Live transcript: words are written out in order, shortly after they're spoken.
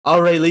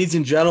All right, ladies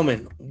and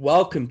gentlemen,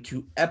 welcome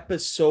to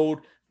episode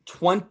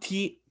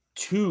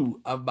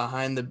 22 of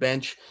Behind the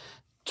Bench.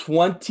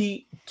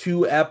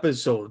 22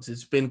 episodes.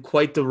 It's been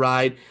quite the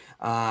ride,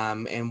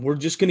 and we're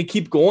just going to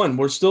keep going.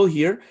 We're still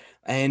here,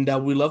 and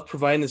we love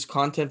providing this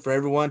content for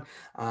everyone,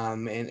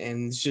 and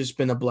it's just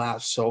been a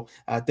blast. So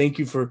thank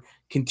you for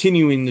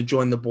continuing to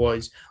join the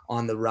boys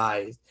on the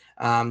ride.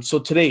 So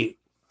today,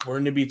 we're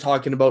going to be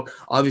talking about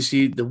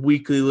obviously the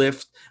weekly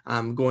lift,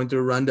 going through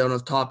a rundown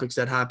of topics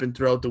that happened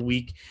throughout the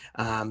week.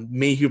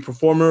 Mayhew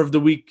Performer of the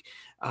Week,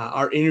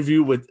 our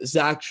interview with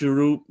Zach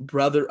Giroux,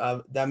 brother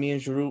of Damien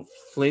Giroux,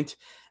 Flint,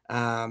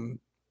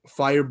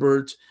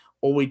 Firebirds,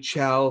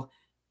 OHL.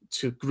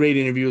 It's a great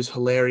interview. It's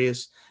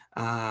hilarious.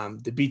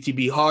 The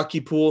BTB hockey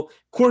pool,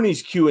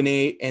 Courtney's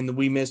Q&A, and the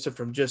We Missed It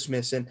from Just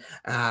Missing,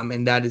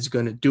 and that is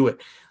going to do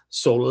it.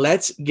 So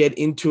let's get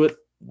into it.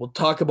 We'll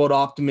talk about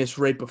Optimus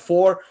right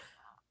before.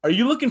 Are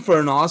you looking for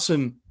an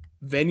awesome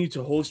venue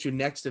to host your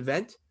next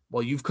event?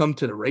 Well, you've come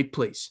to the right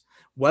place.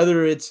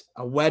 Whether it's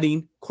a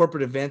wedding,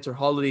 corporate event, or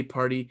holiday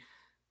party,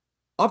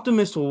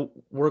 Optimist will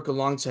work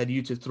alongside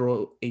you to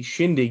throw a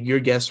shindig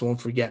your guests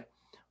won't forget.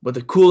 With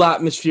a cool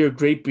atmosphere,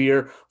 great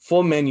beer,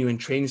 full menu, and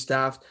trained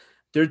staff,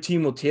 their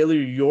team will tailor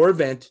your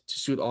event to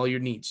suit all your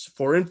needs.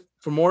 For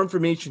more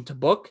information to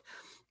book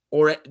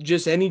or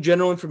just any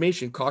general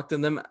information, contact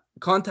them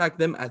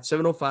at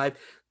 705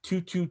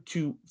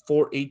 222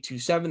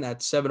 4827.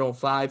 That's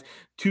 705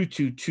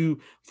 222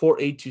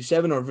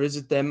 4827, or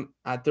visit them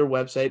at their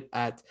website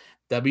at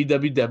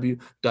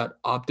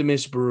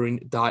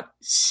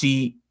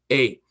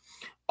www.optimistbrewing.ca.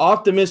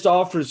 Optimist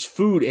offers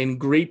food and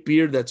great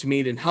beer that's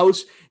made in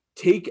house.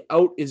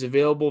 Takeout is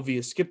available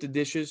via Skip the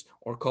Dishes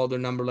or call their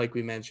number like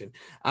we mentioned.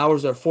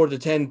 Hours are 4 to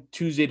 10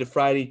 Tuesday to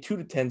Friday, 2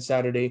 to 10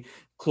 Saturday,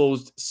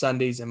 closed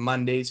Sundays and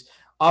Mondays.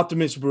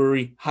 Optimist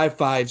Brewery, high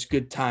fives,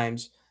 good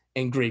times,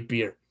 and great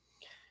beer.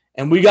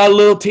 And we got a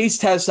little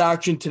taste test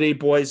action today,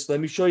 boys. Let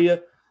me show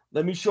you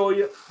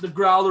the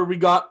growler we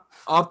got.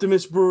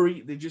 Optimist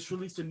Brewery. They just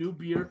released a new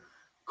beer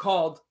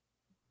called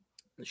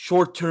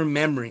Short Term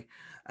Memory.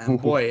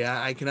 Boy,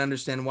 I can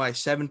understand why.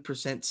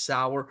 7%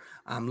 sour.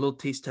 Little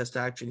taste test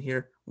action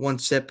here. One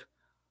sip.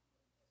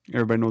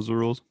 Everybody knows the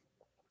rules.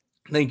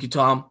 Thank you,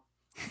 Tom.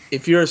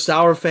 If you're a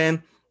sour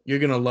fan, you're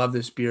gonna love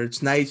this beer.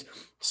 It's nice,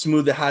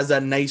 smooth. It has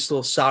that nice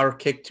little sour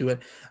kick to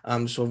it.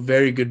 So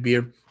very good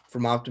beer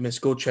from Optimus.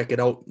 Go check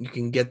it out. You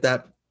can get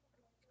that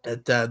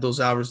at those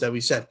hours that we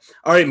said.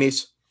 All right,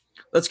 Mace.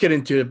 Let's get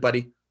into it,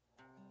 buddy.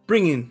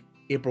 Bring in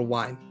April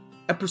Wine,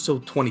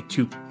 episode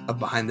 22 of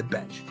Behind the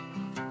Bench.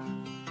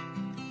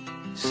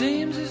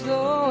 Seems as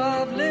though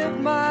I've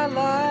lived my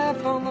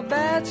life on the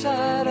bad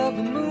side of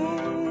the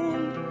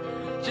moon.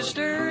 Just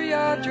stir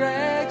your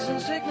dregs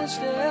and sickness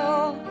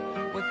still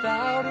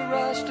without a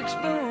rustic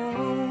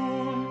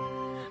spoon.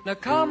 Now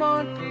come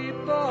on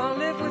people,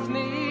 live with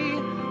me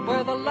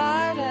where the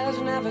light has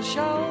never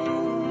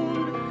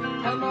shone.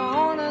 And the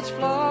hornets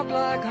flock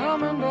like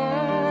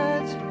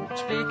hummingbirds,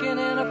 speaking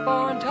in a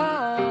foreign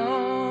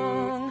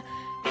tongue.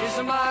 Is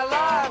my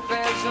life,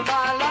 is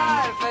my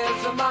life,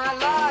 is my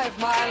life,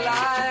 my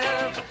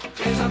life.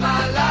 Is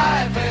my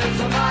life,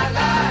 is my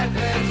life,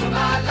 is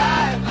my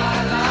life,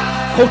 my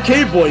life.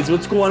 Okay, boys,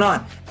 what's going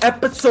on?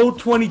 Episode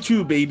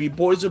 22, baby.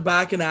 Boys are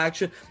back in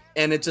action,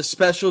 and it's a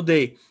special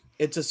day.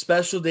 It's a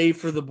special day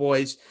for the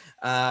boys.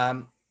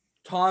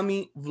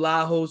 Tommy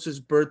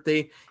Vlahos'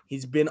 birthday.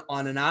 He's been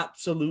on an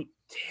absolute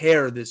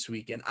tear this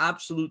week, an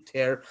absolute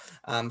tear.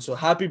 So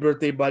happy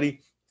birthday,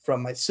 buddy,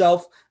 from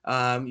myself.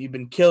 You've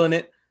been killing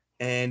it,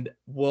 and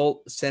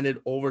we'll send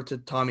it over to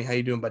Tommy. How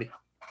you doing, buddy?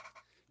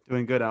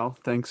 Doing good, Al.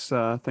 Thanks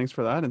for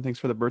that, and thanks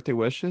for the birthday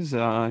wishes.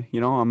 I'm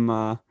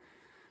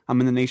in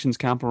the nation's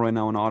capital right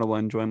now in Ottawa,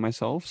 enjoying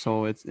myself.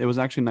 So it was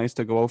actually nice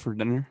to go out for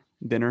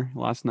dinner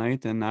last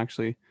night, and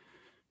actually a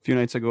few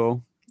nights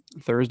ago,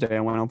 Thursday,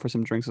 I went out for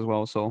some drinks as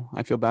well. So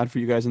I feel bad for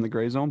you guys in the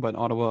gray zone, but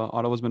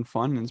Ottawa's been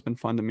fun, and it's been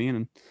fun to me,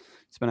 and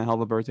it's been a hell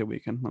of a birthday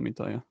weekend, let me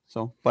tell you.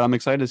 So, but I'm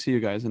excited to see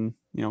you guys and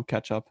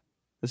catch up.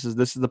 This is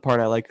the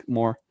part I like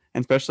more,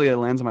 and especially it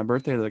lands on my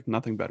birthday. Like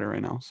nothing better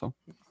right now. So.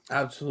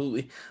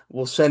 Absolutely.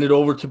 We'll send it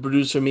over to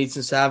producer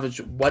Mason Savage.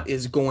 What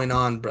is going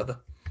on, brother?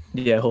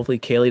 Yeah, hopefully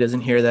Kaylee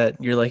doesn't hear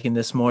that you're liking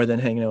this more than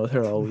hanging out with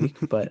her all week.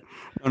 But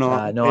no,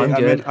 hey, I'm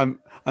good.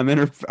 I'm in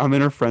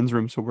her friend's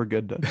room, so we're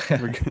good.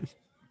 We're good.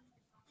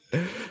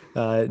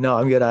 No,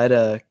 I'm good. I had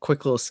a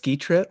quick little ski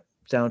trip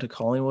down to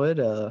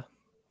Collingwood.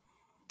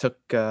 Took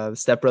the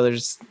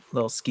stepbrother's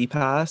little ski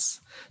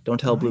pass. Don't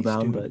tell Blue Nice,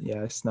 Mountain, dude. but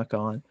yeah, I snuck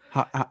on.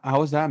 How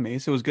was that,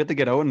 Mace? It was good to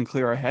get out and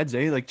clear our heads,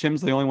 eh? Like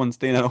Chim's the only one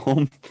staying at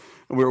home.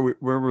 We're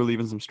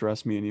relieving some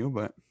stress, me and you,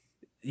 but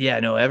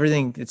Yeah, no,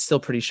 everything, it's still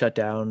pretty shut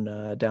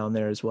down down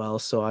there as well.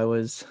 So I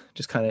was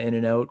just kind of in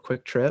and out,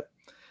 quick trip,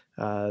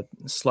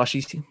 slushy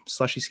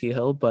ski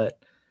hill. But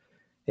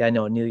yeah, I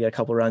know I need to get a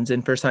couple runs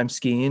in. First time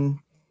skiing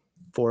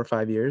 4 or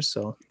 5 years.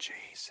 So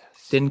Jesus.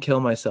 didn't kill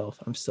myself.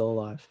 I'm still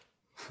alive.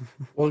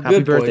 Well, Happy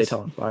good birthday, boys.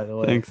 Tom, by the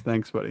way.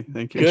 Thanks, buddy.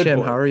 Thank you. Hey, Good Chim,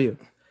 boy. how are you?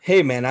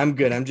 Hey man, I'm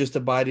good. I'm just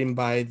abiding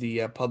by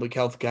the public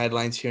health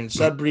guidelines here in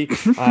Sudbury.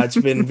 It's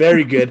been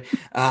very good.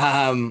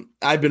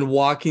 I've been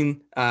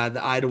walking the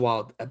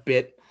Idlewild a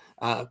bit,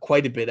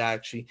 quite a bit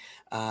actually.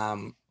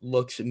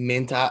 Looks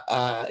mint,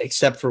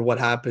 except for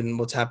what's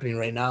happening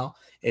right now.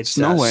 It's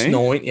Snow, eh?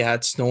 snowing. Yeah,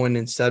 it's snowing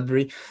in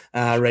Sudbury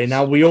right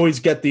now. We always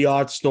get the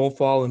odd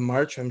snowfall in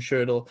March. I'm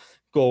sure it'll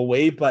go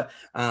away, but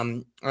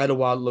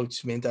Idlewild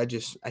looks mint.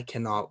 I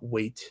cannot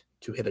wait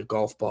to hit a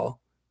golf ball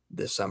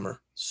this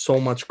summer.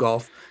 So much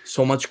golf,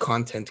 so much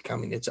content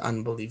coming. It's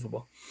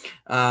unbelievable.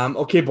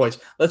 Okay, boys,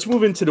 let's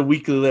move into the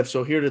weekly lift.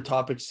 So here are the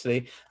topics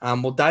today.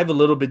 We'll dive a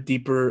little bit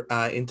deeper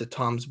into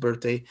Tom's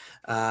birthday,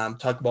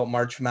 talk about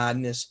March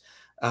Madness,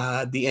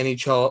 the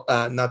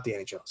NHL, not the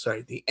NHL,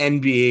 sorry, the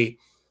NBA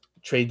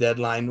trade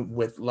deadline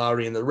with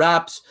Lowry and the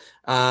Raps,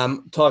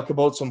 talk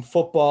about some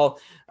football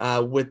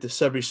with the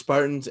Sudbury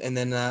Spartans, and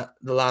then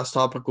the last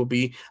topic will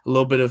be a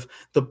little bit of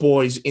the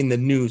boys in the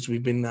news.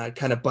 We've been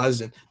kind of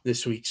buzzing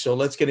this week. So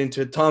let's get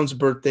into it. Tom's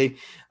birthday.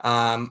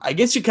 I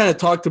guess you kind of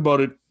talked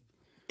about it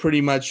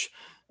pretty much.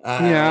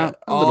 Yeah,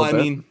 a little bit.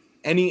 mean,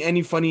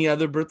 any funny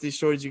other birthday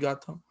stories you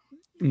got, Tom?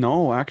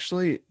 No,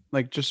 actually,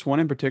 like just one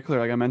in particular.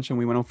 Like I mentioned,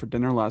 we went out for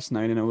dinner last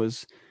night, and it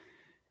was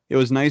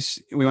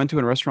nice. We went to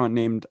a restaurant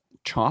named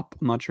Chop.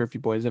 I'm not sure if you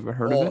boys ever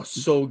heard of Oh, it,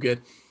 so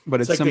good.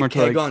 but It's it's like the similar to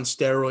keg like on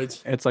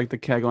steroids. it's like the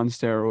keg on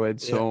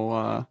steroids. Yeah.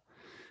 So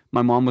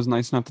my mom was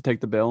nice enough to take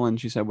the bill, and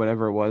she said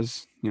whatever it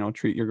was,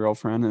 treat your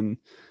girlfriend, and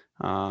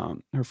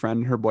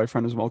her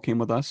boyfriend as well came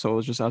with us. So it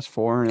was just us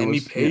four, and it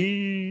was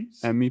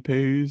Emmy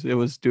pays. It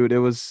was, dude. It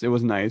was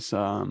nice.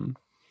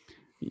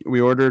 We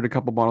ordered a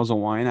couple bottles of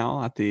wine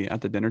out at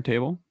the dinner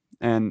table,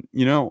 and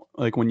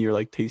like when you're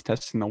like taste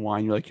testing the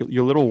wine,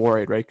 you're a little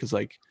worried, right? Because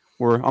like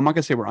I'm not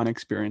gonna say we're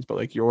unexperienced, but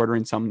like you're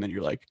ordering something that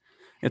you're like,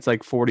 it's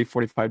like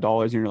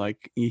 $40-$45, and you're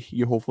like,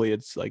 you hopefully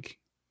it's like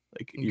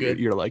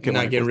you're like it when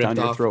not it getting goes down ripped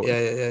your off. throat.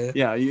 Yeah.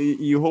 Yeah,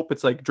 you hope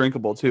it's like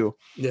drinkable too.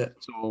 Yeah.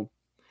 So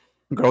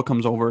girl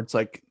comes over, it's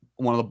like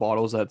one of the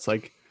bottles that's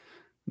like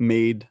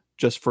made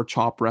just for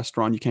Chop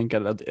restaurant. You can't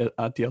get it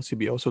at the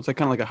LCBO, so it's like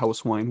kind of like a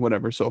house wine,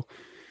 whatever. So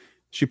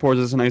she pours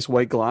us a nice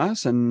white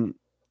glass, and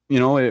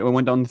it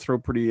went down the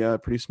throat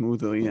pretty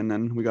smoothly. And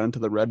then we got into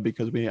the red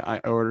because I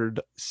ordered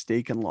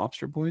steak and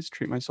lobster, boys.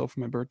 Treat myself for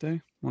my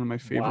birthday. One of my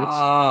favorites.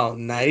 Wow,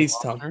 nice,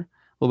 Tom. A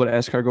little bit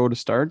of escargot to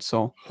start.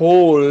 So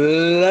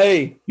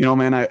holy,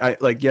 man, I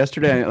like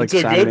yesterday, like it's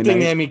a Saturday good thing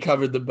night, Emmy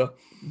covered the bill.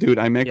 dude.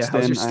 I Yeah, mixed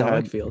how's in. your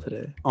stomach feel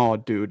today? Oh,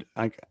 dude,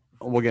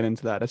 we'll get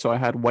into that. So I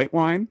had white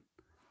wine,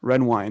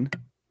 red wine,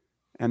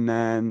 and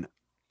then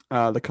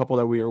the couple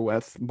that we were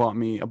with bought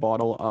me a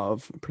bottle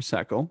of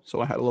Prosecco. So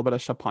I had a little bit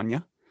of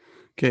Champagne.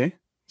 Okay.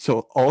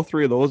 So all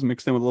three of those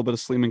mixed in with a little bit of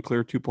Sleeman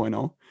Clear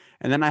 2.0.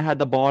 And then I had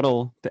the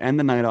bottle to end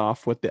the night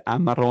off with the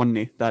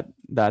Amarone that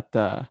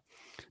Mr.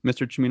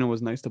 Chimino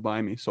was nice to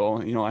buy me.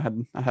 So,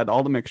 I had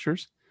all the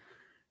mixtures.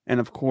 And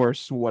of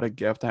course, what a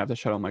gift. I have to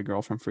shout out my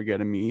girlfriend for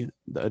getting me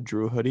the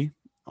Giroux hoodie.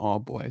 Oh,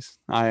 boys.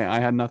 I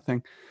had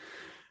nothing.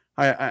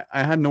 I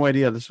had no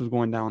idea this was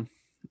going down.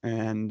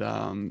 And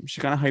she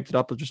kind of hyped it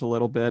up just a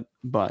little bit,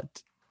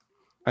 but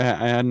I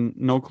had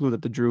no clue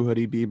that the Giroux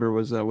hoodie Bieber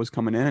was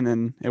coming in, and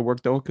then it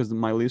worked out because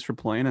my Leafs were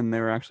playing and they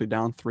were actually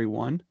down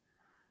 3-1.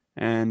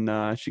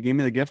 And she gave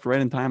me the gift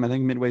right in time. I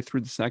think midway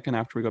through the second,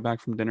 after we got back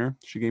from dinner,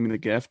 she gave me the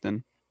gift,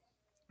 and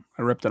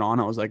I ripped it on.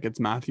 I was like,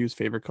 it's Matthew's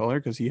favorite color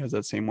because he has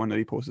that same one that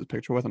he posted his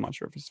picture with. I'm not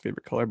sure if it's his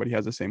favorite color, but he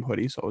has the same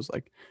hoodie. So I was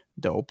like,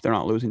 dope. They're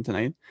not losing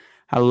tonight.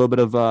 Had a little bit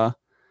of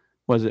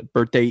was it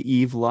birthday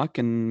eve luck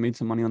and made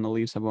some money on the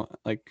Leafs.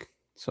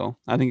 So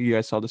I think you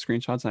guys saw the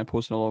screenshots, and I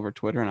posted all over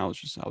Twitter, and I was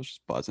just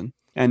buzzing.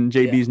 And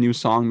JB's new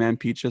song, Man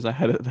Peaches, I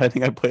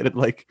think I played it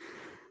like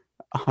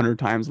 100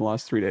 times in the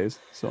last 3 days.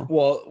 So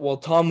well,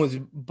 Tom was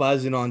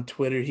buzzing on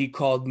Twitter. He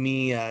called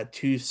me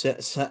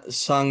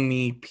sung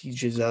me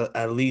Peaches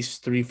at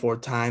least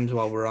 3-4 times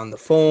while we're on the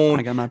phone.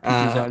 I got my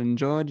peaches out in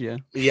Georgia.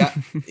 Yeah.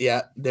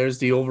 There's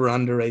the over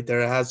under right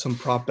there. I had some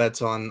prop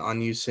bets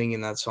on you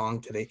singing that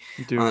song today,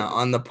 dude,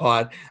 on the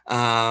pod.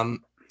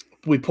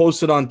 We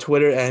posted on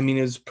Twitter. I mean,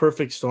 it was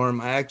perfect storm.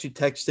 I actually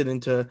texted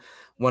into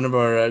one of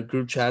our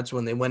group chats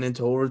when they went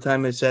into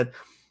overtime. I said,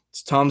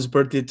 it's Tom's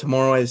birthday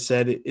tomorrow. I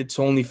said, it's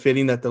only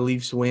fitting that the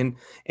Leafs win.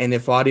 And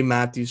if Audie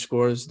Matthews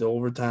scores the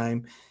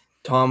overtime,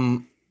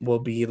 Tom will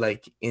be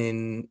like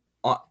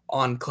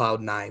on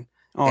cloud nine.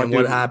 Oh, and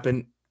dude. What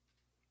happened?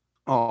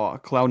 Oh,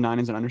 cloud nine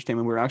is an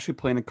understatement. We were actually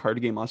playing a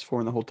card game, us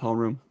four in the hotel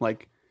room,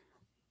 like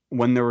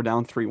when they were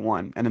down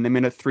 3-1, and then they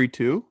made it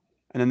 3-2.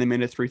 And then they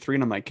made it 3-3,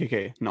 and I'm like,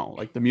 okay, no.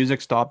 Like, the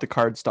music stopped, the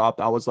card stopped.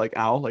 I was like,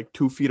 ow, like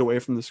 2 feet away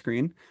from the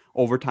screen.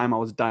 Overtime, I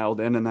was dialed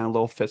in, and then a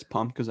little fist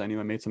pump because I knew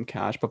I made some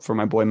cash. But for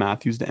my boy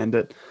Matthews to end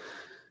it,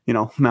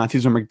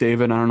 Matthews or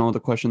McDavid, I don't know what the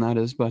question that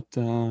is, but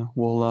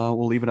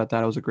we'll leave it at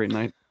that. It was a great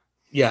night.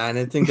 Yeah, and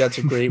I think that's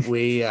a great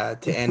way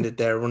to end it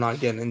there. We're not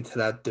getting into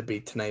that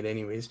debate tonight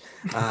anyways.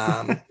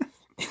 All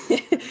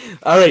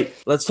right,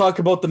 let's talk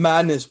about the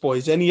madness,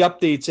 boys. Any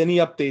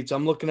updates?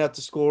 I'm looking at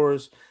the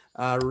scores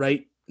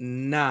right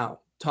now.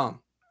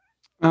 Tom.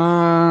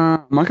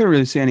 I'm not gonna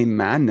really say any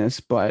madness,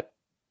 but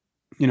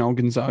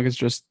Gonzaga's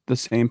just the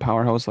same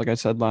powerhouse. Like I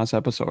said last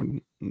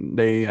episode,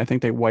 I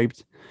think they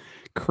wiped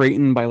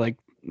Creighton by like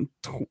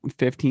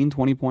 15,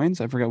 20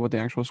 points. I forget what the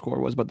actual score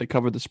was, but they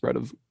covered the spread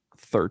of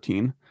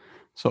 13.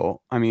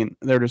 So, I mean,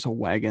 they're just a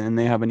wagon and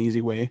they have an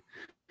easy way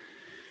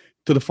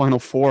to the Final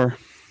Four,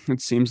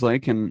 it seems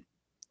like. And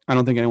I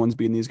don't think anyone's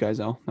beating these guys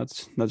out.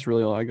 That's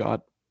really all I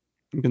got.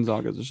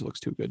 Gonzaga just looks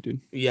too good,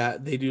 dude. Yeah,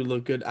 they do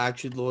look good.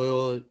 Actually,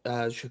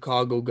 Loyola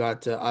Chicago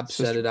got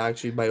upsetted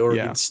actually by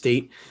Oregon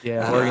State.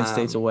 Yeah, Oregon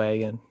State's a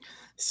wagon.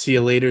 See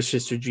you later,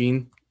 Sister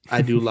Jean.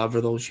 I do love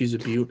her though. She's a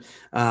beaut.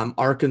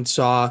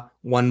 Arkansas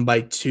won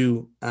by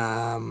 2,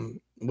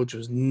 which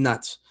was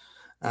nuts.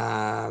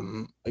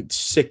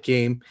 Sick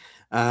game.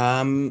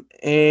 And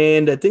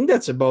I think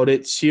that's about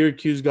it.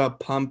 Syracuse got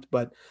pumped,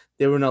 but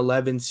they were an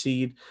 11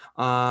 seed.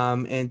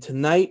 And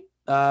tonight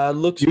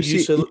looks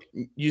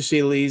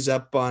UCLA's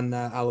up on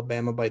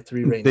Alabama by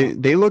 3 right now.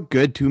 They look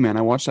good too, man.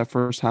 I watched that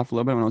first half a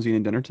little bit when I was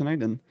eating dinner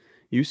tonight, and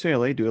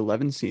UCLA do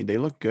 11 seed. They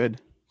look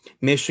good.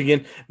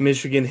 Michigan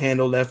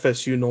handled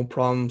FSU no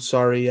problem.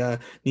 Sorry,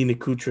 Nina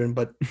Kucherin,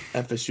 but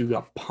FSU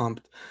got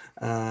pumped.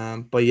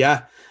 But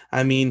yeah,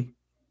 I mean,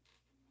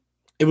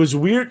 it was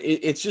weird.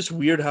 It's just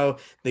weird how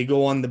they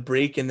go on the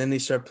break and then they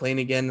start playing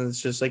again, and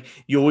it's just like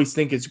you always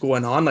think it's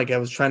going on. Like I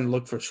was trying to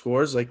look for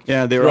scores. Like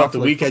yeah, they were throughout off the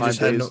like week. I 5 just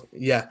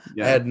days. had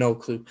I had no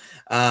clue.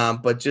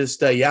 But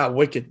just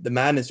wicked, the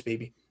madness,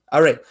 baby.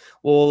 All right,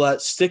 we'll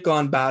stick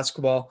on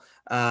basketball,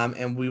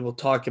 and we will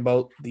talk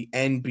about the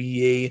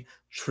NBA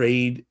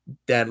trade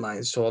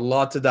deadline. So a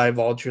lot to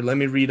divulge here. Let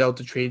me read out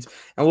the trades,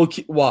 and we'll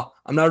keep. Well,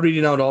 I'm not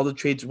reading out all the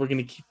trades. We're going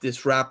to keep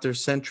this Raptor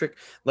centric,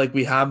 like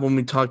we have when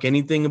we talk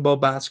anything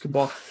about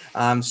basketball.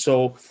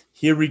 So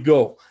here we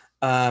go.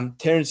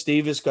 Terrence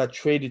Davis got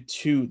traded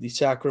to the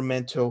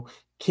Sacramento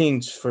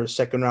Kings for a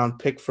second-round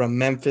pick from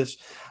Memphis.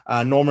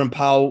 Norman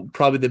Powell,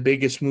 probably the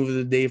biggest move of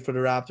the day for the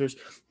Raptors,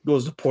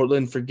 goes to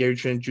Portland for Gary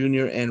Trent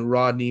Jr. and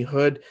Rodney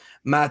Hood.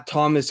 Matt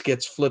Thomas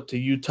gets flipped to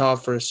Utah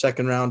for a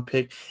second-round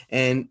pick.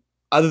 And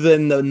other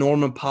than the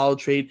Norman Powell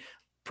trade,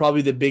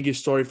 probably the biggest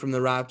story from the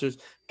Raptors,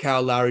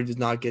 Kyle Lowry does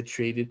not get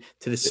traded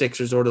to the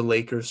Sixers or the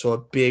Lakers. So a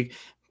big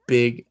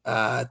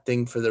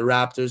thing for the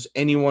Raptors.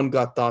 Anyone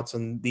got thoughts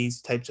on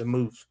these types of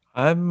moves?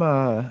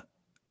 I'm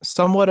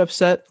somewhat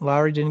upset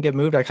Lowry didn't get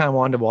moved. I kind of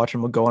wanted to watch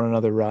him go on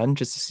another run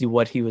just to see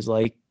what he was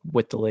like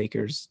with the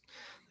Lakers,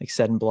 like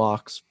setting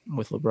blocks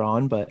with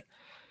LeBron. But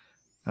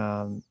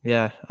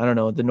yeah, I don't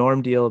know. The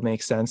Norm deal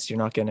makes sense. You're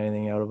not getting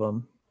anything out of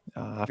him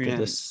after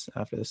this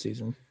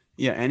season.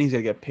 Yeah, and he's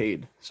gonna get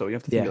paid, so you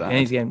have to think of that. And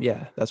he's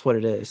getting that's what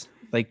it is.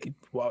 Like,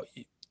 well,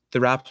 the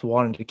Raps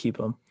wanted to keep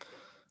him,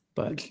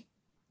 but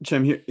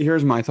Jim,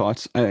 here's my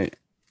thoughts. I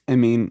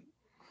mean,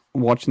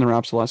 watching the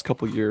Raps the last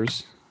couple of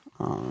years,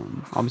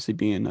 obviously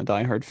being a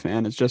diehard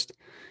fan, it's just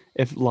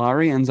if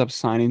Lowry ends up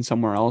signing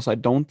somewhere else, I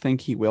don't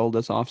think he will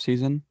this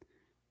offseason.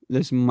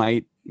 This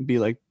might be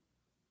like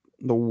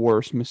the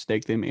worst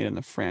mistake they made in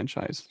the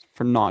franchise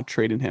for not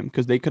trading him,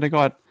 because they could have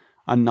got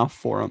enough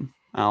for him,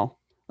 Al.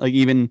 Like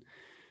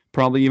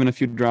probably even a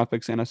few draft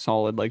picks and a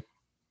solid like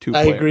 2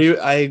 players.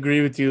 I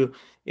agree with you.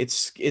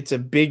 It's a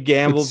big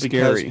gamble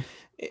because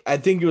I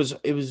think it was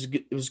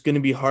going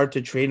to be hard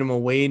to trade him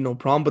away, no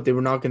problem, but they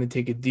were not going to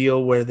take a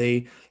deal where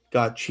they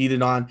got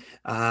cheated on.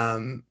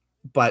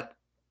 But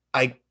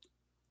like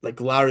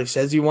Lowry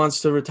says he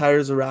wants to retire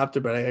as a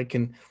Raptor, but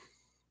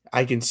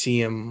I can see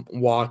him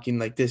walking.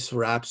 Like this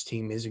Raps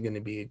team isn't going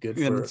to be good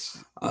for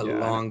a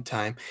long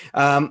time.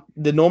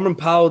 The Norman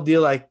Powell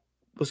deal, I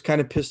was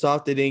kind of pissed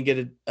off they didn't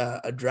get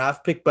a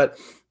draft pick, but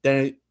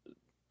then it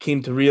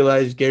came to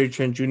realize Gary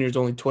Trent Jr. is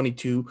only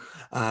 22.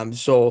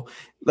 So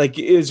like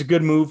it was a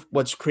good move.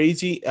 What's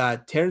crazy,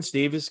 Terrence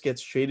Davis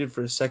gets traded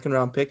for a second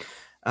round pick.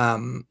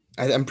 I'm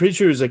pretty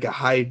sure it was like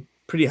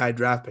pretty high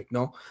draft pick.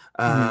 No,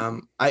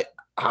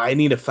 I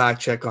need a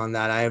fact check on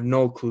that. I have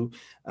no clue.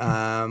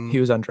 He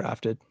was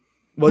undrafted.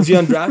 Was he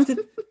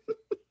undrafted?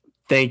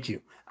 Thank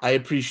you. I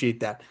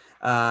appreciate that.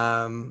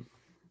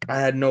 I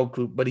had no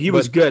clue, but he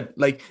was good.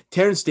 Like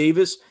Terrence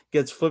Davis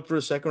gets flipped for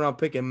a second round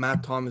pick, and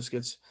Matt Thomas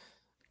gets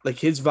like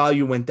his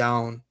value went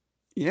down.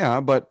 Yeah,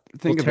 but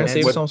Terrence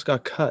Davis almost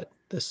got cut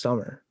this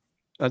summer.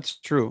 That's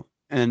true.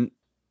 And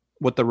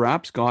what the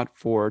Raps got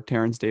for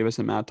Terrence Davis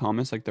and Matt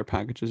Thomas, like their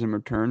packages in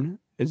return,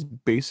 is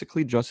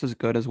basically just as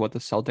good as what the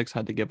Celtics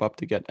had to give up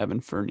to get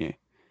Evan Fournier.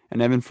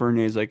 And Evan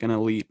Fournier is like an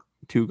elite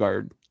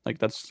 2-guard. Like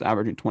that's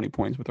averaging 20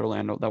 points with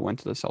Orlando that went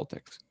to the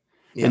Celtics.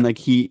 Yeah. And like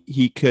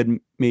he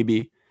could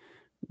maybe,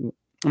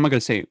 I'm not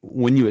going to say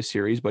win you a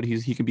series, but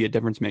he could be a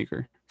difference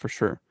maker for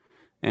sure.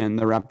 And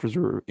the Raptors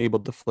were able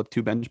to flip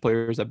 2 bench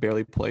players that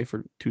barely play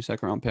for 2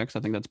 second-round picks.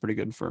 I think that's pretty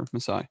good for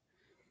Masai.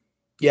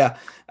 Yeah,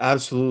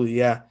 absolutely.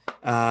 Yeah.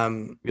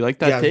 You like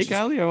that take,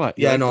 Ali, or what?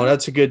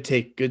 That's a good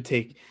take. Good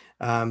take.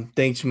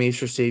 Thanks, Mace,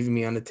 for saving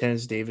me on the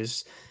Terrence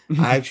Davis.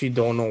 I actually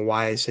don't know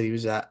why I said he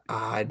was a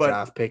high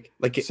draft pick.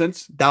 Like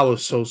that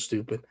was so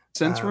stupid.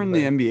 Since we're in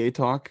the NBA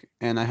talk,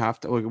 and I have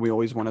to, we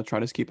always want to try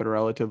to keep it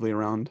relatively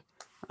around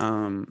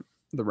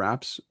the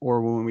Raps,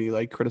 or when we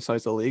like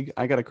criticize the league,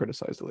 I gotta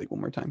criticize the league one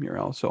more time here,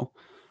 Al. So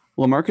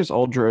LaMarcus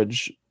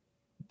Aldridge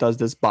does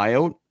this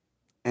buyout,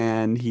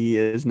 and he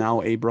is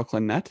now a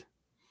Brooklyn Net.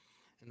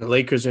 And the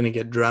Lakers are going to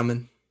get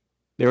Drummond.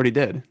 They already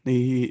did.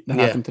 That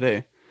happened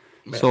today.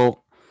 Yeah.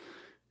 So,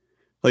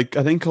 like,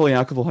 I think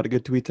Kolyakovo had a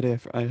good tweet today.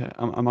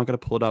 I'm not gonna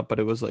pull it up, but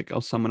it was like,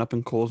 I'll sum it up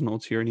in Cole's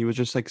notes here, and he was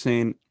just like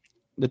saying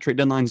the trade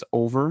deadline's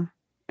over,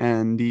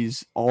 and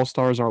these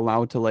all-stars are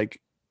allowed to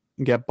like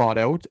get bought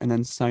out and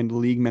then sign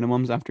league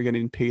minimums after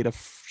getting paid a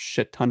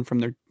shit ton from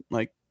their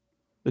like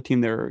the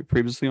team they're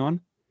previously on.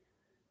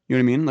 You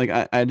know what I mean?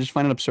 Like, I just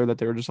find it absurd that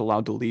they were just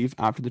allowed to leave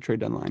after the trade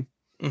deadline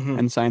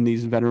and sign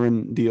these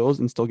veteran deals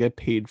and still get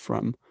paid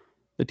from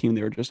the team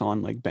they were just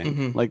on, like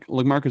bank. Like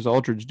Marcus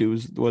Aldridge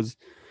was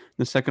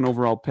the second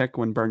overall pick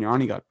when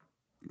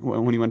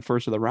when he went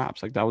first to the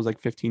Raps. Like, that was like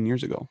 15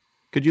 years ago.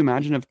 Could you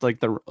imagine if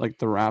the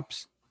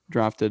Raps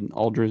drafted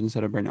Aldridge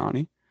instead of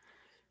Berniani?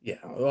 Yeah,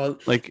 well,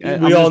 like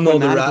we all know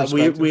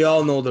we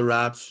all know the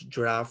Raps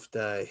draft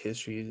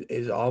history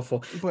is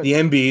awful. But the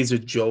NBA is a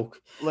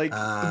joke. Like,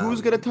 who's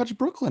gonna touch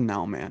Brooklyn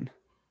now, man?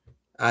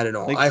 I don't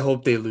know. Like, I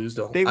hope they lose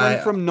though. They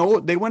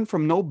went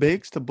from no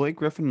bigs to Blake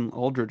Griffin and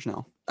Aldridge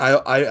now.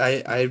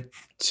 I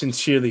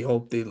sincerely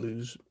hope they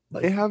lose.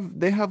 Like,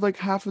 they have like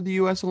half of the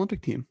U.S.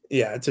 Olympic team.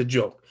 Yeah, it's a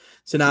joke.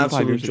 It's an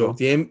absolute joke.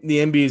 The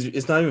NBA is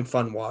it's not even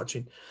fun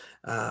watching.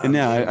 And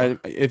yeah,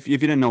 if you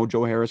didn't know,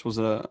 Joe Harris was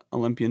a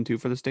Olympian too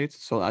for the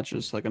States, so that's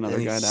just like another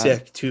guy.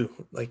 Sick too.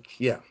 Like,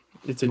 yeah,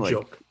 it's a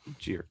joke.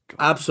 Dear God.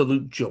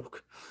 Absolute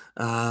joke.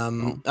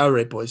 All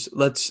right, boys.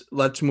 Let's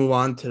move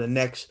on to the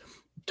next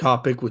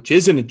topic, which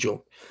isn't a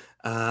joke.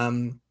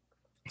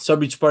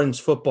 Sudbury Spartans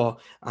football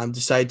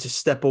decided to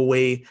step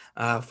away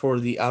for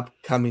the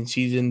upcoming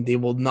season. They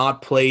will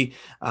not play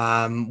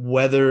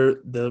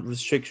whether the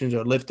restrictions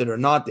are lifted or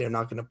not. They're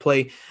not going to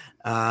play,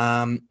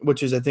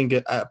 which is, I think,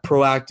 a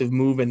proactive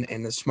move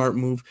and a smart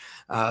move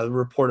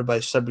reported by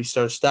Sudbury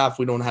Star staff.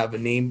 We don't have a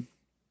name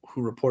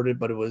who reported,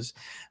 but it was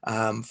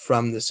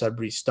from the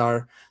Sudbury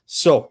Star.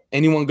 So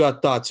anyone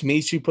got thoughts?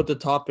 Macy put the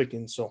topic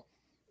in. So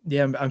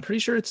yeah, I'm pretty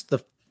sure it's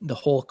the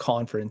whole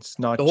conference,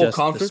 not the just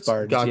the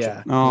Spartans.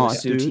 Gotcha. Yeah,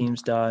 Sioux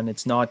team's done.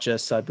 It's not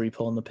just Sudbury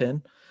pulling the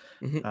pin.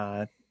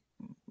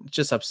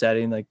 Just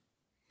upsetting. Like,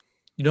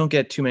 you don't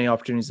get too many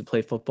opportunities to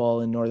play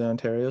football in Northern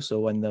Ontario, so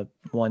when the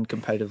one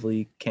competitive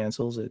league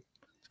cancels, it's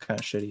kind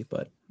of shitty.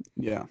 But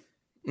yeah,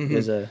 it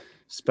is a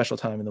special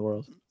time in the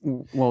world.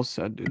 Well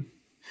said, dude.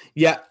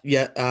 Yeah.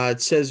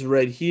 It says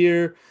right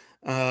here,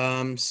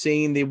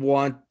 saying they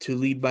want to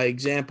lead by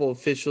example.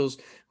 Officials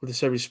with the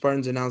Sudbury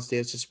Spartans announced they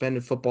have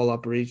suspended football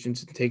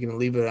operations and taken a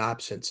leave of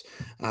absence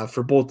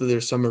for both of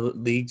their summer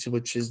leagues,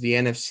 which is the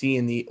NFC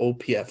and the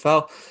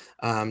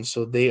OPFL.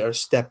 So they are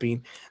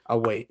stepping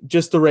away.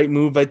 Just the right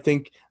move, I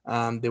think.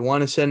 They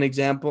want to set an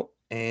example,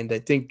 and I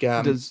think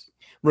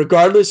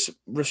regardless,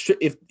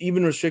 if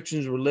even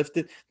restrictions were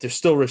lifted, there's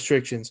still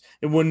restrictions.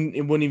 It wouldn't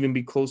even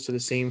be close to the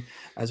same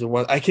as it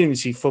was. I can't even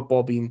see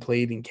football being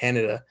played in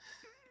Canada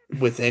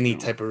with any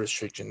type of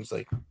restrictions.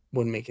 Like,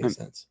 wouldn't make any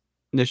sense.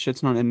 This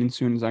shit's not ending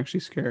soon is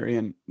actually scary.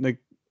 And like,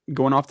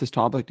 going off this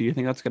topic, do you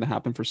think that's going to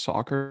happen for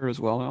soccer as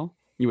well, Al?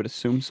 You would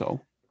assume so.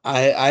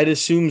 I'd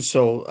assume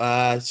so.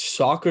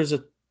 Soccer's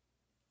a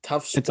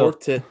tough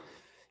sport. You're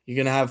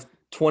gonna have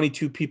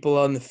 22 people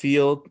on the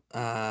field,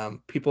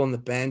 people on the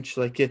bench.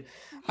 Like,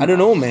 I don't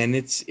know, man.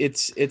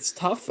 It's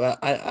tough.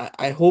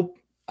 I hope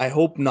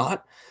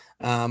not,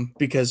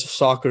 because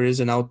soccer is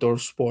an outdoor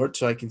sport,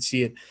 so I can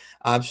see it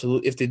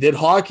absolutely. If they did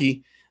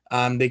hockey,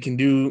 they can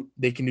do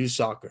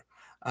soccer.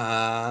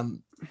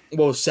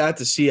 Well, sad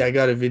to see. I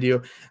got a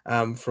video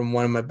from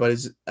one of my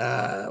buddies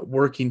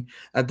working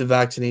at the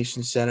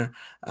vaccination center.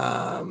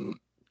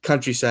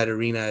 Countryside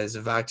Arena is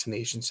a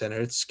vaccination center.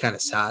 It's kind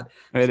of sad.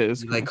 It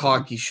is. Like,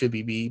 hockey should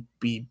be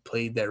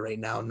played there right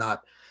now,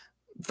 not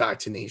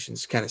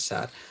vaccinations. Kind of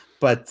sad.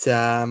 But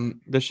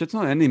the shit's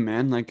not ending,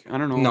 man. Like, I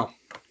don't know.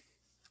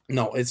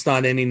 No, it's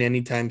not ending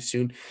anytime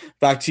soon.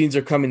 Vaccines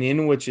are coming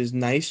in, which is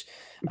nice.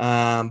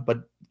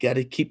 But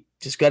gotta keep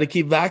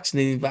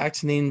vaccinating.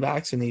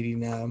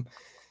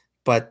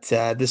 But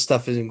this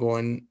stuff isn't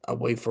going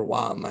away for a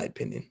while, in my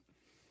opinion.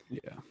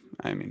 Yeah,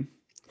 I mean,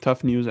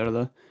 tough news out of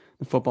the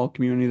football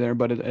community there,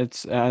 but I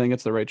think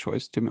it's the right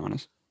choice, to be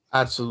honest.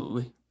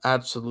 Absolutely.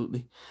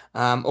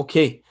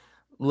 Okay,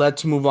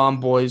 let's move on,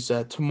 boys,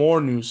 to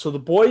more news. So the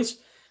boys,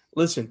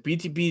 listen,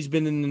 BTB's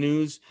been in the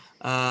news.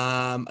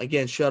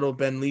 Again, shout out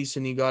Ben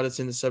Leeson. He got us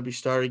in the Sudbury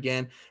Star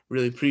again.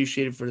 Really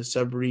appreciate it for the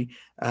Sudbury.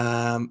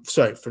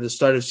 For the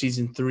start of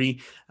season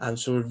 3.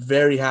 So we're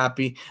very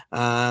happy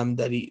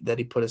that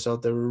he put us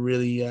out there. We're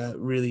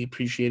really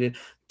appreciate it.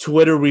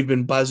 Twitter, we've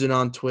been buzzing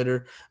on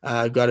Twitter.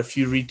 Got a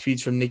few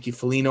retweets from Nicky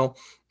Foligno.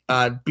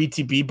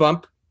 BTB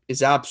bump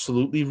is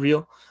absolutely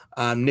real.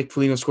 Nick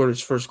Foligno scored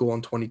his first goal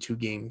in 22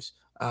 games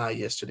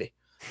yesterday.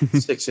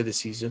 6 of the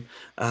season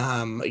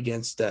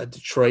against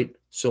Detroit.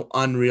 So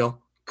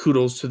unreal.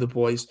 Kudos to the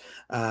boys.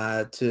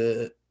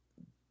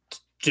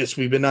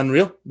 We've been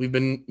unreal. We've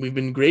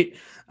been great.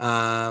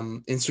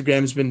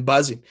 Instagram's been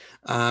buzzing.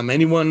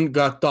 Anyone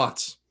got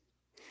thoughts?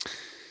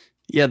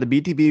 Yeah, the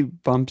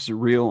BTB bump's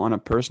real on a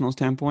personal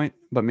standpoint,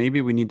 but maybe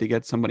we need to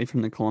get somebody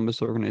from the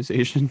Columbus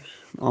organization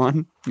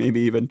on, maybe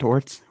even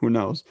Torts. Who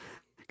knows?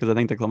 Because I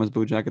think the Columbus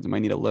Blue Jackets might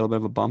need a little bit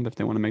of a bump if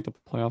they want to make the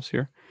playoffs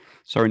here.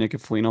 Sorry, Nick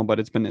Foligno, but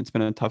it's been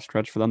a tough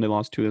stretch for them. They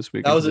lost 2 this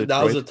weekend to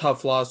That was a Detroit.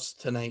 tough loss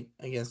tonight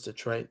against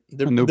Detroit.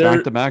 And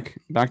they're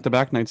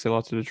back-to-back nights they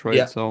lost to Detroit.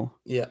 Yeah. So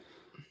Yeah.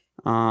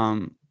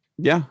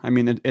 Yeah, I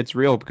mean it's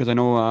real because I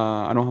know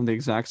I don't have the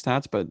exact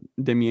stats, but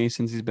Demier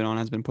since he's been on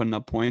has been putting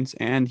up points,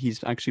 and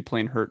he's actually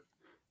playing hurt,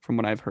 from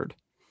what I've heard,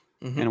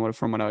 and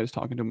from what I was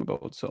talking to him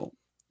about. So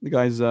the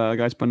guy's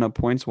putting up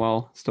points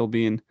while still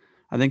being,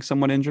 I think,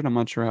 somewhat injured. I'm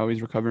not sure how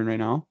he's recovering right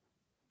now,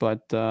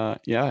 but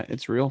yeah,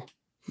 it's real.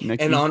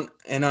 Nicky. And on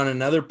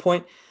another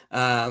point,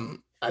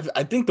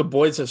 I think the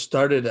boys have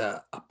started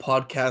a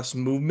podcast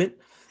movement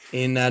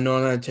in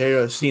Northern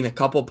Ontario. I've seen a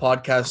couple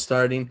podcasts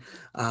starting,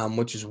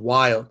 which is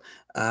wild.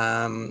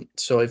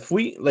 So if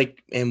we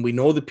and we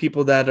know the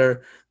people that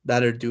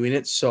are doing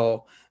it,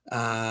 so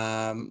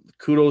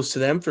kudos to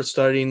them for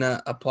starting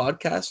a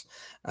podcast,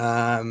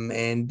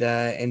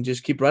 and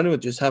just keep running with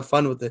it. Just have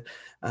fun with it,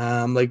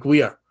 like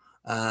we are.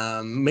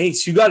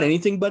 Mace, you got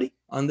anything, buddy,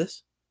 on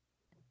this?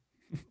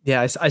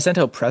 Yeah, I sent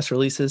out press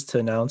releases to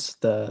announce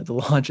the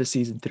launch of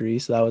season 3,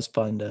 so that was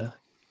fun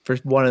for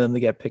one of them to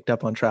get picked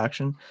up on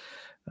traction.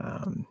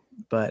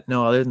 But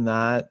no, other than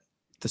that,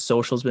 the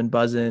social's been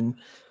buzzing.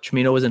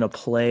 Chimino was in a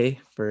play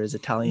for his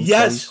Italian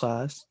studies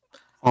class.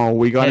 Oh,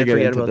 we got to get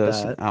into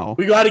this now.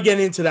 We got to get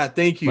into that.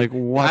 Thank you. Like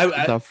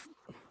what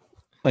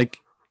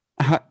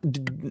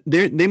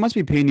they must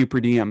be paying you per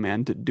diem,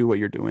 man, to do what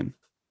you're doing.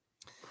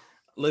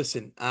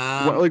 Listen,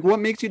 what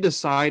makes you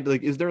decide?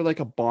 Like, is there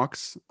like a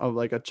box of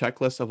like a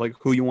checklist of like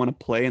who you want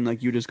to play, and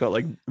like you just got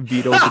like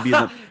vetoed to be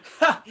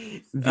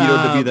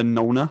the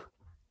Nona?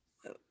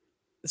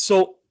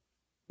 So,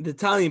 the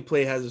Italian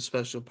play has a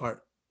special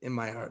part in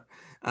my heart.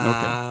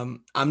 Okay.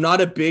 I'm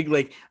not a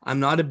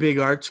big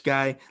arts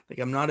guy. Like,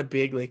 I'm not a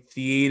big like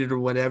theater or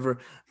whatever.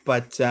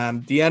 But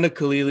Deanna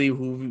Khalili,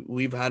 who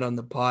we've had on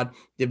the pod,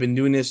 they've been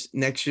doing this.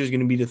 Next year is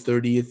going to be the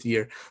 30th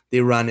year.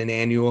 They run an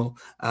annual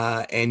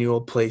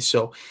play.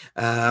 So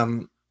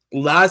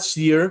last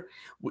year,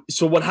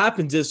 so what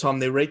happens is, Tom,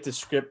 they write the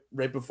script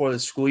right before the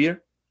school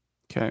year,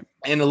 okay,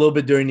 and a little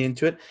bit during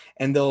into it,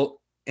 and they'll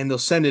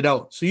send it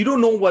out. So you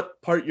don't know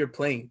what part you're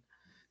playing.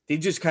 They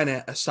just kind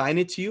of assign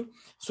it to you.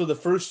 So the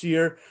first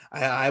year,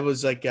 I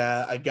was like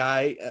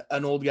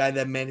an old guy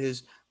that met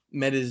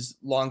his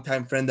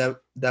longtime friend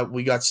that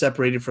we got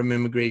separated from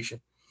immigration.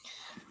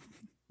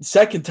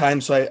 Second time,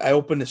 so I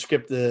opened the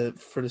script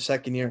for the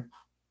second year,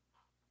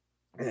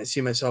 and I see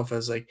myself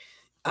as like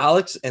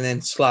Alex and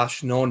then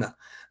 / Nona.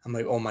 I'm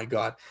like, oh my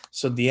God.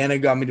 So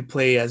Deanna got me to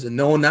play as a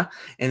Nona,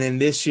 and then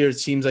this year it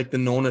seems like the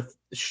Nona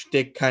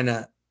shtick kind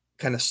of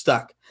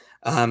stuck.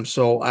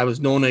 So I was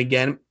Nona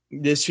again.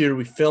 This year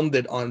we filmed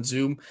it on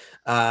Zoom.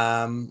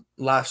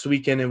 Last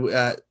weekend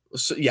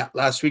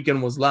last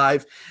weekend was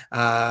live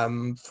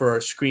for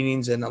our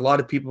screenings, and a lot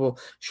of people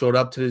showed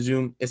up to the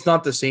Zoom. It's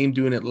not the same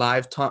doing it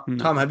live. Tom,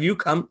 have you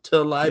come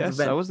to a live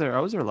event? I was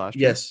there last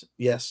year.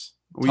 Yes.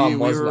 We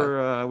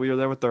were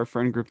there with our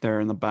friend group there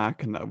in the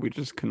back, and we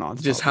just could not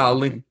just stop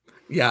howling. laughing.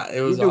 Yeah,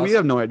 it was awesome. We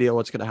have no idea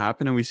what's gonna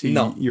happen, and we see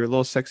your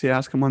little sexy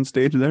ass come on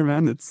stage there,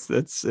 man. It's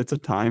a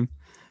time.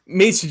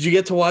 Mace, did you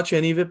get to watch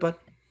any of it, bud?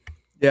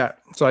 Yeah,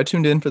 so I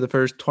tuned in for the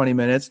first 20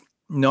 minutes.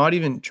 Not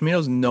even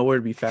Chimino's nowhere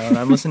to be found.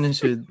 I'm listening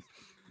to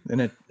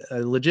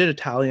a legit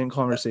Italian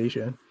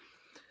conversation. And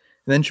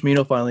then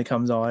Chimino finally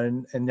comes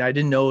on, and I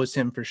didn't know it was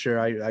him for sure.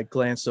 I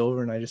glanced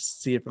over and I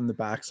just see it from the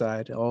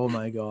backside. Oh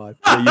my God!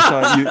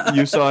 Yeah,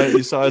 you saw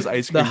his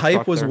ice cream. The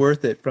hype was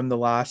worth it from the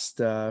last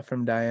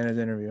from Diana's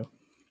interview.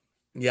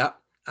 Yeah,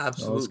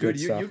 absolutely. Good.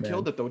 You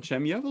killed it though,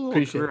 Chim. You have a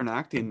little career in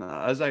acting.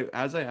 As I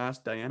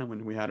asked Diana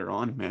when we had her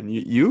on, man,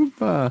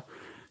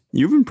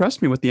 you've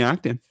impressed me with the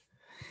acting.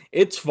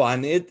 It's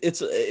fun.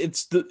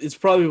 It's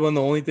probably one of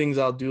the only things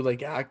I'll do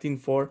like acting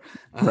for.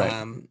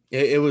 Right.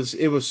 It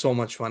was so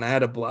much fun. I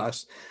had a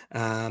blast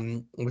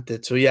with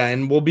it. So yeah,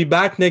 and we'll be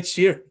back next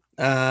year.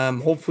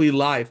 Hopefully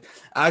live.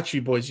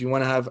 Actually, boys, you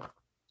want to have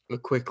a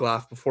quick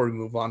laugh before we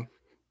move on.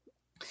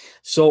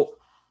 So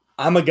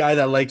I'm a guy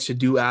that likes to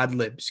do ad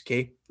libs.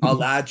 Okay,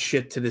 I'll add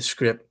shit to the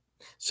script.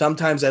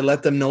 Sometimes I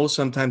let them know,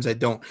 sometimes I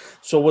don't.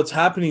 So what's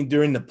happening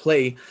during the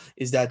play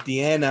is that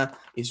Deanna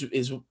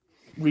is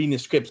reading the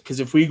script, because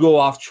if we go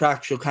off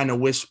track, she'll kind of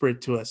whisper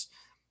it to us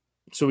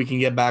so we can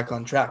get back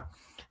on track.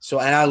 So,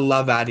 and I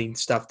love adding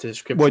stuff to the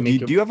script. What, do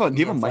you have a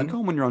mic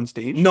on when you're on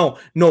stage? No,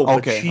 but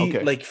okay, she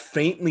like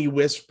faintly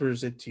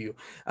whispers it to you.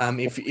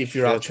 If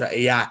you're off track.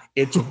 Yeah,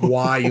 it's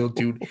wild,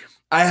 dude.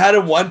 I had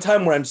it one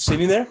time where I'm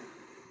sitting there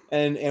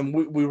and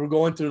we were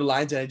going through the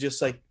lines, and I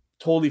just like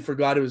totally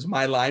forgot it was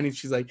my line, and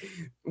she's like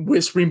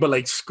whispering but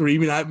like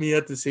screaming at me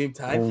at the same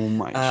time. Oh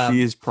my,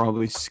 she is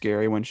probably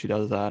scary when she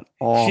does that.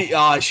 Oh,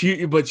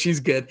 but she's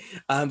good.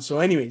 So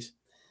anyways,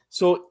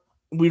 so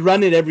we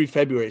run it every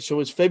February. So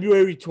it's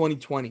February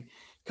 2020,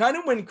 kind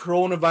of when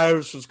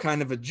coronavirus was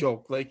kind of a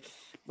joke, like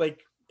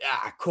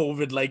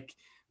COVID, like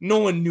no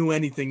one knew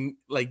anything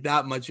like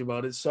that much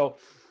about it. So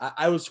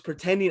I was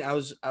pretending I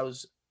was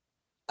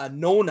a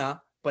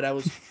Nona, but I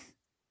was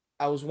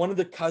one of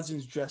the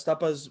cousins dressed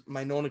up as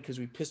my Nona because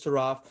we pissed her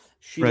off.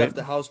 She Right. left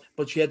the house,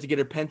 but she had to get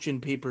her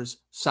pension papers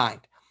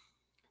signed.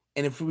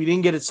 And if we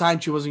didn't get it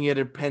signed, she wasn't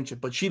getting her pension.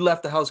 But she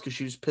left the house because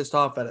she was pissed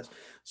off at us.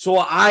 So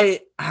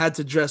I had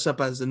to dress up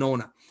as the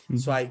Nona.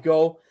 So I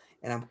go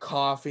and I'm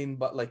coughing,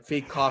 but like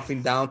fake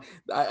coughing down.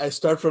 I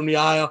start from the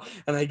aisle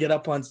and I get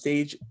up on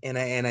stage and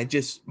I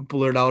just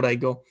blurt out. I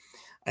go,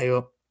 I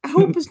hope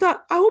it's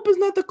not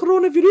the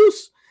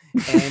coronavirus.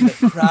 And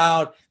the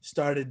crowd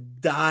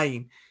started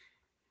dying.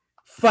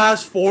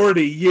 Fast forward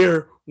a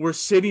year, we're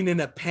sitting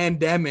in a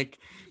pandemic,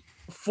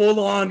 full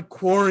on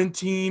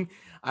quarantine.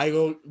 I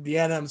go,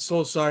 Deanna, I'm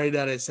so sorry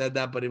that I said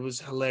that, but it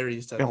was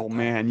hilarious. Oh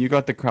man, you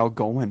got the crowd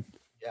going,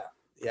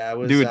 Yeah, it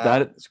was, dude. it's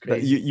That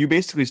crazy. you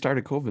basically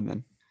started COVID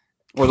then,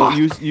 or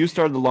Fuck. you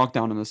started the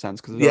lockdown in a sense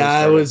because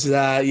Yeah, it was.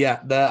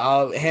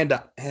 Hand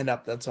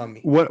up. That's on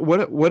me.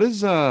 what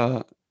is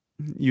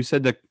you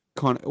said the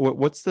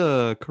what's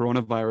the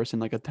coronavirus in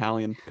like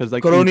Italian? Because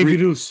like in Greek,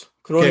 Coronavirus.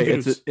 okay,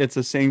 Coronavirus. it's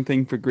the same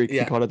thing for Greek.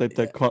 Yeah, They call it like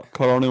the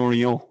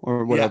coronavirus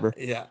or whatever.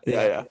 Yeah.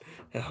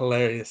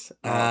 Hilarious.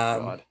 Oh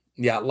God.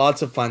 Yeah,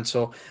 lots of fun.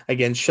 So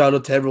again, shout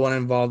out to everyone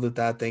involved with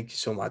that. Thank you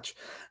so much.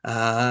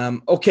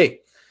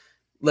 Okay,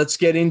 let's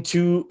get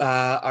into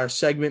our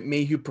segment,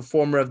 Mayhew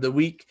Performer of the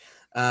Week.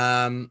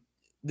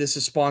 This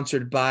is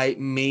sponsored by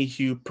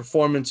Mayhew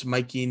Performance,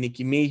 Mikey and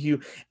Nikki Mayhew.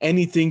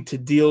 Anything to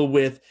deal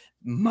with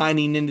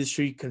mining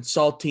industry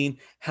consulting,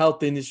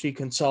 health industry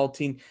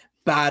consulting,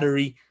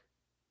 battery.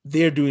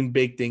 They're doing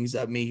big things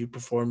at Mayhew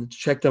Performance.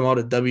 Check them out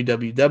at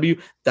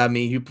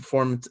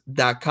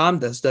www.mayhewperformance.com.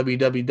 That's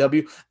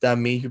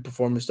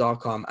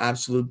www.mayhewperformance.com.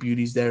 Absolute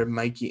beauties there,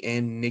 Mikey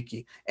and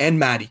Nikki and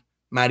Maddie.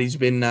 Maddie's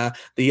been the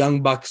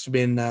young buck's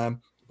been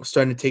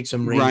starting to take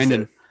some reins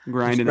there.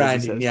 Grinding,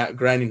 as he says. Yeah,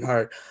 grinding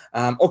hard.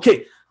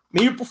 Okay,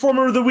 Mayhew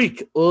Performer of the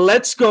Week.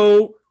 Let's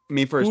go.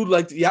 Me first. Who'd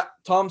like to? Yeah,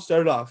 Tom,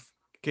 start off.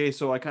 Okay,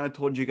 so I kind of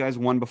told you guys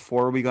one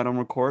before we got on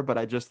record, but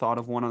I just thought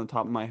of one on the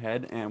top of my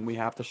head, and we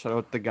have to shout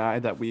out the guy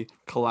that we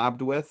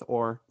collabed with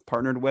or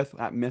partnered with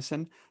at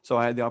Missin. So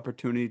I had the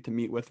opportunity to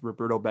meet with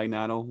Roberto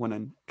Bagnato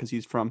because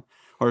he's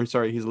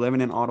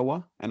living in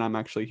Ottawa, and I'm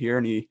actually here,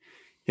 and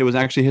it was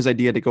actually his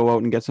idea to go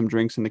out and get some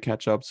drinks and to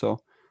catch up. So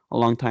a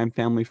longtime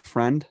family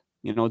friend,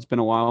 it's been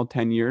a while,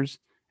 10 years,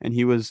 and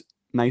he was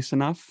nice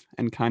enough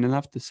and kind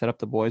enough to set up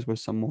the boys with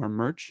some more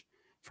merch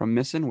from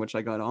Missin, which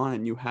I got on. A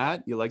new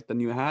hat. You like the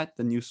new hat?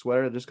 The new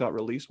sweater that just got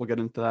released. We'll get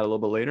into that a little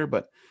bit later.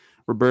 But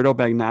Roberto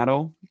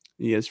Bagnato,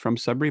 he is from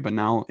Sudbury, but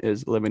now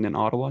is living in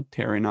Ottawa,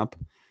 tearing up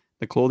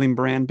the clothing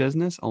brand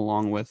business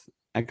along with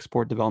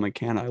Export Development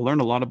Canada. I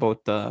learned a lot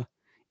about the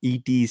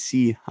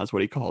EDC, that's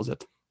what he calls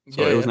it.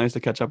 So it was nice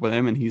to catch up with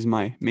him, and he's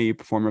my Mayhew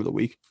Performer of the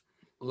Week.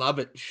 Love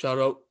it. Shout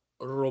out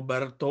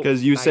Roberto.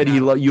 Because you said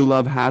you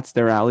love hats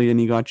there, Ali, and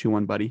he got you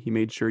one, buddy. He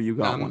made sure you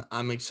got one.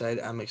 I'm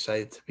excited. I'm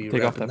excited to be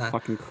take off that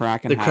fucking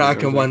Kraken. The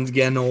Kraken one's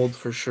getting old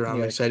for sure.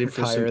 I'm excited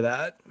for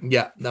that.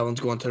 Yeah, that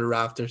one's going to the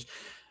rafters.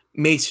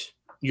 Mace,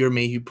 your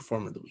Mayhew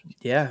Performer of the Week.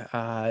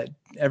 Yeah,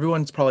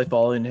 everyone's probably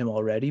following him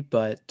already,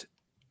 but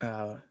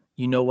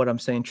you know what I'm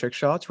saying? Trick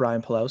shots,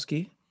 Ryan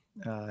Pulowski.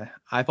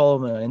 I follow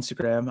him on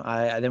Instagram.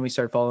 Then we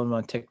started following him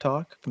on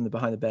TikTok from the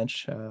Behind the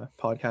Bench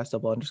podcast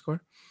 _.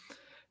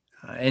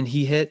 And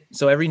he hit,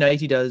 so every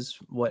night he does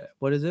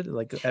what is it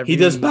like? He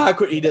does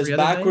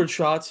backward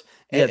shots.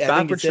 Yeah,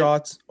 backward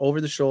shots over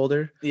the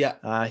shoulder.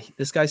 Yeah.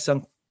 This guy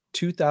sunk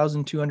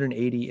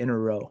 2,280 in a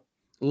row.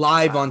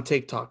 Live on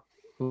TikTok.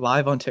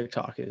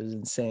 It was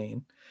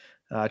insane.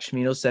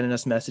 Chimino's sending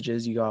us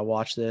messages. You gotta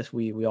watch this.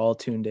 We all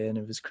tuned in.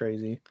 It was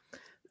crazy.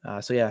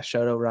 So yeah,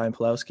 shout out Ryan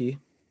Pulowski.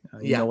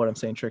 You know what I'm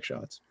saying? Trick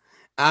shots.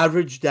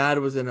 Average dad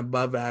with an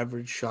above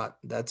average shot.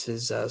 That's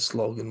his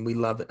slogan. We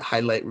love it.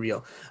 Highlight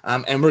reel.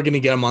 And we're gonna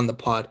get him on the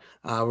pod.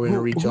 We're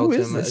gonna reach out to him. Who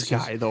is this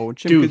guy though,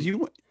 Jim? Dude, because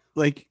you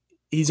like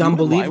he's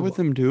unbelievable. Live with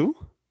him too?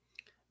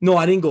 No,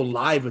 I didn't go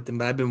live with him,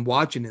 but I've been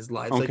watching his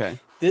lives. Okay. Like,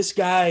 this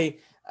guy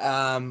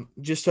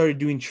just started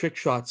doing trick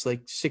shots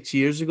like 6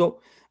 years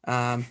ago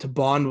to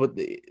bond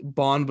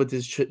with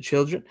his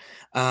children.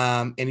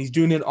 And he's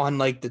doing it on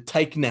like the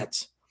tyke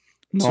nets.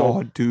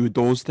 No, dude,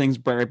 those things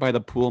right by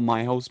the pool in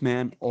my house,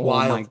 man. Oh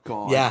wild. My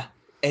God. Yeah.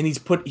 And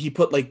he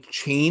put like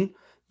chain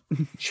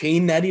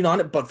netting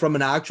on it, but from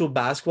an actual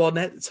basketball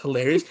net. It's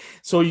hilarious.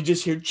 So you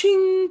just hear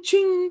ching,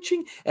 ching,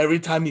 ching every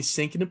time he's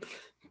sinking him.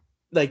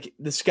 Like,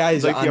 this guy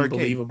is like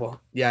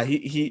unbelievable. Yeah,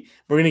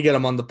 we're gonna get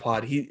him on the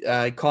pod. He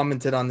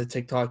commented on the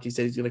TikTok. He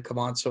said he's gonna come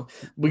on. So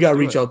we gotta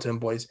reach out to him,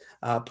 boys.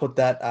 Put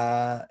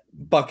that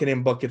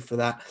bucket for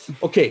that.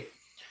 Okay.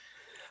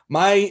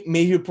 My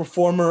Mayhew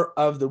Performer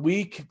of the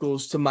Week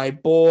goes to my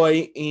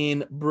boy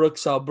in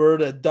Brooks,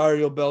 Alberta.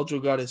 Dario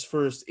Belgio got his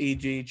first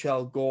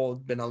AJHL goal.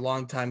 It's been a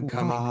long time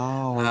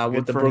coming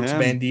with the Brooks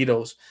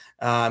Banditos.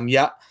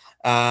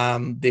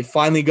 They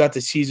finally got the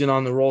season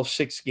on the roll,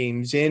 6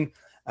 games in.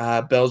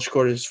 Belge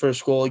scored his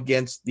first goal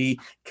against the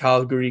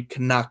Calgary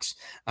Canucks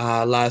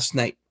last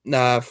night,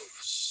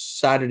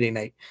 Saturday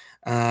night.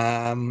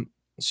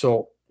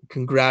 So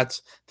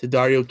congrats to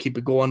Dario. Keep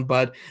it going,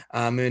 bud.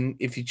 And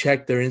if you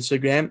check their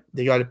Instagram,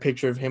 they got a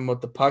picture of him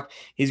with the puck.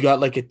 He's got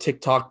like a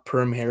TikTok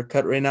perm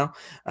haircut right now.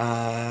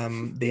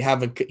 He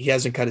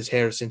hasn't cut his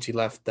hair since he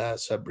left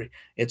Sudbury.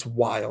 It's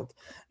wild.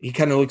 He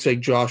kind of looks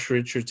like Josh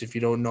Richards. If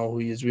you don't know who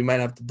he is, we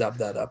might have to dub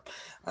that up.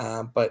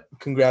 But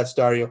congrats,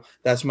 Dario.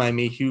 That's my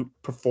Mayhew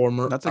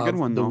performer. That's a good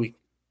one, though. Week.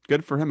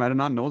 Good for him. I did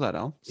not know that,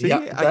 Al. See,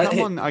 Yeah,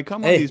 I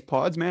come on these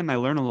pods, man, and I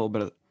learn a little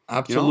bit of.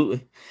 Absolutely.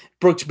 You know?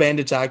 Brooks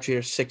Bandits actually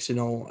are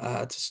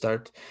 6-0 to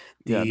start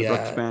the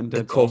Brooks Bandits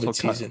the COVID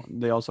season.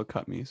 They also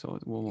cut me, so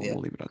we'll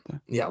leave it at that.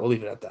 Yeah, we'll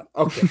leave it at that.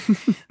 Okay.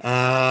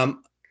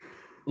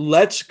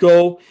 Let's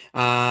go.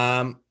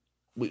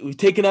 We've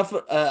taken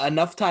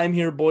enough time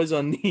here, boys,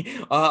 on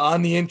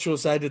the intro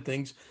side of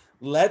things.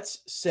 Let's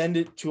send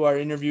it to our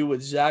interview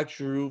with Zach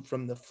Giroux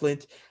from the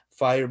Flint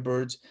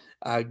Firebirds.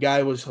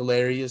 Guy was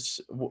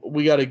hilarious.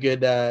 We got a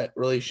good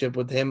relationship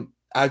with him.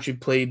 I actually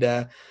played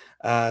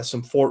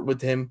some Fort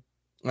with him.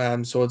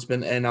 So it's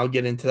been, and I'll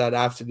get into that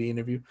after the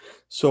interview.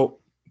 So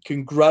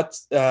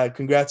congrats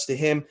to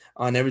him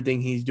on everything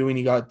he's doing.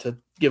 He got to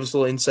give us a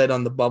little insight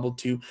on the bubble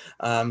too.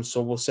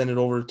 So we'll send it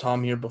over to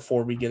Tom here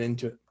before we get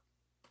into it.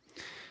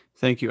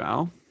 Thank you,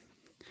 Al.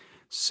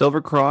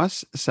 Silver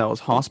Cross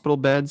sells hospital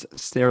beds,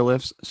 stair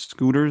lifts,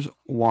 scooters,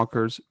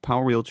 walkers,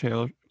 power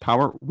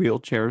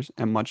wheelchairs,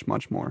 and much,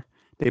 much more.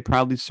 They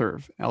proudly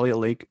serve Elliott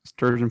Lake,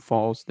 Sturgeon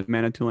Falls, the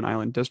Manitoulin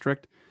Island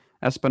District,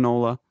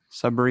 Espanola,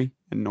 Sudbury,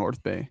 and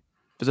North Bay.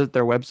 Visit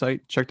their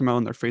website, check them out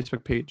on their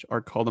Facebook page, or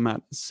call them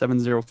at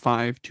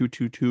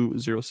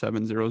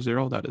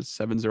 705-222-0700. That is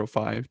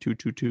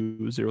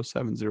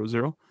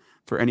 705-222-0700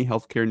 for any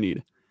healthcare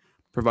need.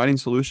 Providing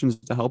solutions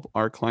to help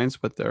our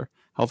clients with their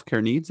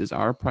healthcare needs is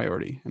our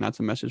priority, and that's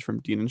a message from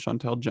Dean and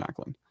Chantel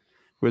Jacqueline.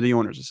 We're the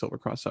owners of Silver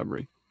Cross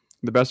Sudbury.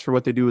 The best for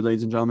what they do,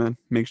 ladies and gentlemen.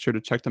 Make sure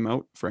to check them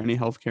out for any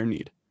healthcare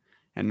need.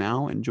 And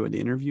now, enjoy the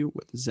interview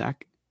with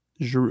Zach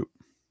Giroux.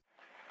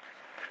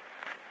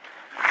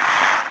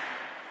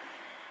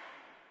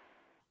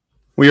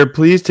 We are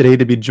pleased today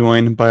to be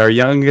joined by our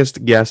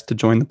youngest guest to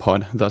join the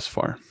pod thus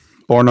far.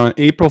 Born on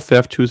April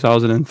 5th,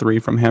 2003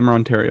 from Hammer,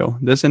 Ontario,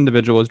 this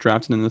individual was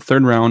drafted in the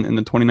third round in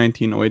the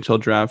 2019 OHL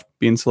draft,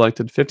 being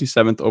selected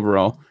 57th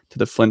overall to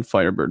the Flint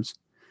Firebirds.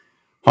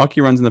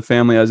 Hockey runs in the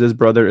family as his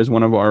brother is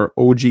one of our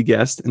OG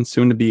guests and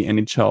soon-to-be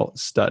NHL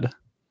stud.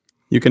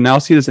 You can now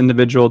see this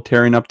individual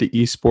tearing up the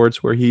esports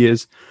where he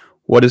is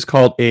what is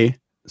called a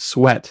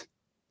sweat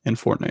in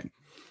Fortnite.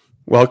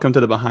 Welcome to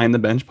the Behind the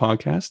Bench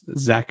podcast,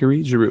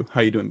 Zachary Giroux.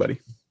 How you doing,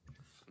 buddy?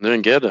 I'm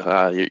doing good.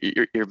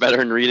 You're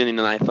better in reading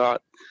than I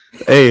thought.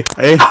 Hey.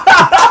 It's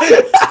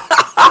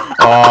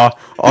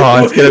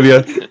gonna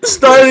be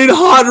starting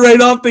hot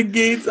right off the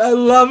gates. I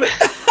love it.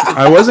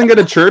 I wasn't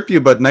gonna chirp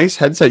you, but nice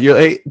headset.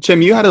 Hey,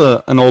 Jim, you had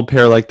an old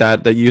pair like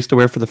that you used to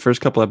wear for the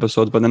first couple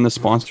episodes, but then the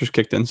sponsors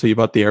kicked in, so you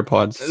bought the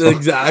AirPods. So.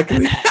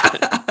 Exactly.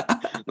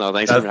 No,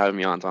 thanks for having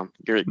me on, Tom.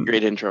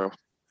 Great intro.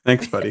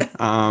 Thanks, buddy.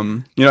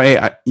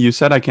 You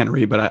said I can't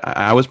read, but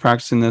I was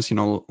practicing this,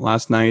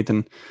 last night,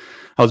 and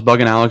I was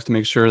bugging Alex to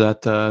make sure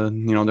that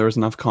there was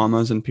enough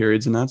commas and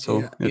periods in that.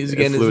 So he's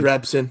getting his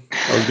reps in.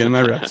 I was getting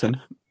my reps in.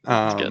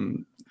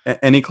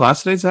 Any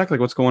class today, Zach? Like,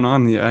 what's going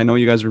on? I know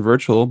you guys are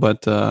virtual,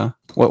 but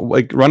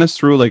run us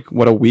through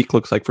what a week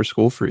looks like for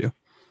school for you.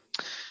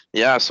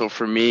 Yeah. So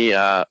for me,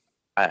 I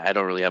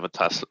don't really have a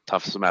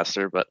tough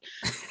semester, but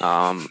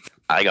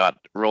I got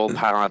role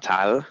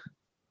parental.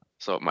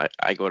 So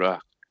I go to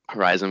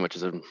Horizon, which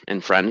is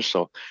in French.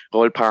 So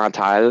role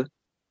parental,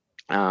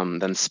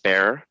 then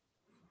spare.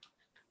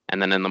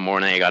 And then in the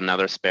morning, I got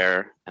another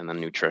spare, and then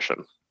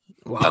nutrition.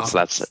 Wow.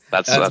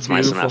 That's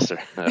my semester.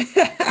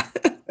 Yeah.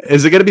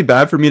 Is it gonna be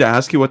bad for me to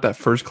ask you what that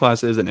first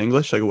class is in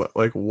English?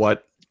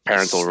 What?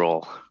 Parental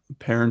role.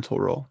 Parental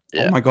role.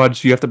 Yeah. Oh my God!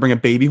 So you have to bring a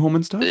baby home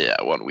and stuff? Yeah,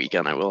 one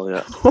weekend I will.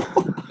 Yeah.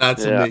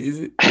 That's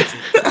amazing.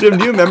 Jim,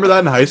 do you remember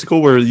that in high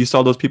school where you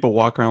saw those people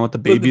walk around with the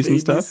babies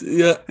and stuff?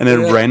 Yeah. And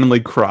then randomly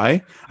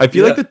cry? I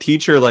feel like the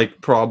teacher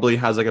probably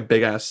has a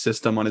big ass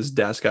system on his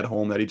desk at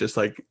home that he just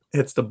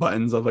hits the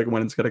buttons of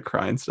when it's gonna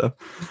cry and stuff.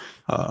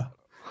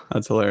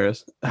 That's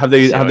hilarious. Have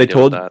they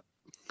told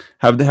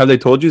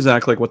you,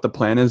 Zach, what the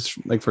plan is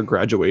for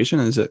graduation?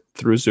 Is it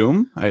through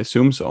Zoom? I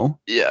assume so.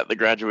 Yeah, the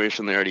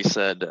graduation they already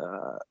said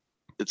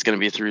it's gonna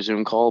be through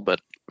Zoom call,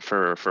 but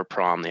for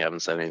prom they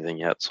haven't said anything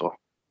yet, so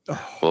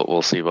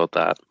we'll see about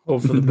that.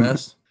 Hope for the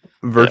best.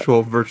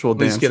 Virtual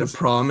dance. Let's get a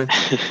prom.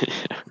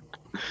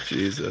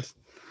 Jesus.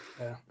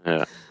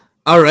 Yeah.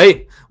 All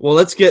right. Well,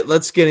 let's get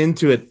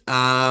into it.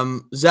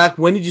 Zach,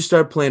 when did you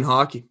start playing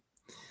hockey?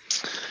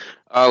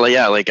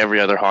 Like every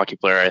other hockey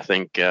player, I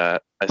think I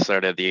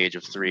started at the age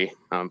of 3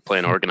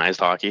 playing organized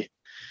hockey.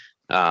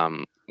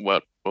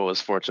 What was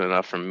fortunate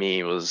enough for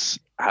me was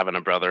having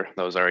a brother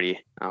that was already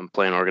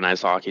playing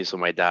organized hockey. So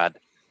my dad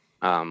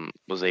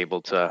was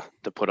able to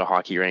put a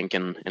hockey rink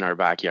in our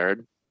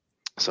backyard.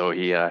 So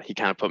he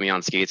kind of put me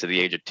on skates at the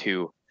age of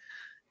 2,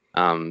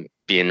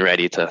 being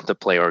ready to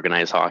play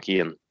organized hockey.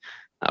 And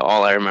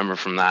all I remember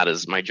from that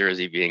is my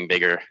jersey being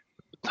bigger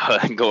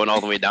going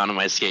all the way down to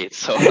my skates.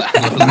 So those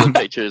are the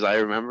pictures I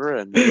remember,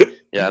 and yeah,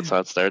 that's how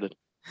it started.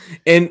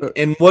 And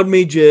what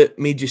made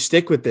you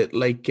stick with it?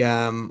 Like,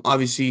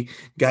 obviously,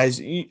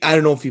 guys, I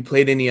don't know if you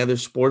played any other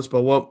sports,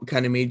 but what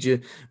kind of made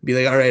you be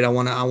like, all right, I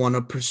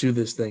wanna pursue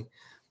this thing?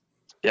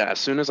 Yeah, as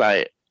soon as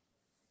I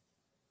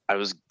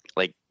was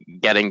like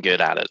getting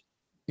good at it.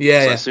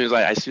 Yeah, So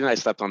yeah, as soon as I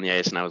stepped on the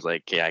ice and I was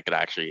like, yeah, I could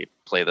actually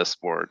play this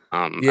sport.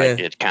 yeah.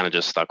 It kind of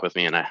just stuck with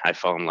me, and I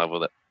fell in love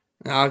with it.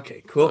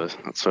 Okay, cool.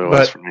 That's what it was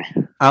But for me.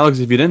 Alex,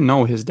 if you didn't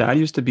know, his dad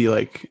used to be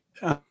like,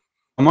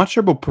 I'm not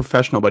sure about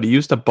professional, but he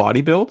used to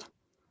bodybuild.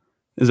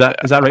 Is that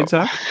right,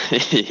 Zach?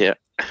 Yeah,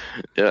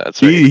 yeah,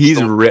 that's right.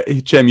 He's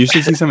ripped. Jim, you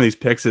should see some of these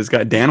pics. This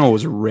guy Daniel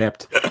was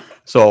ripped.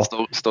 So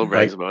still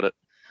brags about it.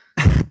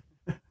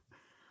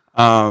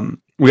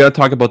 we got to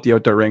talk about the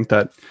outdoor rink.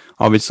 That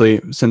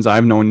obviously, since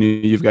I've known you,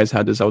 you guys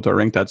had this outdoor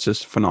rink that's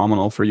just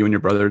phenomenal for you and your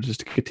brother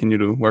just to continue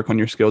to work on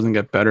your skills and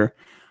get better.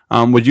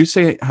 Would you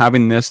say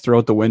having this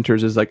throughout the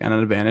winters is like an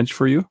advantage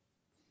for you?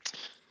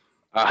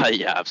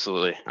 Yeah,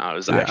 absolutely. I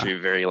was Yeah. actually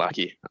very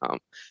lucky,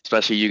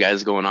 especially you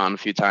guys going on a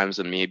few times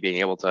and me being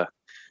able to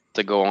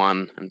go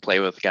on and play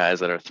with guys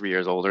that are 3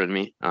 years older than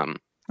me.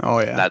 Oh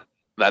yeah.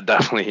 That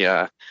definitely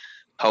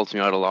helped me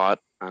out a lot,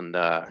 and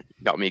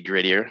got me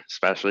grittier,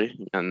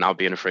 especially, and not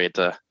being afraid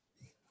to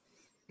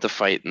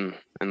fight and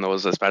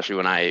those, especially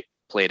when I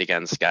played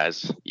against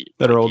guys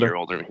That are like a older. year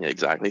older than me,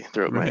 exactly,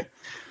 throughout Right.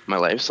 my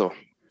life. So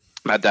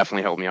that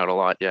definitely helped me out a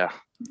lot. Yeah.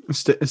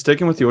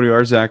 Sticking with the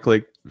ODR, Zach,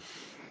 like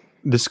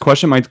this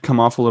question might come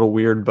off a little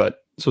weird,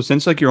 but so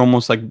since like you're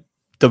almost like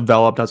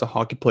developed as a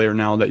hockey player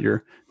now that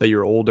you're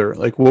older,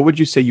 like what would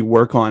you say you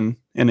work on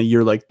in a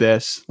year like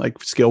this,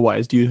 like skill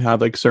wise? Do you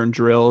have like certain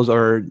drills,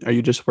 or are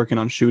you just working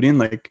on shooting?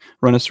 Like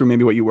run us through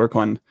maybe what you work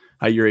on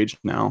at your age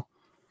now.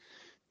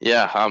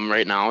 Yeah.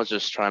 Right now it's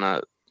just trying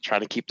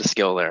to keep the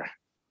skill there.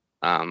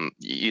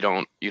 You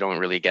don't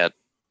really get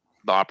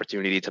the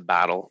opportunity to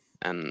battle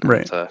and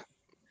Right.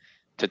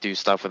 to do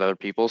stuff with other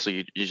people. So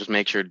you just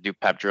make sure to do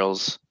pep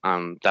drills.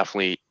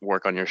 Definitely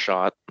work on your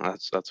shot.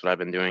 That's what I've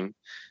been doing,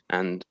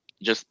 and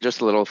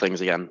just little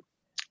things again,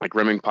 like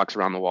rimming pucks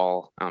around the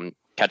wall,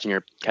 catching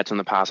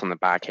the pass on the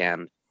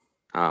backhand,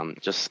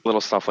 just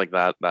little stuff like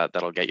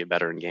that'll get you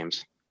better in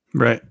games.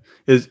 Right.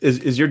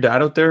 Is your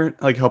dad out there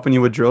like helping you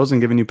with drills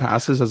and giving you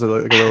passes as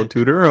like a little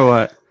tutor or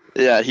what?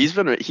 Yeah, he's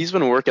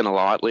been working a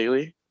lot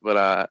lately,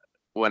 but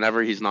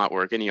whenever he's not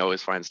working, he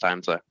always finds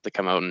time to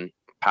come out and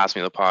pass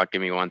me the puck,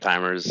 give me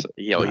one-timers.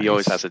 He always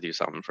Nice. has to do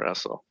something for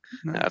us, so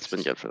yeah, that's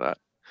been good for that.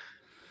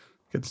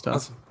 Good stuff.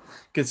 Awesome.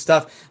 Good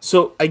stuff.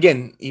 So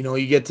again,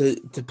 you get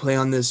to play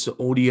on this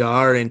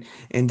ODR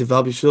and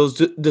develop your skills.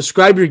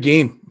 Describe your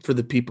game for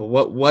the people.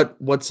 What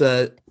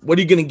are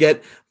you gonna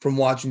get from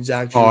watching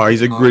Zach? Oh,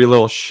 he's a gritty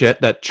little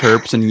shit that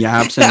chirps and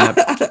yaps and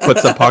that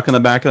puts the puck in the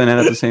back of the net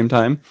at the same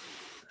time.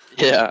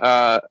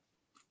 Yeah,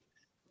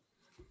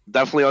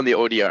 definitely on the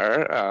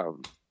ODR.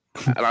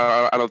 And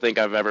I don't think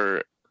I've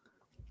ever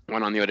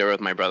went on the ODR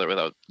with my brother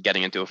without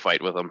getting into a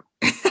fight with him.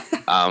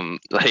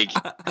 Like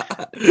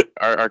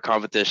our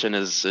competition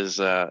is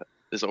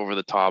over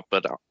the top,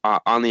 but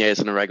on the ice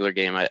in a regular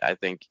game, I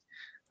think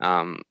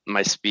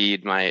my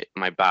speed, my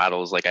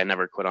battles, like I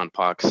never quit on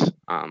pucks.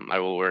 I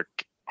will work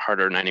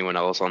harder than anyone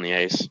else on the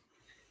ice,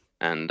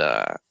 and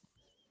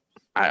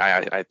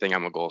I think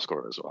I'm a goal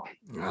scorer as well.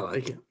 I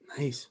like it.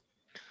 Nice.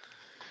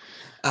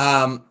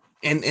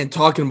 And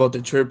talking about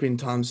the chirping,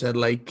 Tom said,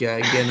 like,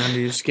 getting under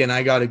your skin.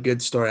 I got a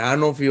good story. I don't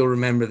know if you'll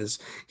remember this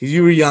because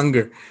you were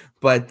younger,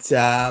 but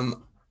I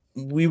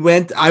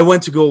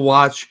went to go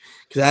watch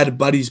because I had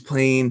buddies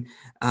playing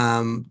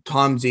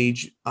Tom's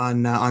age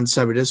on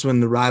Summer. This is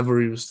when the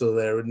rivalry was still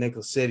there with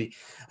Nickel City.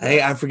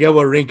 I forget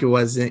what rink it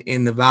was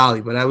in the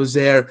Valley, but I was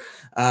there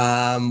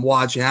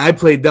watching. I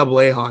played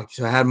AA hockey,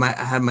 so I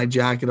had my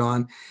jacket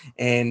on,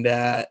 and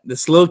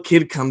this little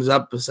kid comes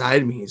up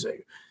beside me. He's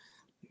like,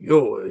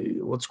 "Yo,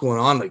 what's going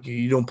on? Like,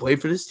 you don't play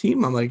for this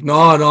team?" I'm like, no,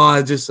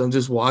 I'm just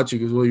watching.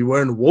 Because, well, you're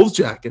wearing a Wolves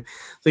jacket.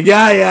 It's like,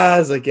 yeah. I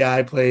was like, yeah,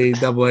 I play AA,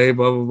 blah,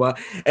 blah, blah.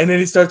 And then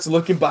he starts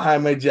looking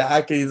behind my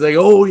jacket. He's like,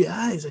 oh,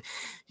 yeah. He's like,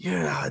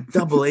 you're a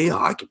AA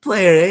hockey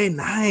player, eh?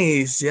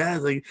 Nice. Yeah,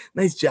 it's like,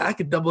 nice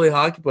jacket, AA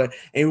hockey player.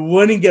 And he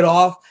wouldn't get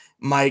off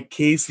my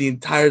case the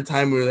entire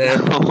time we were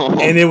there.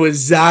 And it was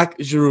Zach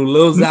Giroux.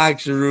 Little Zach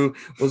Giroux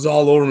was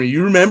all over me.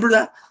 You remember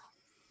that?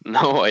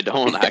 No, I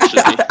don't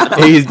actually.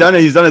 Hey, he's done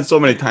it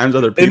so many times.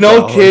 Other people.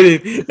 No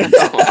kidding.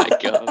 Oh my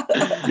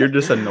god. You're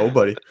just a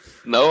nobody.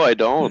 No, I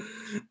don't.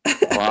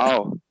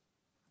 Wow.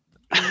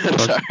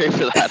 Sorry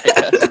for that,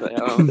 I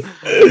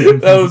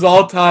guess. That was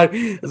all time.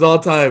 It was all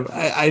time.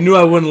 I knew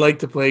I wouldn't like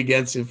to play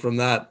against him from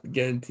that,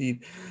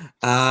 guaranteed.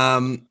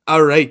 All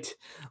right.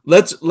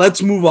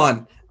 Let's move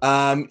on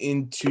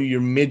into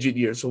your midget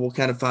year. So we'll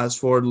kind of fast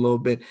forward a little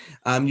bit.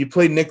 You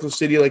played Nickel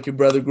City like your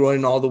brother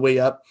growing all the way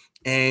up,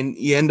 and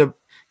you end up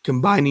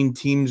combining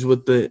teams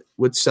with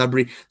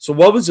Sudbury. So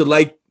what was it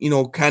like,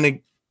 kind of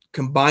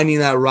combining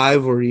that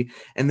rivalry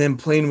and then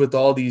playing with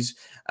all these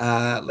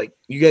Like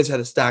you guys had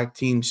a stacked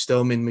team: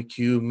 Stillman,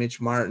 McHugh,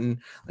 Mitch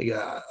Martin, like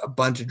a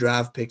bunch of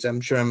draft picks.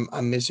 I'm sure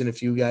I'm missing a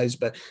few guys,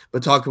 but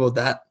talk about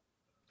that.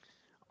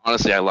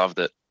 Honestly, I loved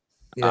it.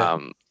 Yeah.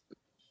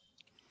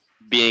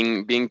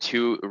 Being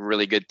two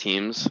really good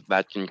teams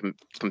that can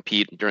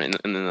compete during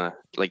in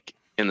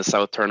the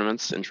South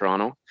tournaments in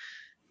Toronto.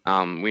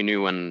 We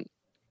knew when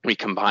we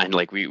combined,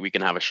 like we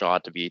can have a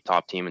shot to be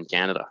top team in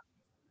Canada.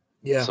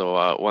 Yeah.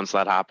 So once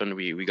that happened,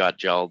 we got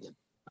gelled,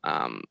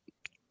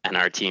 and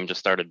our team just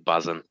started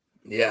buzzing.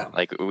 Yeah.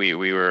 Like we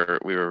were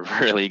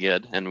really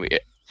good, and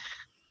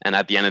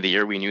at the end of the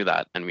year we knew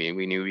that, and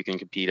we knew we can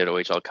compete at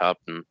OHL Cup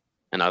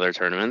and other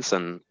tournaments,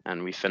 and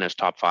we finished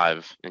top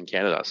 5 in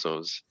Canada. So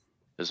it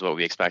was what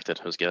we expected.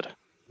 It was good.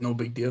 No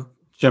big deal.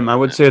 Jim, I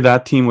would say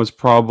that team was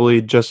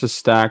probably just as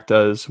stacked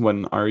as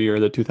when our year,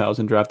 the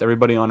 2000 draft.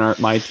 Everybody on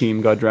my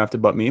team got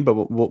drafted but me, but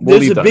we'll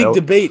leave that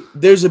out.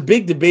 There's a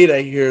big debate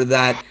I hear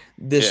that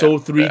this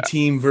 03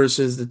 team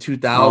versus the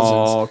 2000s.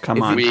 Oh,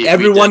 come on.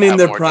 Everyone in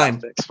their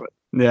prime.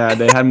 Yeah,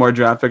 they had more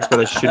draft picks, but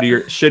a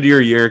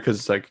shittier year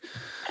because like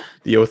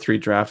the 03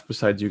 draft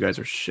besides you guys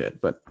are shit.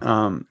 But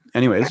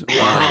anyways.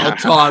 Wow,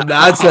 Tom,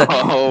 that's a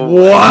wow.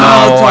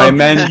 No, Tom, I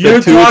meant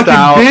you're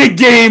talking big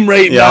game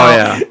right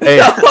now.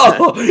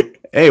 Yeah.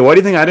 Hey, why do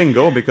you think I didn't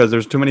go? Because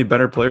there's too many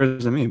better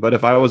players than me. But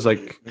if I was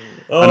like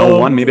an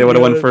 01, maybe I would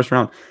have won first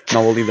round.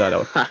 No, we'll leave that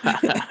out.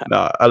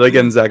 No, I like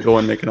getting Zach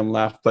going, making him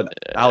laugh. But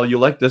Al, you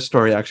like this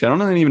story, actually. I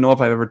don't even know if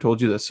I've ever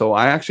told you this. So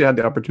I actually had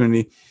the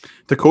opportunity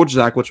to coach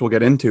Zach, which we'll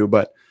get into.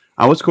 But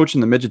I was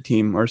coaching the midget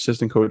team, or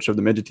assistant coach of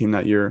the midget team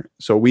that year.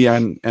 So we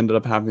ended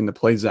up having to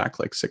play Zach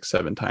like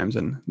 6-7 times,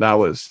 and that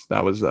was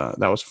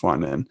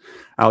fun. And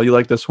Al, you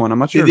like this one? I'm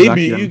not sure. Did they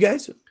beat you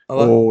guys?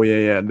 Oh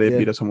yeah, they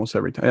beat us almost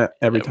every time.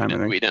 Every time, I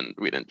think.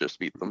 We didn't just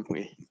beat them.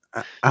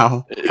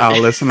 Al,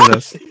 listen to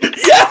this.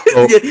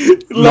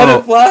 Let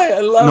it fly.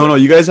 I love it. No,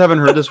 you guys haven't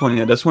heard this one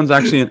yet. This one's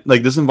actually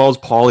like this involves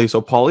Paulie.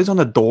 So Paulie's on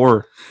the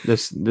door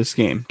this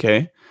game.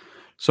 Okay,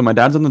 so my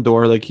dad's on the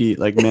door. Like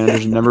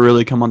managers never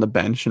really come on the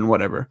bench and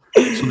whatever.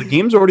 So the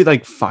game's already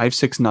like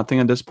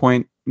 5-6-0 at this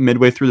point,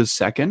 midway through the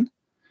second,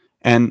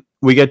 and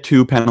we get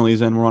 2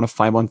 penalties and we're on a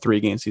 5-on-3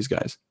 against these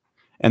guys,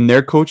 and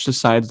their coach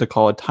decides to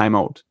call a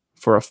timeout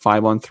for a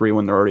 5-on-3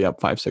 when they're already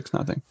up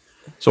 5-6-0.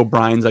 So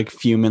Brian's like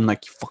fuming,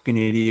 like you fucking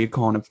idiot,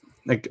 calling it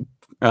like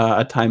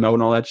a timeout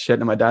and all that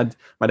shit. And my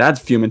dad's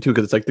fuming too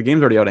because it's like the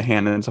game's already out of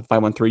hand and it's a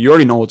 5-on-3. You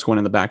already know what's going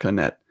in the back of the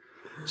net.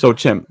 So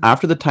Chim,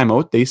 after the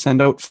timeout, they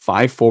send out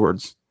 5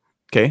 forwards.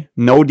 Okay,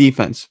 no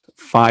defense,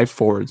 5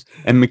 forwards.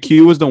 And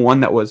McHugh was the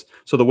one that was.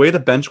 So the way the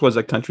bench was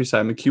at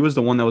Countryside, McHugh was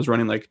the one that was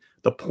running like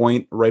the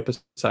point right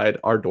beside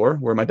our door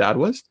where my dad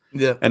was.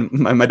 Yeah. And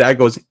my dad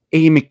goes,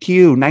 "Hey,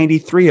 McHugh,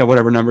 93 or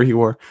whatever number he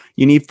wore.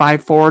 You need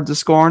 5 forwards to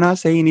score on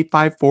us? Hey, you need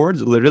 5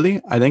 forwards?"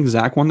 Literally, I think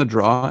Zach won the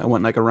draw and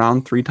went like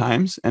around 3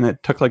 times. And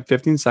it took like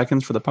 15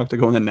 seconds for the puck to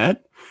go in the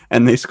net.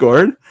 And they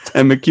scored.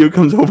 And McHugh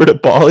comes over to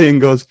Paulie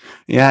and goes,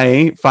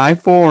 "Yeah,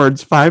 5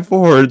 forwards, 5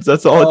 forwards.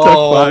 That's all it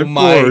took, 5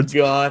 forwards." Oh,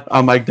 my God.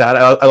 I'm like, Dad,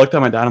 I looked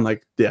at my dad. I'm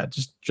like, yeah,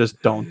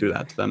 just don't do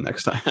that to them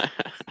next time.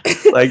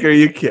 Like, are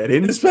you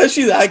kidding?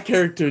 Especially that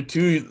character,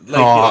 too.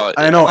 Like,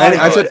 I know.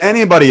 I said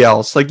anybody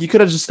else. Like, you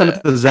could have just sent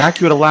it to Zach.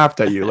 He would have laughed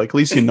at you. Like, at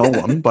least you know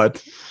him.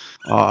 But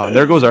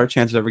there goes our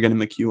chance of ever getting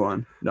McHugh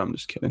on. No, I'm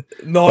just kidding.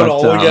 No,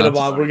 we'll get him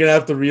on. We're going to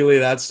have to relay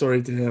that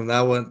story to him.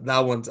 That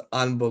one's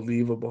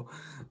unbelievable.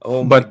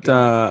 Oh, my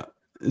God.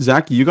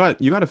 Zach, you got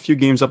a few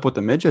games up with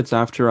the midgets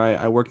after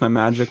I worked my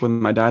magic with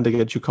my dad to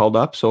get you called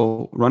up.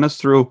 So run us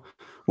through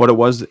what it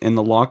was in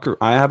the locker.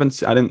 I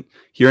didn't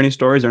hear any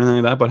stories or anything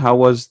like that, but how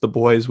was the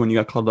boys when you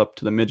got called up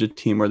to the midget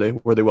team? Were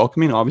they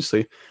welcoming?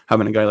 Obviously,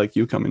 having a guy like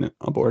you coming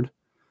on board.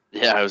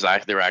 Yeah,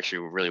 they were actually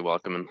really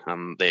welcoming.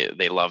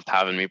 They loved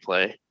having me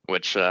play,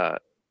 which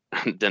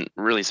didn't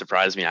really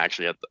surprise me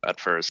actually at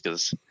first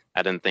because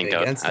I didn't think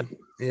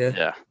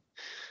yeah.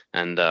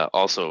 And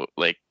also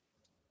like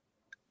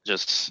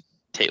just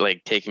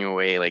taking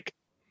away like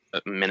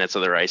minutes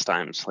of their ice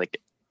times.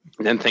 Like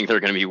I didn't think they were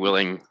going to be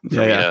willing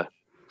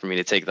for me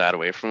to take that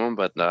away from them.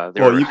 But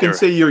you can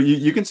say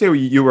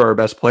you were our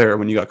best player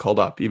when you got called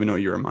up, even though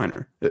you were a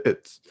minor.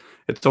 It's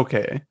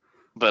okay.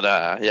 But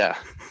yeah.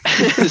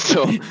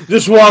 So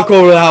just walk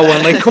over that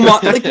one. Like, come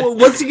on. Like,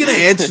 what's he gonna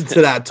answer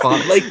to that,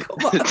 Tom? Like, come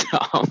on.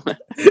 Tom.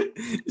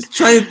 Just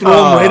try to throw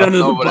him right under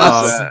the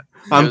bus.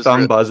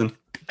 I'm buzzing.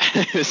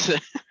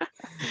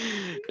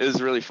 It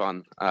was really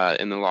fun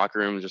in the locker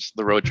room. Just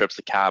the road trips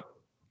to Cap.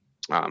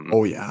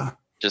 Oh yeah.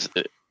 Just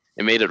it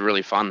made it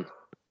really fun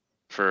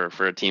for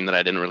a team that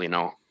I didn't really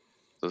know.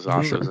 It was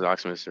awesome. It was an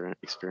awesome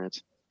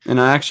experience. And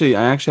I actually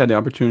had the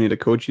opportunity to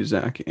coach you,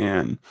 Zach,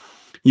 and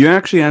you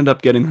actually ended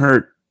up getting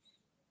hurt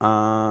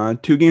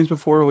 2 games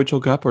before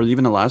OHL Cup, or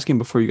even the last game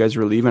before you guys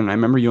were leaving. And I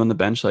remember you on the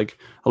bench, like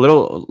a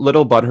little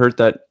butthurt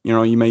that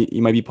you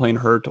might be playing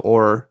hurt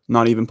or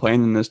not even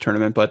playing in this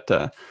tournament. But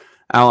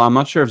Al, I'm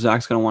not sure if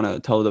Zach's gonna want to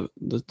tell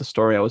the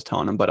story I was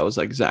telling him, but I was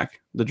like,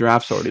 Zach, the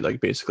draft's already like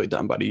basically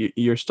done, buddy.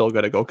 You're still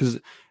gonna go because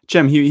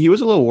Jim, he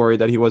was a little worried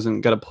that he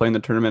wasn't gonna play in the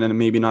tournament and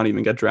maybe not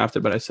even get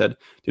drafted. But I said,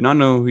 do you not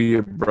know who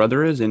your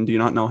brother is, and do you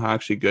not know how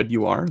actually good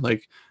you are?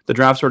 Like the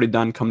draft's already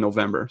done come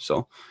November,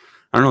 so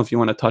I don't know if you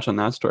want to touch on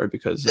that story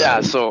because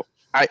so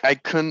I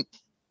couldn't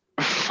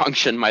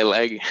function my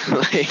leg.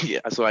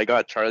 So I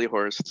got Charlie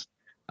horsed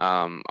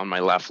on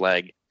my left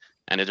leg,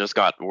 and it just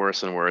got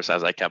worse and worse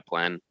as I kept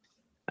playing.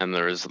 And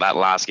there was that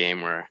last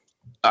game where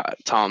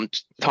Tom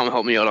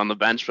helped me out on the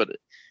bench, but it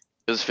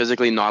was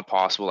physically not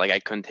possible. Like I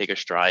couldn't take a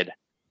stride,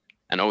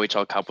 and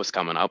OHL Cup was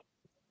coming up,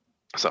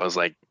 so I was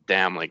like,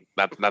 "Damn, like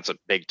that's a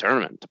big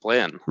tournament to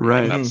play in."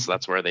 Right. Like,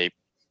 that's where they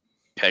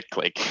pick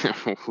like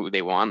who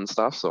they want and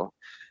stuff. So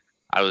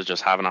I was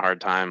just having a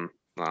hard time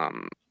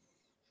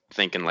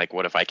thinking like,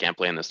 what if I can't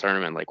play in this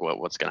tournament? Like,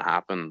 what's gonna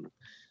happen?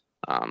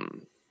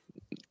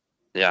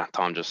 Yeah,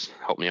 Tom just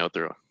helped me out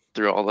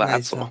through all that.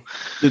 Nice, so. Tom.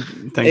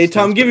 Thanks, Hey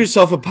Tom, thanks, give buddy.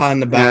 yourself a pat on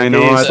the back. Yeah, I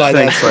know. Hey, slide that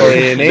Thanks, story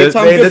buddy. in. Hey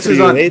Tom, good This for is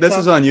you. on Hey, this Tom.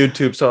 is on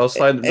YouTube, so I'll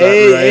slide that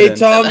Hey, right hey in.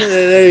 Tom,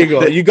 there you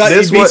go. You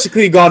This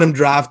basically got him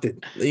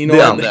drafted. You know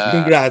Yeah. what? And,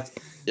 Congrats.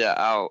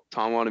 Yeah,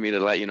 Tom wanted me to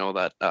let you know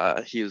that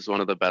he was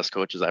one of the best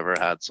coaches I ever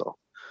had. So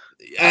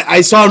I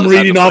saw him just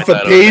had to reading off point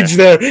a that out page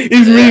there.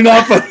 He's reading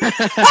off a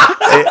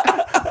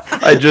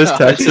I just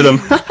texted him.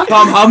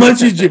 Tom, how much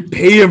did you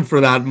pay him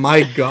for that?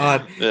 My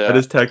God. Yeah. I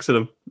just texted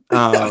him.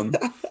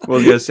 What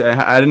was I gonna say?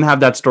 I didn't have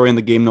that story in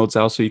the game notes,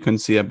 Al, so you couldn't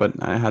see it, but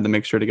I had to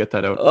make sure to get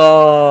that out.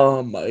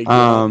 Oh my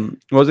God.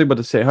 What was I about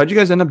to say? How'd you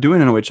guys end up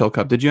doing an OHL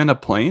Cup? Did you end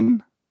up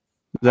playing?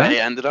 I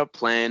ended up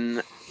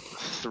playing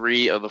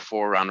 3 of the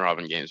 4 round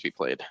robin games we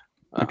played.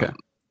 Okay.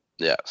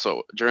 Yeah.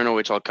 So during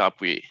OHL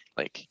Cup, we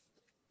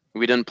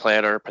didn't play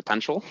at our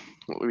potential.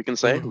 We can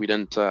say we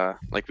didn't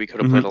we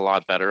could have played a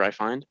lot better, I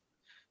find.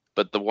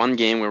 But the one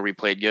game where we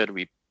played good,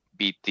 we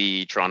beat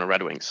the Toronto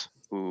Red Wings,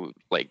 who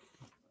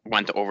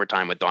went to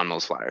overtime with Don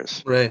Mills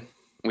Flyers. Right.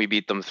 We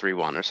beat them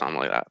 3-1 or something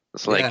like that.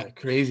 It's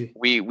crazy.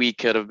 we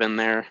could have been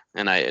there,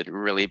 and it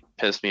really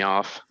pissed me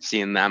off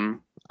seeing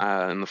them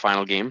in the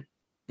final game.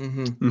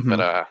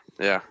 But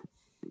yeah,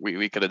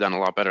 we could have done a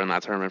lot better in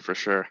that tournament for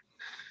sure.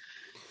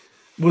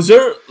 Was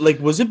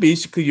it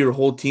basically your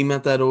whole team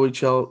at that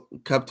OHL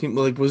Cup team?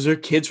 Like, was there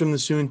kids from the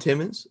Sioux and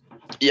Timmins?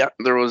 Yeah,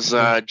 there was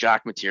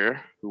Jack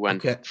Mateer, who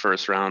went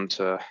first round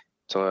to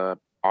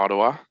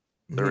Ottawa.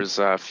 There was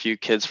a few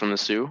kids from the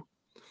Sioux,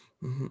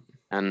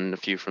 and a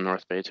few from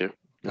North Bay too.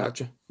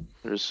 Gotcha.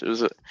 It was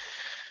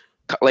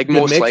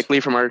most mix? likely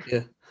from our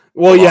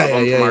Well,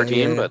 from our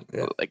team, but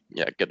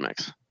good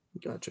mix.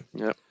 Gotcha.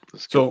 Yep.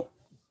 So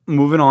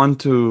moving on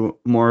to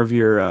more of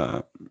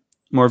your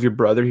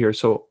brother here.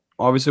 So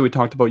obviously we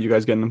talked about you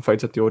guys getting in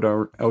fights at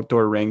the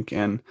outdoor rink,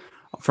 and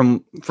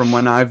from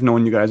when I've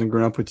known you guys and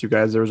grown up with you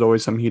guys, there was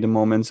always some heated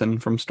moments,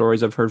 and from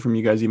stories I've heard from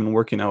you guys, even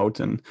working out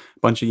and a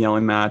bunch of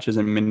yelling matches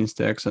and mini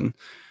sticks, and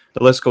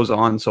the list goes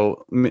on.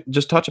 So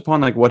just touch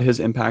upon what his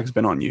impact's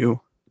been on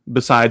you,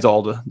 besides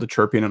all the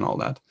chirping and all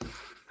that.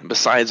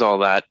 Besides all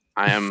that,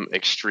 I am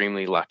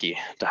extremely lucky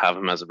to have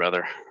him as a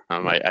brother.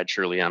 I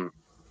truly am.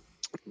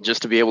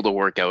 Just to be able to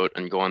work out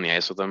and go on the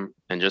ice with him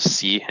and just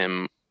see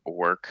him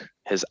work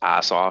his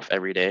ass off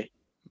every day,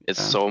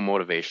 it's so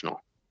motivational.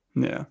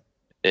 Yeah.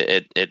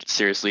 It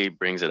seriously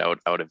brings it out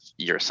of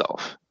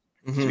yourself.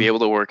 To be able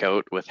to work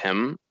out with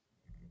him,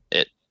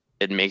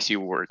 it makes you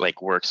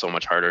work so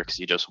much harder, because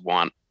you just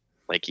want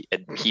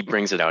he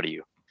brings it out of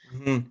you.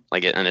 And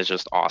it's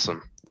just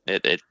awesome.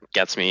 It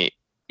gets me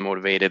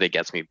motivated, it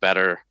gets me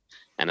better,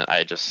 and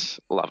I just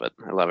love it.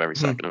 I love every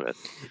second of it.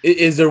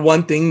 Is there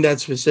one thing that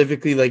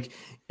specifically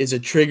is a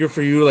trigger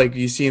for you? Like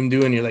you see him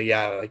do and you're like,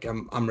 yeah,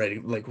 I'm ready,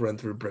 run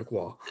through a brick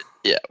wall.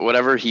 Yeah,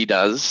 whatever he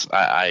does,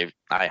 I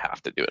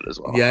have to do it as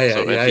well.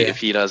 If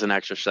he does an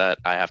extra set,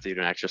 I have to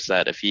do an extra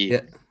set. If he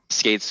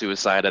skates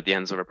suicide at the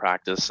ends of a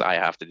practice, I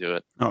have to do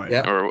it. Oh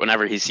yeah. Or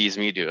whenever he sees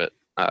me do it,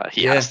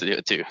 he has to do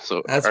it too.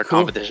 So our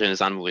competition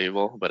is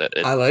unbelievable, but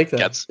I like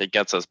that. It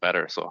gets us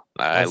better. So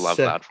I love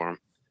that for him.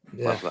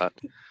 Yeah. Love that.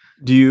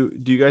 Do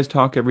you guys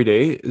talk every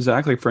day,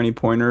 Zach? For any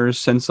pointers,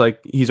 since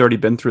he's already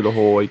been through the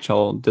whole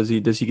HL? Does he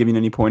give you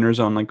any pointers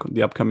on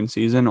the upcoming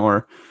season,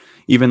 or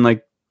even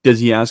does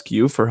he ask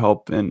you for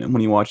help and when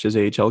he watches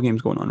AHL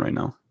games going on right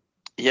now?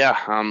 Yeah,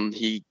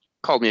 he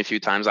called me a few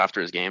times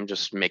after his game,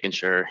 just making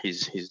sure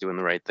he's doing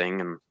the right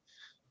thing,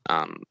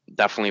 and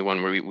definitely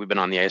when we've been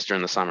on the ice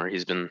during the summer,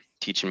 he's been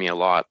teaching me a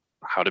lot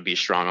how to be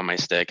strong on my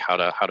stick, how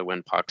to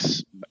win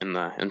pucks in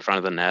front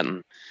of the net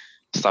and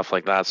stuff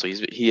like that. So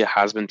he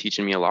has been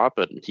teaching me a lot,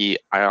 but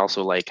I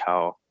also like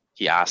how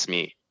he asked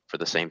me for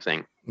the same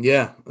thing.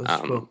 Yeah,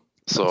 that's cool.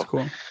 That's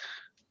cool.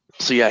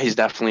 So yeah, he's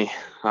definitely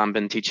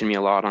been teaching me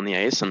a lot on the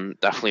ice, and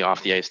definitely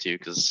off the ice too,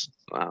 because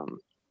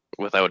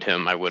without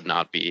him, I would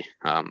not be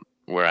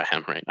where I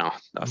am right now.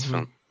 That's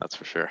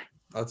for sure.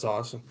 That's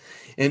awesome,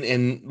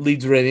 and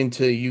leads right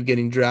into you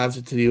getting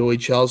drafted to the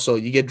OHL. So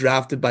you get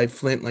drafted by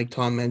Flint, like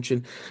Tom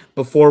mentioned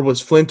before. Was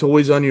Flint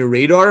always on your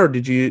radar, or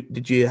did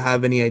you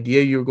have any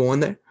idea you were going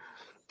there?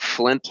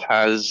 Flint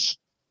has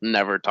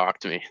never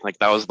talked to me. Like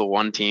that was the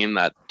one team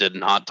that did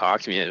not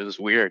talk to me. It was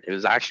weird. It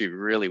was actually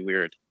really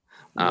weird.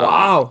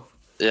 Wow.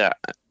 Yeah,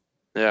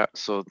 yeah.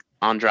 So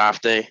on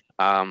draft day,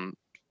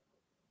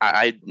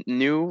 I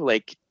knew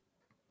like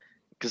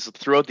because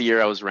throughout the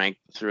year I was ranked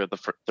through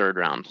the third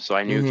round, so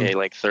I knew okay,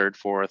 like third,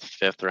 fourth,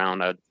 fifth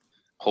round, I'd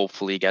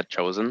hopefully get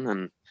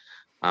chosen.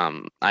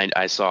 And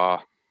I saw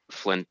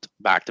Flint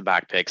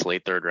back-to-back picks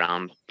late third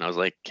round, and I was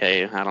like,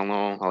 okay, I don't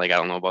know, like I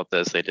don't know about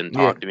this. They didn't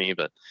talk to me,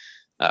 but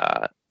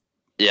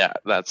yeah,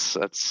 that's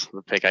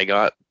the pick I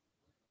got.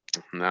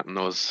 And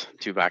those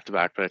 2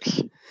 back-to-back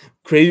picks.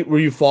 Crazy. Were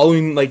you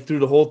following like through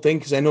the whole thing?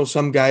 Because I know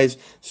some guys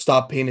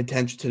stop paying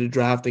attention to the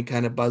draft and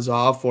kind of buzz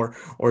off, or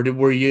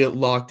were you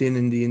locked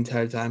in the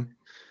entire time?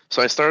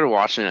 So I started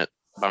watching it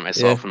by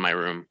myself Yeah. in my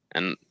room,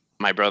 and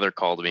my brother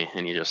called me,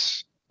 and he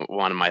just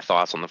wanted my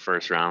thoughts on the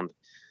first round.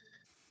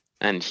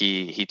 And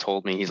he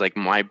told me, he's like,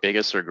 my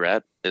biggest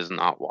regret is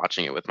not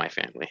watching it with my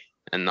family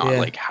and not Yeah.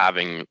 like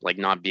having like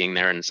not being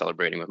there and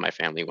celebrating with my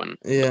family when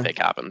the Yeah. pick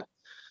happened.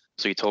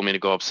 So he told me to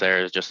go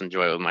upstairs, just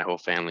enjoy it with my whole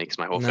family, because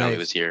my whole family Nice.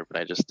 was here,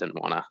 but I just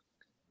didn't want to,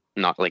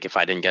 not like if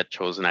I didn't get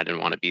chosen, I didn't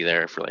want to be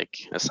there for like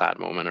a sad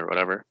moment or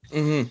whatever.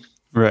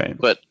 Right.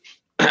 But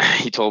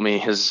he told me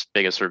his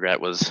biggest regret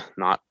was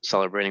not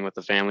celebrating with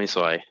the family.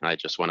 So I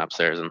just went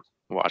upstairs and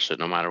watched it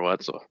no matter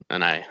what. So,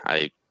 and I'm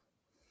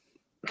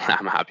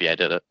happy I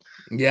did it.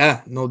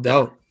 Yeah, no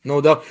doubt.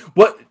 No doubt.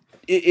 What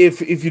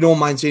if you don't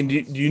mind saying, do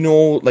you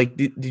know, like,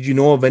 did you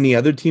know of any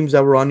other teams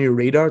that were on your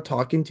radar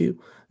talking to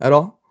you at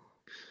all?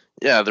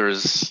 Yeah,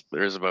 there's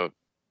about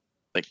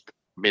like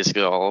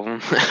basically all of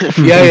them.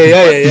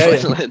 Yeah.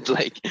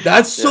 Like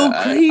That's so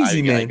yeah,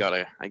 crazy, man.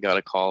 I got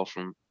a call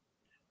from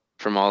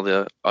all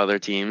the other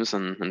teams,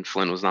 and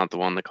Flint was not the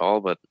one to call,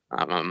 but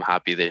I'm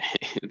happy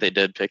they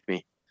did pick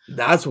me.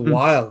 That's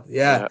wild.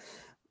 Yeah.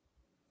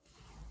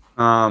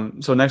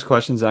 So next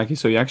question, Zachy.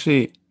 So you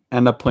actually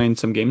end up playing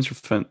some games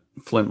for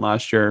Flint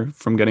last year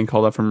from getting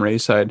called up from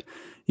Ray's side.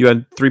 You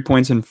had 3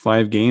 points in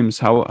 5 games.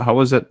 How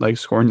was it like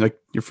scoring like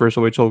your first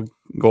OHL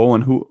goal?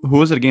 And who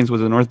was it against?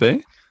 Was it North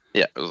Bay?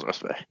 Yeah, it was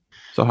North Bay.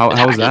 So how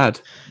was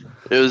that?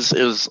 It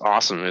was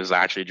awesome. It was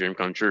actually a dream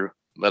come true.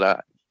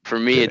 But for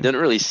me, it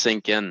didn't really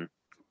sink in,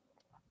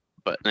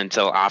 but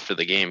until after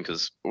the game,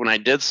 because when I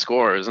did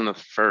score, it was in the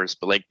first,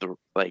 but like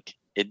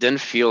it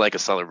didn't feel like a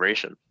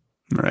celebration.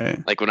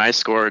 Right. Like when I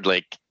scored,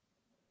 like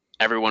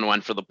everyone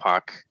went for the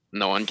puck.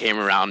 No one came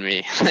around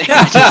me.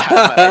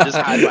 I just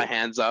had my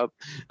hands up.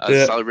 I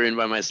was celebrating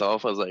by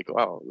myself. I was like,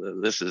 wow,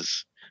 this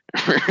is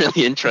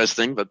really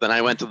interesting. But then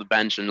I went to the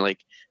bench and like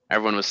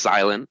everyone was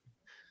silent.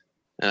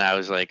 And I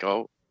was like,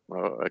 oh,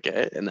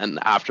 okay. And then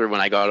after, when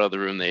I got out of the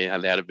room, they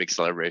had a big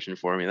celebration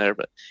for me there.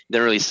 But it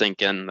didn't really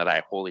sink in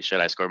that holy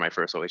shit, I scored my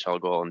first OHL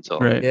goal until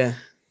the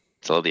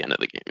end of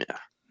the game. Yeah.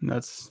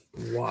 That's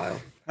wild.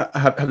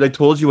 Have they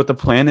told you what the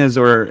plan is,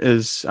 or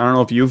is, I don't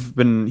know if you've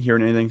been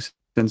hearing anything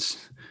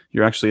since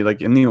you're actually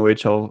like in the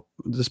OHL,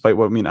 despite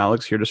what me and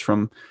Alex hear just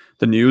from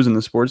the news and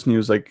the sports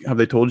news, like have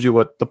they told you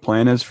what the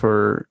plan is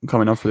for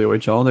coming up for the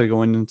OHL? They're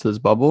going into this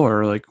bubble,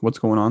 or like what's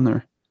going on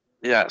there?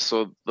 Yeah,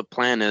 so the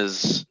plan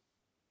is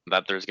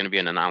that there's going to be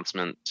an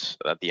announcement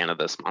at the end of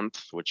this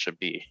month, which should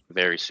be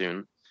very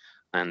soon.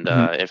 And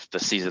if the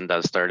season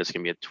does start, it's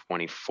going to be a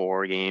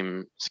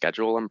 24-game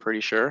schedule, I'm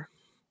pretty sure.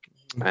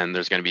 And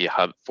there's going to be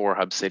 4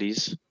 hub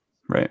cities.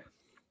 Right.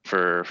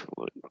 For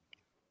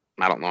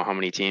I don't know how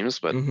many teams,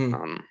 but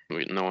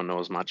no one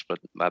knows much. But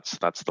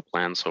that's the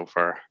plan so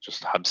far.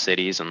 Just hub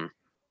cities and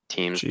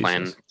teams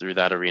playing through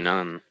that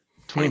arena and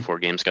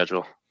 24-game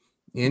schedule.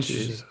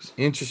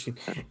 Interesting.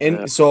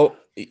 And so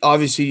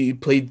obviously you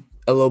played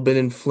a little bit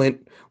in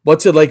Flint.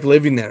 What's it like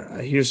living there?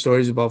 I hear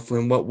stories about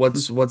Flint.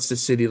 What's the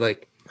city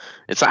like?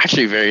 It's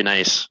actually very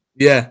nice.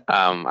 Yeah.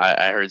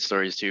 I heard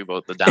stories too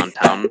about the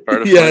downtown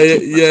part of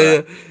Flint.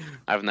 Yeah.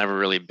 I've never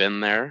really been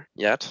there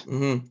yet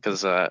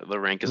because the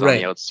rink is on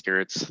the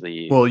outskirts.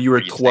 Well, you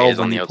were 12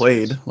 when you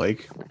played,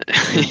 like.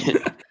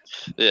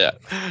 yeah.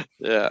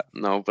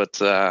 No, but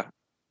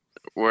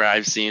where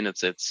I've seen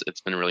it's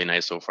been really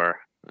nice so far,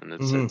 and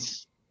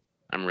it's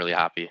I'm really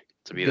happy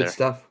to be there.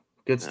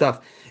 Good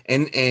stuff.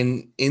 And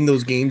in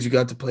those games you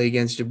got to play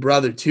against your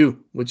brother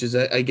too, which is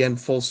again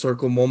full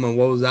circle moment.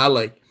 What was that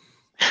like?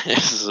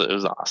 It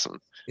was awesome.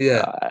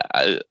 Yeah.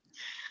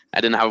 I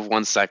didn't have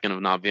 1 second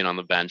of not being on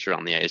the bench or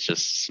on the ice,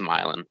 just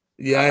smiling.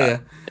 Yeah.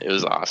 It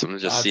was awesome.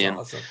 Just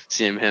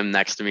seeing him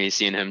next to me,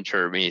 seeing him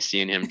chirp me,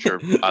 seeing him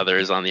chirp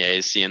others on the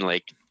ice, seeing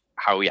like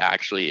how he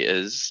actually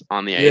is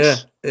on the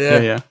ice.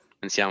 Yeah.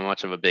 And see how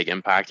much of a big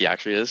impact he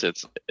actually is.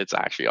 It's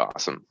actually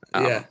awesome.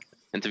 And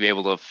to be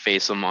able to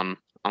face him on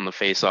the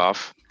face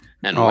off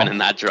and winning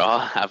that draw,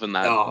 having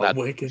that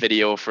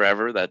video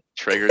forever that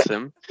triggers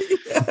him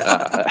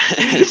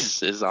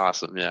is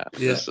awesome. Yeah.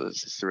 It's a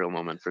surreal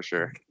moment for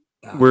sure.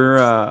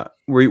 Were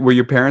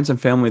your parents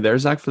and family there,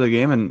 Zach, for the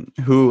game? And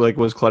who like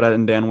was Claudette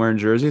and Dan wearing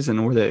jerseys?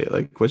 And were they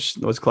like, which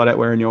was Claudette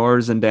wearing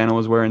yours and Dana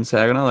was wearing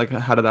Saginaw? Like,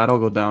 how did that all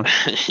go down?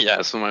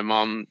 Yeah, so my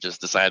mom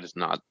just decided to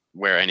not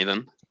wear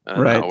anything.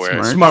 Right,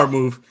 wear. Smart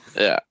move.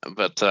 Yeah,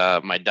 but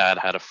my dad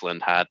had a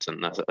Flint hat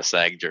and a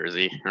SAG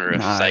jersey or a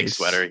SAG Nice.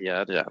 sweater.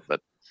 Yeah,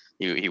 but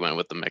he went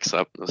with the mix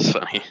up. It was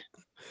funny.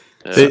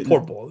 Yeah.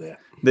 Support ball, yeah.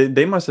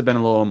 They must have been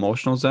a little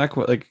emotional, Zach.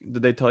 Like,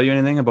 did they tell you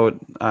anything about?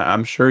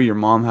 I'm sure your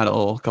mom had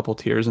a couple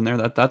tears in there.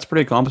 That's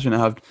pretty accomplishing to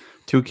have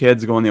two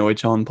kids going the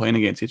OHL and playing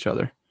against each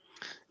other.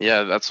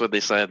 Yeah, that's what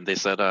they said. They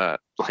said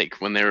like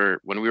when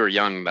we were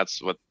young,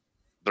 that's what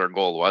their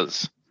goal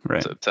was.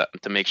 Right.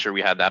 To make sure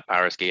we had that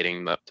power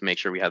skating, to make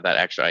sure we had that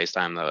extra ice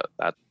time,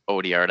 that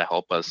ODR to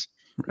help us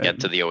get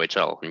to the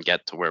OHL and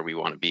get to where we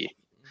want to be.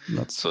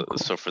 That's so cool.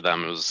 So for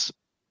them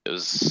it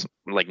was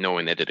like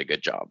knowing they did a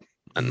good job,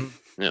 and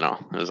it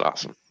was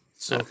awesome.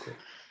 So cool.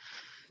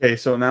 Okay,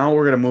 so now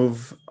we're gonna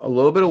move a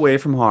little bit away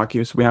from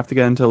hockey, so we have to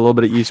get into a little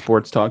bit of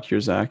esports talk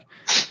here, Zach.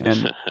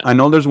 And I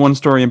know there's one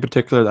story in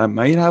particular that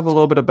might have a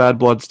little bit of bad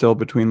blood still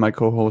between my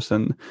co-host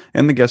and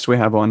the guest we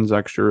have on,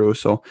 Zach Giroux.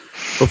 So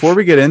before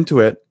we get into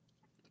it,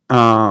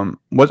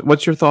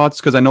 what's your thoughts?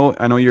 Because I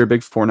know you're a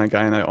big Fortnite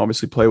guy, and I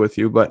obviously play with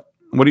you. But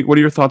what are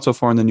your thoughts so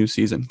far in the new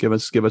season? Give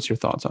us your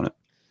thoughts on it.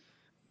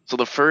 So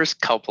the first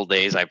couple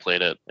days I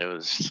played it, it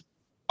was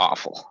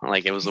awful.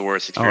 Like, it was the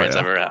worst experience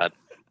I've ever had.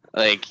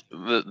 Like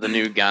the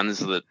new guns,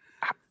 the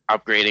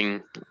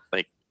upgrading,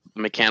 like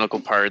mechanical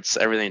parts,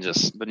 everything,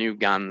 just the new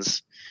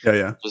guns.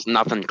 Yeah. Just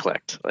nothing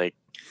clicked. Like,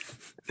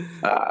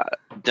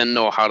 didn't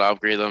know how to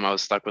upgrade them. I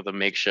was stuck with a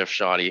makeshift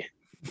shoddy,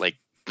 like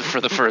for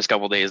the first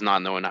couple days,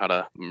 not knowing how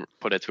to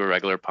put it to a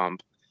regular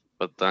pump.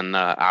 But then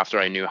after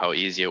I knew how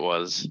easy it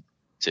was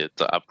to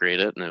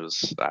upgrade it, and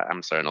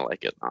I'm starting to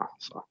like it now.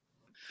 So.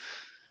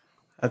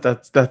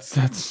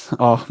 That's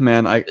oh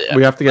man,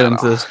 we have to get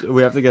into this.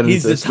 We have to get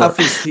He's into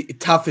this. He's the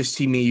toughest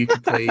teammate you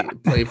could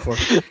play for.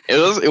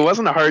 It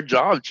wasn't a hard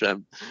job,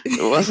 Jim.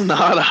 It was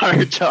not a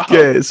hard job.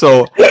 Okay,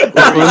 so let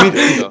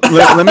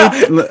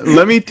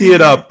me tee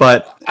it up,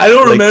 but I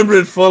don't remember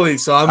it fully,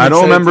 so I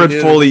don't remember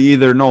it fully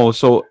either. No,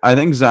 so I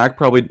think Zach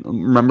probably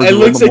remembers. It a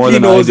little looks bit like more he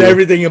than knows I do.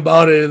 everything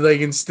about it,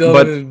 like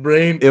instilled in his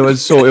brain. It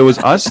was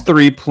us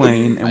three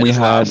playing, and we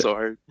had. So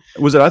hard.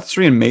 Was it us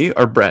three and me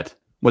or Brett?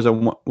 Which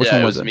one was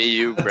it was it? me,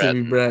 you, Brett.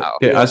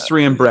 Okay, us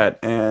three and Brett,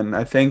 and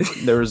I think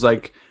there was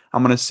like,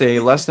 I'm gonna say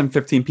less than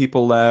 15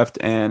 people left,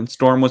 and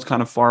Storm was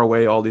kind of far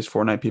away. All these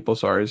Fortnite people,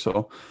 sorry.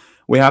 So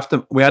we had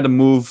to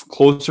move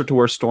closer to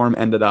where Storm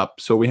ended up.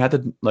 So we had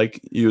to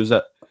like use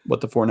that,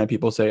 what the Fortnite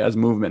people say, as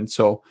movement.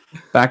 So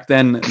back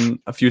then,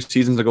 a few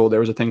seasons ago,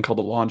 there was a thing called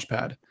a launch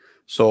pad.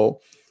 So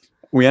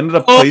we ended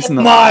up placing.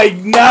 Now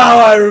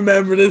I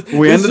remember this.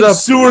 This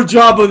is sewer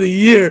job of the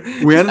year.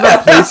 We ended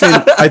up placing.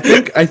 I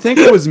think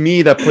it was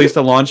me that placed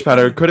the launch pad,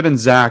 or it could have been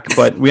Zach.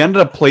 But we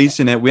ended up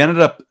placing it. We ended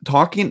up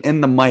talking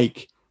in the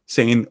mic,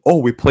 saying, "Oh,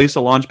 we placed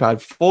a launch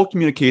pad." Full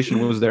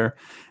communication was there,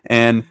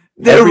 and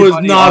there was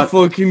not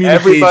full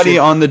communication. Everybody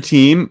on the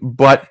team,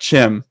 but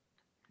Chim,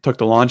 took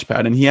the launch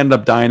pad, and he ended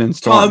up dying in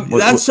Storm.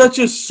 That's such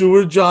a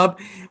sewer job.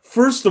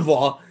 First of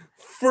all,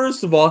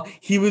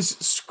 he was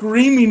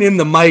screaming in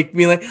the mic,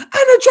 being like, "I'm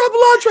gonna drop a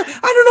launch pad.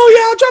 I don't know.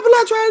 Yeah, I'll drop a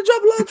launch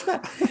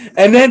pad.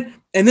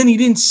 and then he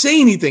didn't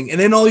say anything. And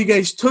then all you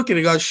guys took it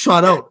and got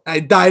shot out. I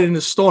died in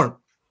a storm.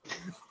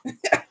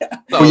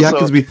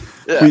 Because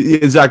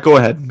Zach, go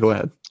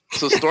ahead.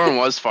 So Storm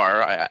was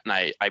far, I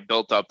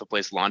built up the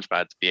place launch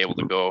pad to be able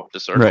to go to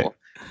circle. Right.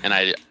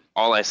 And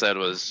all I said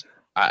was,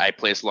 I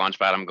placed launch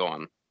pad. I'm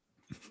going.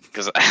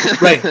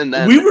 Right.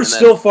 We were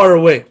still far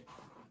away,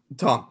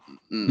 Tom.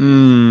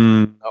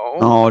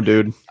 No,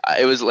 dude.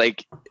 It was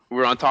like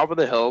we're on top of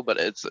the hill, but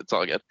it's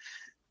all good.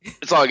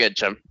 It's all good,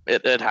 Jim.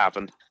 It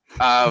happened.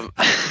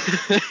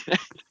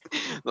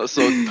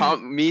 So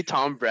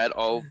Tom, Brett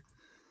all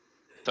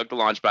took the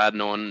launch pad.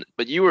 No one,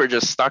 but you were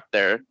just stuck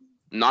there,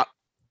 not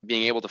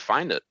being able to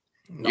find it.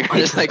 You're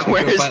just like,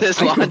 where is this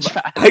launch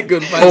pad? I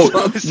couldn't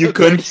find it. You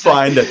couldn't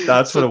find it.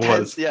 That's what it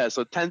was. Yeah.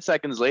 So 10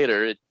 seconds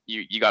later,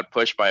 you got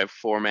pushed by a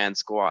 4-man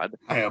squad,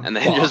 and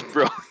they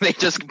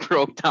just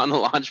broke down the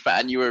launch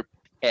pad, and you were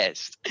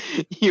pissed.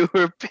 You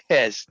were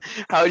pissed.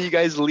 How do you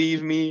guys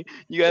leave me?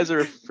 You guys are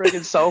a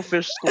freaking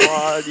selfish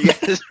squad. You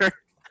guys are.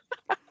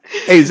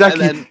 Hey, Zach,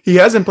 he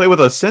hasn't played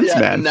with us since,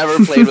 man. Never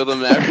played with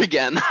him ever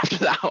again after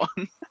that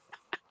one.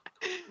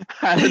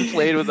 I haven't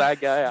played with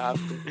that guy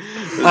after.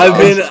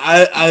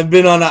 I've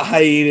been on a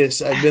hiatus.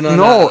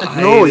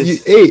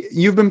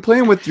 You've been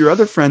playing with your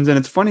other friends, and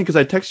it's funny because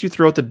I text you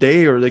throughout the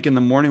day, or like in the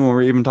morning when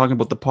we're even talking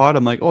about the pod.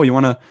 I'm like, oh, you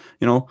want to,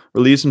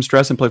 relieve some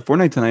stress and play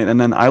Fortnite tonight? And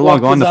then I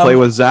log on to play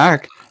with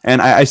Zach, and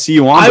I see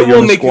you on. I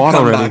will make a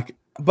comeback,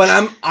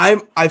 but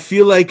I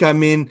feel like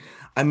I'm in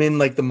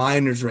like the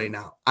minors right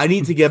now. I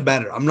need to get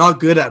better. I'm not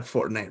good at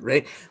Fortnite,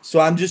 right? So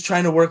I'm just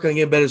trying to work on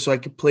getting better so I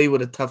can play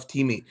with a tough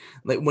teammate.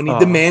 Like when he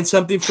demands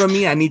something from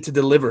me, I need to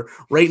deliver.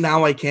 Right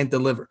now, I can't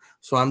deliver.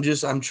 So I'm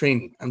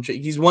training.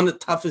 He's one of the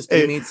toughest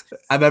teammates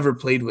I've ever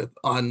played with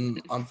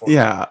on Fortnite.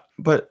 Yeah,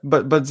 but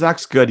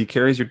Zach's good. He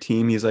carries your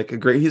team. He works in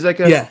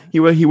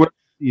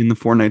the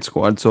Fortnite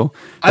squad. So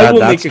I will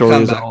make a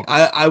comeback.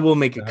 I will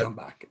make a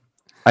comeback.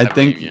 I don't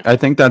blame you. think I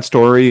think that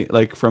story,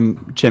 like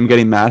from Jim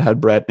getting mad, had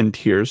Brett in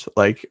tears.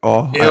 Like,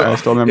 oh, I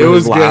still remember it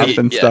his was good. laugh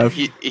and Yeah, stuff.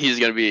 he's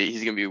gonna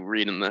be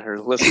reading or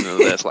listening to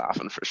this,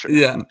 laughing for sure.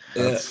 Yeah.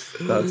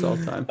 That's all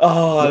time.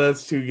 Oh,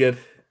 that's too good.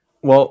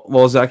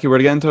 Well, Zachy, we're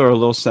getting into our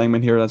little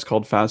segment here that's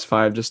called Fast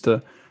Five, just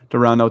to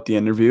round out the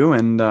interview.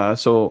 And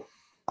so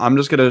I'm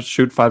just gonna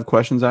shoot 5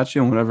 questions at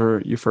you, and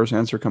whatever your first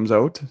answer comes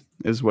out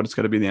is what it's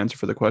gonna be the answer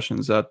for the question.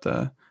 Is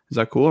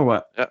that cool or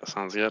what? Yeah,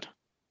 sounds good.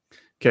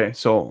 Okay,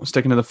 so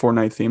sticking to the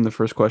Fortnite theme, the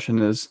first question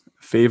is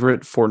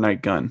favorite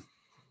Fortnite gun.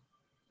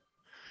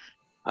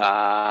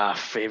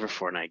 Favorite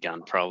Fortnite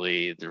gun,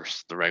 probably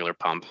the regular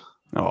pump.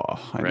 Oh,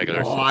 I knew Regular.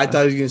 you Oh, said I that.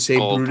 thought he was gonna say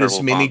Gold, Brutus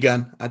purple pump.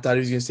 minigun. I thought he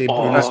was gonna say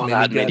Brutus Oh,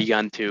 that minigun.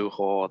 minigun too.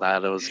 Oh,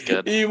 that was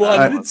good. He That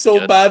wanted was it so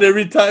good. bad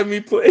every time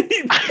he played.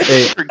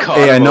 Hey, forgot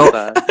hey, I know,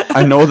 about that.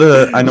 I know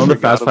the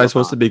Forgot Fast Five about is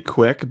supposed to be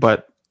quick,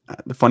 but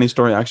the funny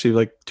story actually,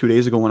 like 2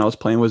 days ago when I was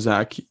playing with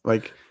Zach,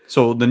 like,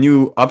 so the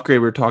new upgrade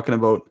we were talking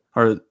about,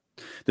 or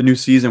the new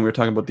season we were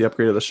talking about the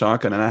upgrade of the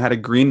shotgun, and I had a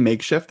green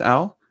makeshift,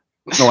 Al.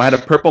 No, I had a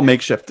purple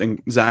makeshift,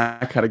 and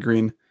Zach had a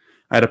green.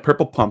 I had a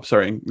purple pump,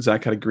 sorry, and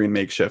Zach had a green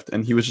makeshift,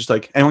 and he was just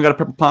like, "Anyone got a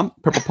purple pump?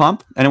 Purple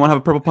pump? Anyone have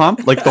a purple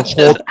pump?" Like the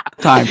whole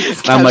time,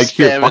 and I'm like,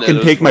 "Here, spamming it, fucking it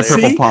was take my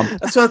hilarious. purple pump."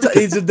 That's what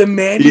he's a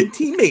demanding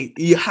teammate.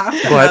 You have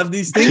to But have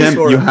these things Tim,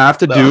 for you him. have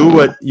to do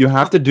what you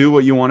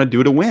you want to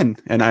do to win.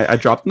 And I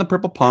dropped in the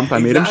purple pump. I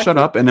made him shut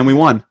Exactly. up, and then we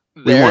won.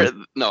 There I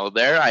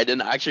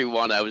didn't actually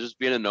want. I was just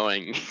being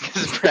annoying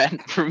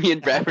because me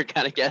and Brett were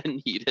kind of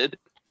getting heated.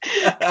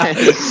 And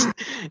it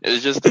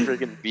was just to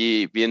freaking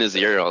be in his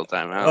ear all the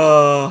time. I don't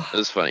know. It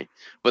was funny.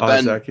 But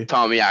then Zachy.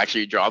 Tommy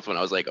actually dropped one.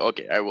 I was like,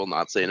 okay, I will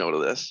not say no to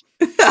this.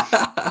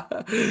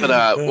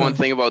 But one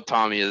thing about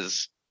Tommy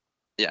is,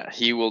 yeah,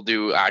 he will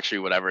do actually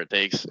whatever it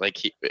takes. Like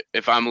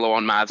if I'm low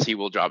on mats, he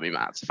will drop me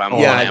mats. If I'm low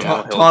on ammo,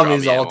 he'll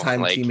Tommy's drop me all-time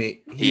ammo. Like, teammate.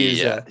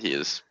 he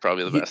is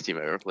probably the best team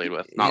I've ever played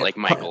with. Not like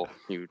Michael.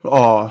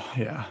 Oh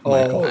yeah.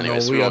 Oh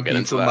Anyways, no, we we got won't get beef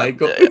into with that.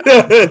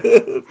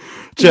 Michael.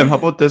 Jim, how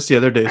about this the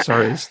other day?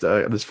 Sorry,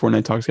 this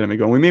Fortnite talk's gonna be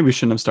going. We maybe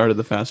shouldn't have started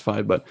the Fast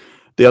Five, but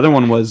the other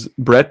one was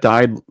Brett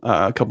died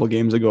a couple of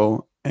games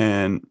ago,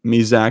 and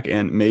me, Zach,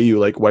 and Mayu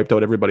like wiped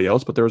out everybody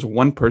else, but there was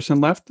one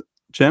person left,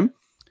 Jim,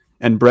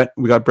 and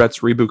we got Brett's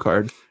reboot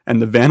card,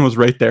 and the van was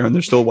right there, and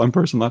there's still one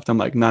person left. I'm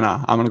like,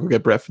 nah, I'm gonna go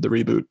get Brett for the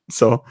reboot.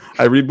 So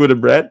I rebooted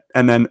Brett,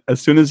 and then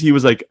as soon as he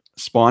was like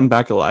spawned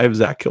back alive,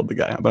 Zach killed the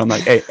guy. But I'm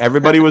like, hey,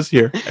 everybody was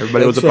here.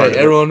 Everybody was a part of it.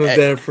 Everyone was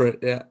there for it.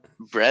 Yeah.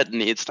 Brett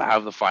needs to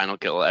have the final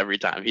kill every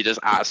time. He just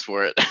asks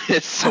for it.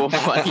 It's so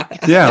funny.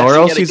 Yeah, or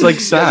else he's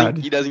like sad.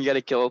 He doesn't get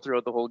a kill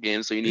throughout the whole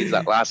game, so he needs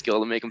that last kill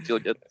to make him feel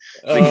good.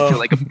 Make him feel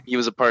like he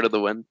was a part of the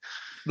win.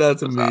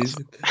 That's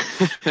amazing.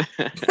 Awesome.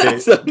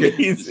 That's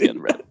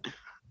amazing.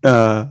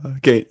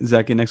 Okay,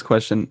 Zachy, next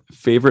question.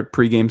 Favorite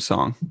pregame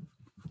song?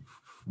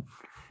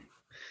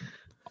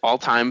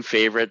 All-time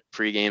favorite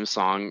pregame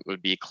song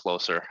would be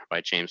 "Closer"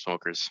 by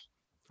Chainsmokers.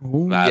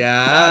 Okay.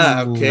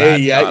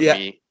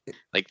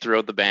 Like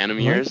throughout the band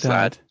like years,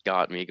 that. that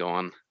got me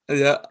going.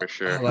 Yeah, for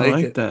sure. I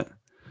like it. That.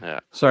 Yeah.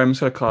 Sorry, I'm just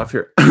gonna cough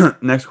here.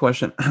 Next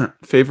question.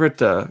 Favorite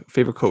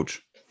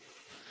coach?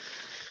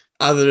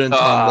 Other than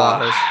Tom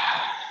Waters.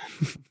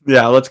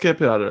 Yeah, let's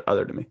keep it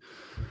other to me.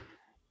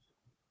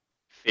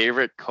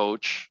 Favorite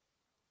coach?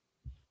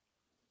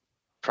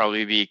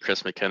 Probably be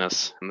Chris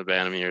McInnes in the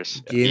Bantam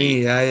years.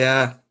 Guinea,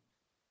 yeah.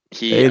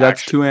 Hey,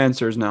 that's 2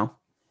 answers now.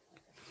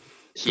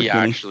 He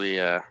actually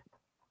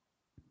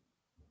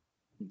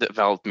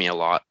developed me a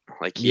lot.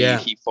 Like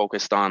he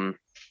focused on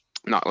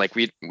not like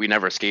we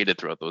never skated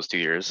throughout those 2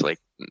 years. Like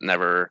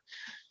never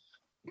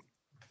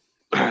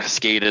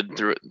skated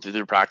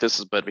through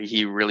practices, but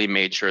he really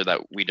made sure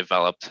that we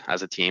developed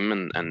as a team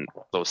and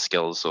those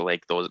skills. So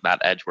like that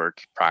edge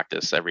work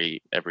practice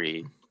every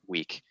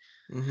week.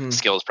 Mm-hmm.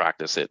 Skills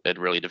practice, it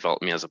really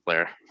developed me as a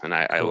player, and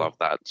I love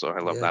that. So I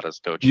love that as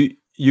a coach.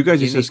 You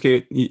guys used to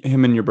skate,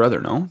 him and your brother,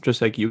 no? Just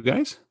like you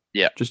guys?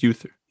 Yeah. Just you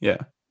three. Yeah.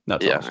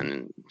 That's awesome.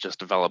 And just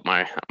develop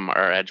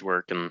our edge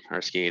work and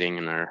our skating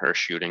and our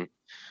shooting.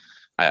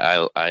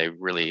 I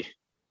really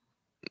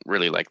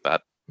like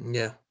that.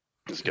 Yeah.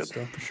 It's good.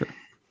 For sure.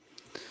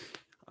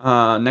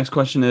 Next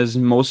question is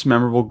most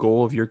memorable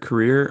goal of your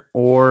career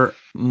or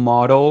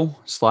motto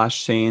 /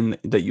 saying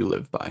that you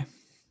live by.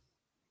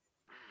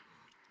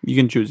 You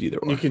can choose either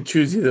or. You can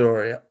choose either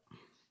or, yeah.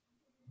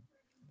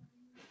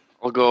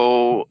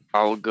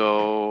 I'll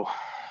go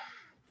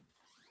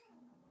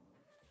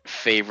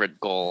favorite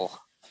goal.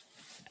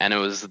 And it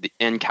was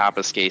in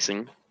Kappa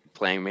skating,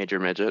 playing major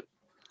midget.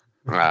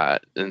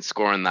 And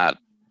scoring that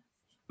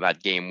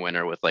game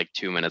winner with like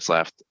 2 minutes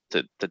left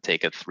to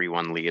take a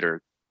 3-1 lead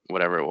or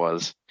whatever it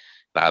was.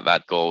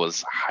 That goal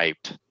was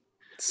hyped.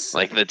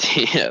 Like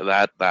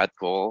that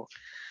goal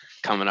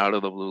coming out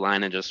of the blue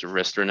line and just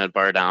wristing it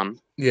bar down.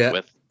 Yeah.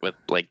 With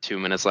like 2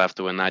 minutes left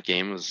to win that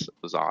game was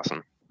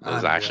awesome. It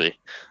was actually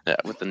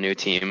with the new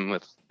team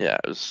that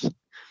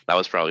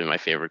was probably my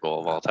favorite goal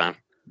of all time.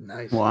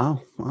 Nice.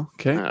 Wow.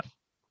 Okay.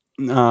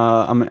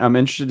 I'm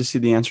interested to see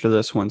the answer to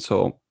this one.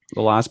 So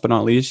the last but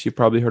not least, you've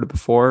probably heard it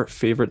before.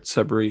 Favorite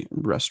Sudbury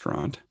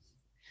restaurant.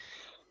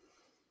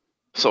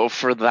 So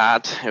for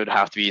that, it would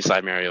have to be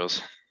Eastside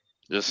Mario's.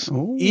 Just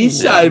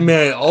East Yeah. Side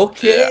man.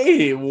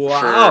 Okay.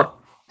 Wow.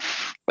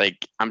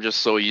 like I'm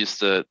just so used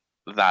to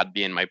that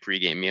being my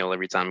pregame meal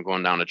every time I'm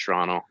going down to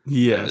Toronto.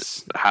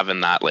 Yes. And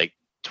having that like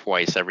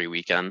twice every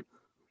weekend.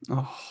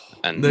 Oh,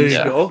 And There you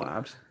yeah, go.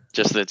 slaps.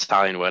 just the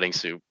Italian wedding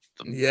soup.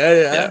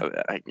 Yeah.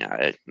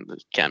 I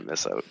can't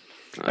miss out.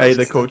 Hey,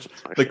 That's my the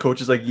favorite.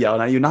 coach is like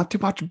yelling at you, not too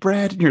much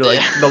bread, and you're like,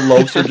 Yeah. the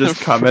loaves are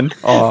just coming.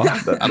 Oh,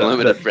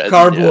 Unlimited bread.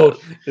 Carb Yeah, load.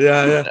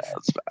 Yeah.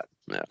 that's bad.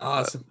 Yeah,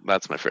 Awesome.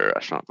 that's my favorite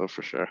restaurant though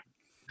for sure.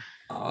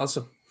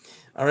 Awesome.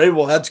 All right.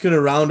 Well, that's going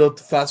to round out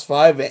the Fast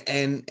Five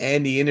and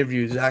the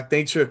interview. Zach,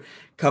 thanks for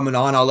coming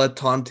on. I'll let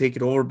Tom take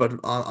it over, but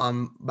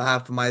on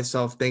behalf of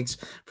myself, thanks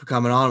for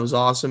coming on. It was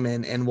awesome,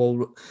 and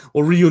we'll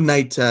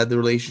reunite the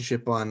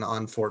relationship on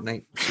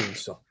Fortnite soon.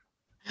 So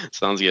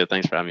Sounds good.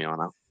 Thanks for having me on.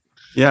 Al.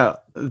 yeah,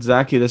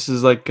 Zachy, this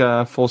is like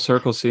full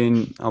circle.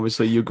 Seeing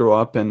obviously you grow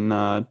up and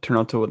turn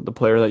out to the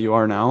player that you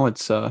are now.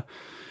 It's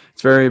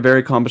very, very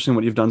accomplishing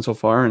what you've done so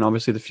far, and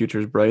obviously the future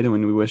is bright.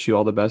 And we wish you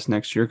all the best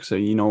next year, because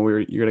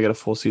you're gonna get a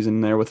full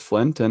season there with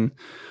Flint, and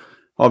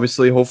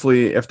obviously,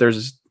 hopefully, if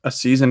there's a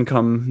season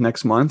come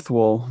next month,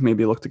 we'll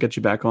maybe look to get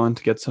you back on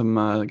to get some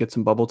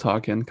bubble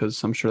talk in,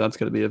 because I'm sure that's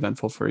gonna be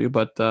eventful for you.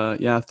 But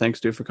yeah, thanks,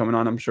 dude, for coming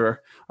on. I'm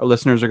sure our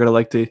listeners are gonna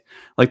like to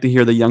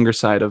hear the younger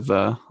side of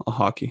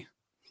hockey.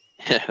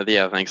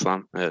 Yeah, thanks,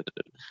 Lon.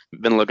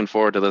 Been looking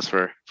forward to this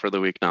for the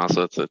week now,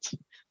 so it's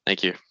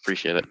thank you,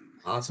 appreciate it.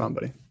 awesome.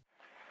 Somebody.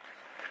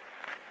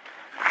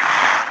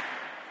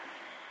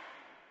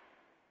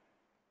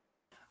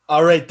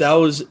 All right, that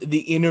was the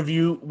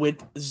interview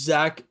with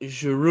Zach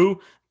Giroux.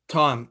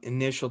 Tom,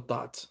 initial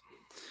thoughts.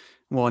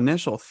 Well,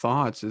 initial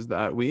thoughts is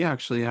that we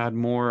actually had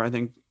more, I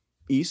think,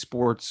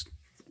 esports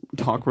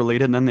talk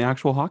related than the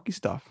actual hockey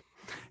stuff.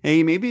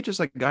 Hey, maybe just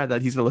like a guy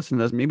that he's gonna listen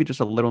to us, maybe just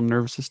a little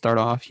nervous to start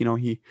off.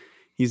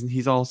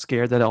 He's all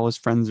scared that all his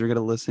friends are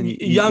gonna listen.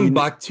 Young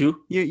buck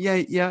too.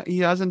 Yeah. He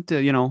hasn't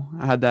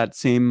had that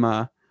same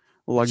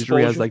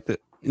luxury as Exposure?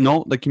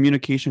 the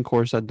communication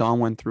course that Dom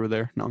went through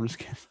there. No, I'm just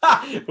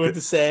kidding. With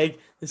the SAG.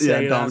 The Yeah,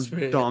 SAG Dom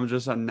announcement. Dom's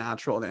just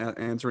unnatural at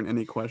answering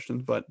any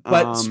questions. But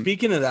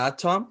Speaking of that,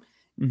 Tom,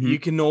 mhm. you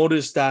can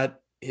notice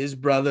that his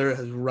brother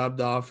has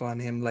rubbed off on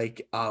him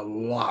like a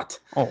lot.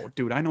 Oh,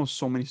 dude, I know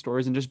so many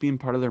stories, and just being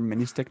part of their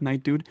mini stick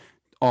night, dude.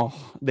 Oh,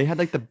 they had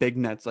like the big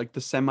nets, like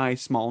the semi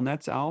small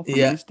nets, Al, for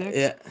mini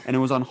sticks, and it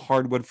was on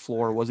hardwood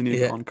floor, it wasn't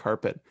even on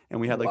carpet, and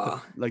we had like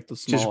Wow. the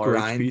Just small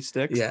grind. RHP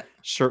sticks, Yeah.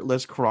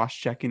 shirtless, cross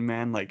checking,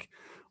 man, like,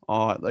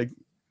 oh, like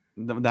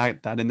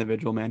that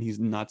individual, man, he's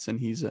nuts, and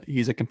he's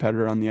a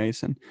competitor on the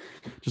ice, and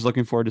just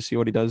looking forward to see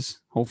what he does,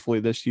 hopefully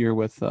this year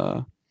with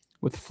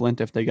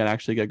Flint, if they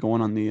actually get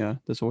going on the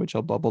this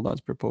OHL bubble that's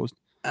proposed.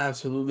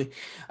 Absolutely.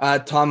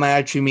 Tom, I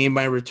actually made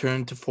my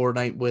return to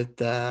Fortnite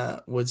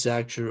with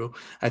Zach Giroux.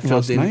 I filled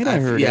Last in. night, I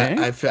heard,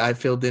 eh? I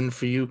filled in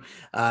for you.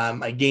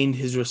 I gained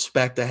his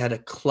respect. I had a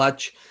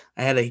clutch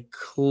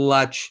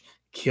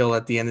kill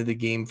at the end of the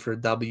game for a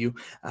W.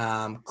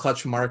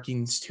 Clutch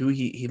markings too.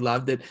 He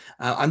loved it.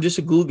 I'm just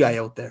a glue guy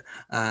out there.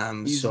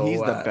 He's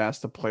the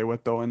best to play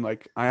with, though, and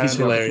like I he's had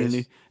the hilarious.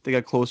 opportunity to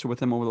get closer with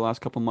him over the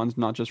last couple months,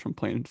 not just from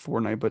playing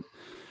Fortnite, but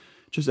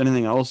just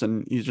anything else.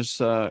 And he's just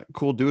a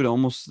cool dude. I'm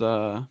almost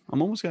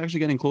actually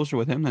getting closer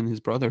with him than his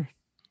brother,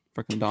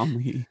 freaking Dom.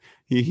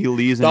 He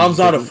leaves. And Dom's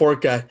not a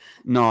fork guy.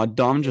 No,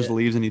 Dom just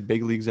leaves and he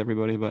big leagues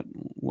everybody. But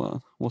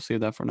well, we'll save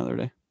that for another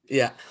day.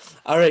 Yeah.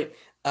 All right.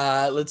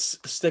 Let's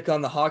stick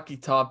on the hockey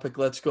topic.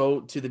 Let's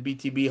go to the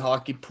BTB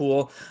hockey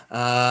pool.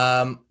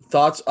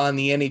 Thoughts on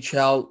the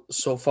NHL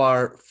so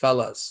far,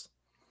 fellas?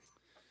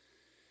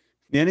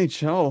 The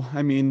NHL,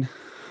 I mean,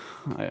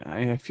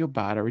 I feel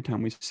bad every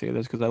time we say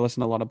this, because I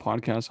listen to a lot of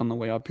podcasts on the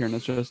way up here, and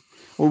it's just,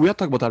 well, we have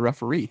to talk about that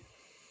referee,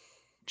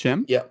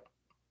 Jim. Yep.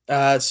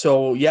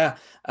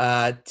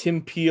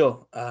 Tim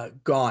Peel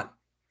gone.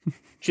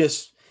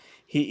 Just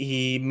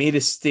he made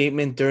a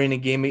statement during a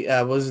game.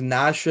 Was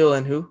Nashville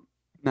and who?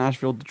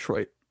 Nashville,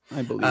 Detroit,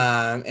 I believe.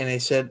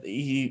 And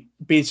he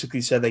basically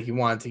said that he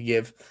wanted to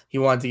give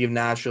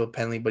Nashville a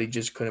penalty, but he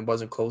just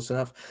wasn't close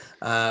enough.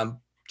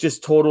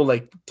 Just total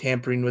like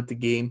tampering with the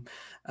game.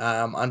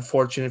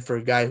 Unfortunate for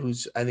a guy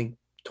who's, I think,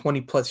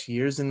 20 plus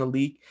years in the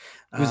league.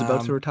 He was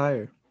about to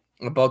retire.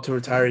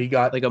 He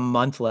got like a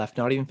month left,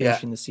 not even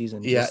finishing the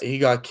season. He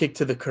got kicked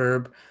to the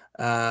curb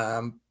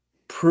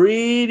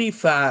pretty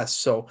fast.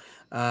 So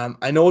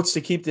I know it's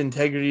to keep the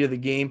integrity of the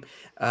game.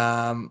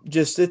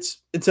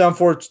 It's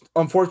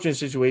unfortunate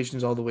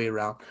situations all the way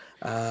around.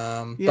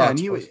 And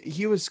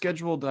he was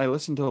scheduled. I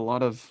listened to a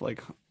lot of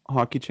like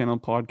Hockey Channel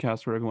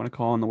podcasts, whatever you want to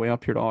call, on the way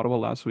up here to Ottawa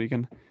last week,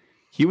 and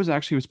he was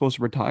supposed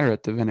to retire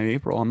at the end of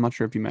April. I'm not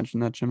sure if you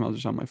mentioned that, Jim. I was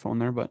just on my phone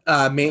there, but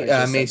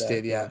Mace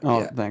did, yeah. Oh,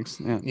 yeah. thanks.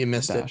 Yeah, you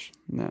missed Dash.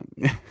 It.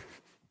 Yeah.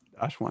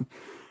 Dash one.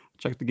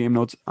 Check the game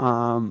notes.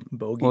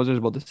 What was I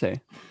about to say?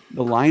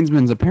 The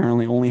linesmen's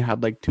apparently only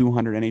had like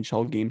 200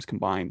 NHL games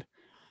combined.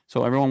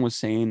 So everyone was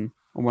saying,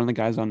 one of the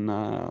guys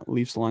on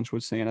Leafs Lunch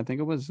was saying, I think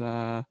it was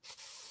I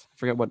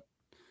forget what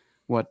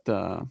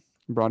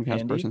broadcast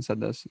Andy? person said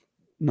this.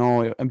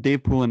 No,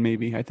 Dave Poulin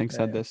maybe I think Yeah,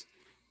 said yeah. this.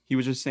 He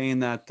was just saying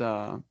that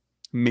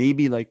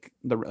maybe like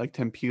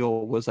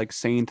Tempeal was like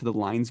saying to the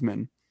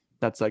linesman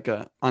that's like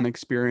a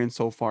unexperienced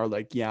so far,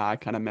 like, yeah, I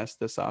kind of messed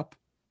this up,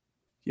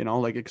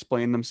 like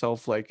explain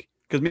themselves, like,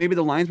 because maybe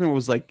the linesman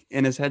was like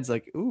in his head's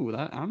like, ooh,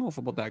 I don't know if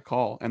about that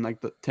call, and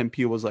like the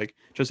Tempeal was like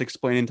just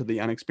explaining to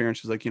the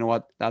unexperienced, was like, you know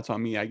what, that's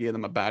on me, I gave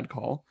them a bad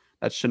call,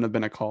 that shouldn't have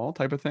been a call,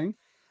 type of thing.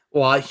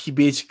 Well, he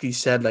basically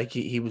said like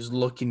he was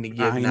looking to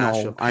give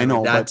Nash a I penalty.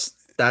 know, but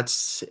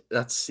That's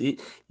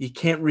it. You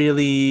can't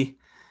really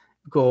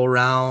go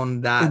around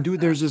and that.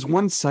 dude, there's this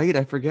one site,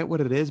 I forget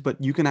what it is,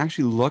 but you can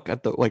actually look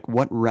at the like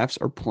what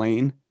refs are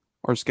playing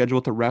or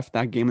scheduled to ref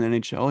that game in the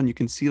NHL, and you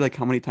can see like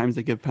how many times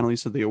they give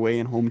penalties to the away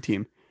and home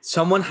team.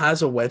 Someone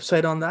has a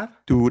website on that.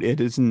 Dude,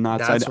 it is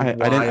nuts. That's I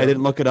wild.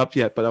 didn't look it up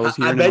yet, but I was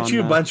I hearing it bet on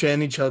you a bunch of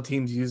NHL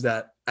teams use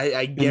that. I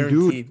and dude,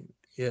 guaranteed.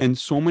 Yeah. and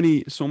so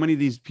many of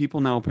these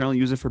people now apparently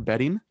use it for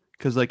betting,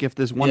 because like if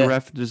there's one Yeah.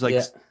 ref there's like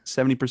Yeah.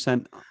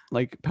 70%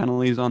 like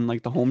penalties on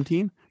like the home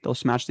team, they'll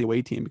smash the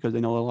away team because they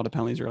know a lot of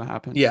penalties are gonna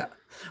happen. Yeah.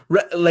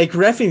 Like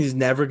reffing is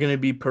never going to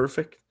be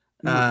perfect.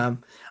 No.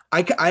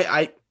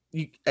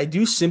 I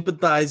do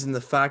sympathize in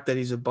the fact that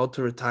he's about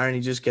to retire and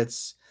he just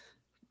gets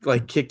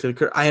like kicked to the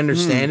curb. I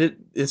understand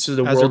it. This is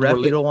the As a world ref,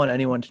 we're you don't want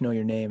anyone to know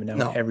your name, and now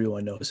No.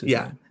 everyone knows his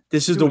Yeah. name.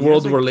 This is Dude, the he has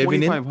world like we're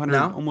living in 2,500,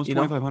 now. almost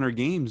 2,500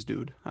 games,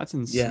 dude. That's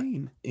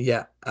insane.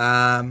 Yeah.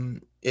 Crazy.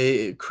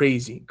 Did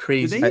they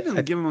Crazy.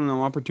 even give him an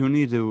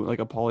opportunity to like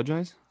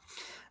apologize?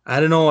 I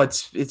don't know.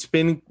 It's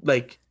been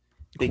like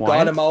they got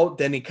Quiet? him out,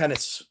 then he kind of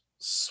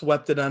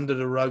swept it under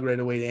the rug right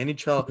away. The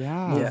NHL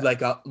Yeah.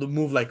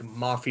 moved like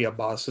mafia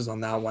bosses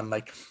on that one,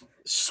 like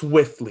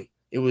swiftly.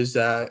 It was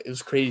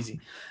crazy.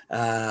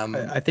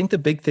 I think the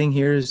big thing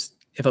here is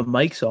if a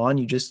mic's on,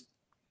 you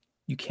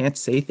can't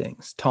say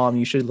things. Tom,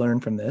 you should learn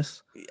from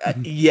this.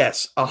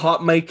 Yes, a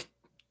hot mic.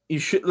 You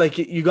should like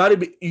you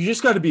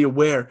just got to be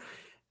aware.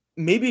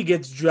 Maybe it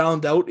gets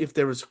drowned out if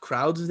there was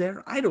crowds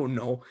there. I don't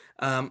know.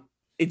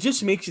 It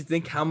just makes you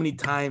think how many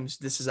times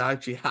this has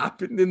actually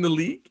happened in the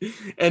league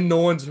and no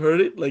one's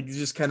heard it. Like it's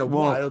just kind of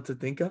Well, wild to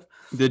think of.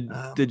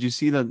 Did you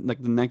see that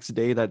like the next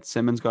day that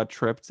Simmons got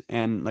tripped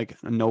and like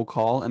a no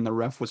call, and the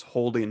ref was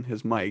holding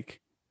his mic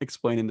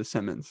explaining to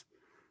Simmons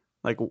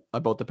like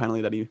about the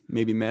penalty that he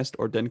maybe missed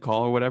or didn't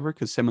call or whatever,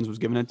 because Simmons was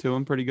giving it to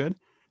him pretty good.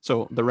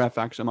 So the ref,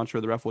 actually, I'm not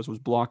sure the ref was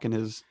blocking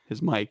his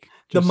mic.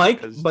 The mic,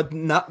 'cause- but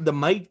not the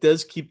mic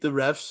does keep the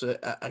refs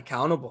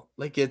accountable.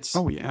 Like it's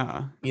Oh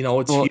yeah.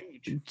 it's Well,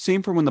 huge.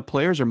 same for when the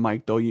players are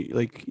mic'd though. You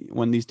like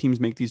when these teams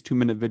make these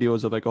 2-minute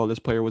videos of like, oh, this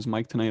player was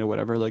mic'd tonight or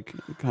whatever, like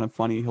kind of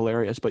funny,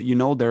 hilarious. But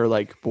they're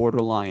like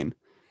borderline,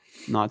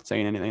 not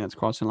saying anything that's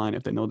crossing line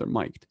if they know they're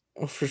mic'd.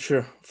 Oh, for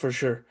sure,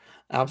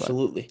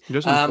 absolutely.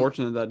 Just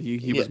unfortunate that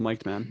he was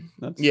mic'd, man.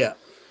 That's Yeah.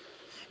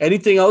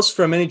 Anything else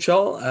from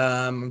NHL?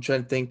 I'm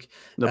trying to think.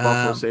 The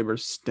Buffalo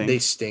Sabres stink. They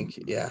stink.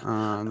 Yeah.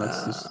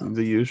 That's just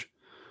the usual.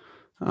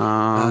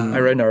 I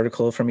read an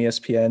article from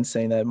ESPN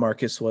saying that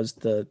Marcus was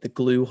the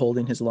glue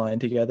holding his line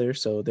together,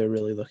 so they're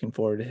really looking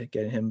forward to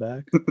getting him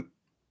back.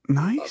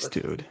 Nice,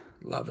 dude.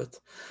 Love it.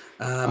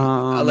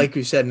 Like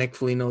we said, Nick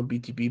Foligno,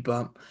 BTB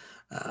bump.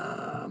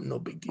 No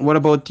big deal. What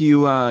about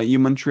you? You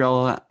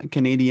Montreal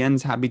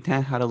Canadiens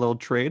Habitant had a little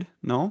trade.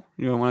 No,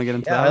 you don't want to get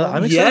into that?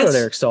 I'm excited about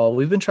Eric Stahl.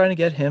 We've been trying to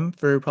get him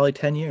for probably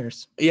 10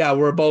 years. Yeah,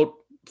 we're about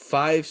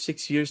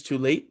 5-6 years too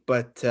late,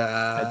 but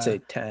I'd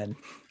say 10.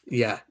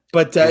 Yeah,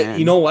 but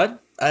you know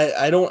what?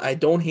 I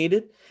don't hate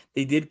it.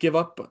 They did give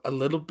up a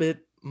little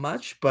bit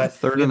much, but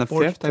third and the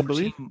fifth, I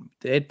believe.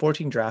 They had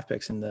 14 draft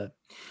picks in the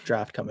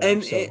draft coming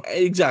up. So.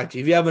 Exactly,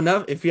 if you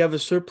have a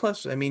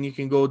surplus, I mean, you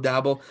can go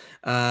dabble.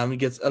 It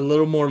gets a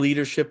little more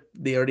leadership.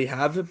 They already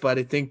have it, but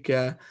I think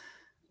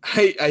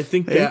I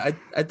think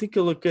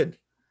it'll look good.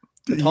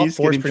 The top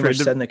four is pretty much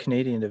set in the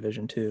Canadian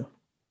division too.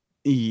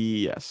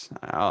 Yes,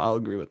 I'll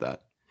agree with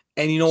that.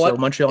 And you know what? So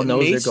Montreal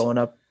knows they're going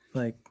up,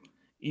 like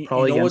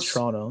probably against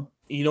Toronto.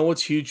 You know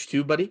what's huge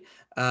too, buddy?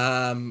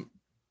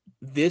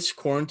 This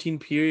quarantine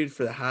period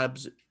for the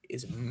Habs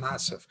is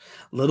massive.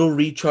 Little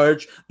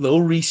recharge,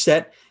 little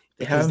reset.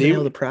 They haven't been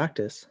able to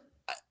practice.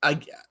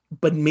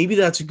 But maybe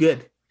that's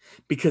good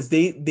because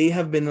they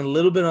have been a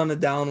little bit on a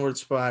downward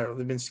spiral.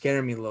 They've been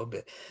scaring me a little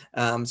bit.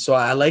 So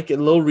I like a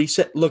little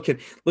reset. Look at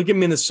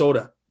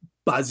Minnesota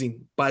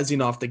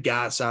buzzing off the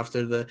gas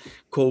after the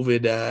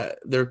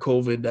their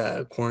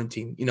COVID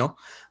quarantine.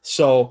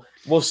 So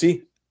we'll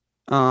see.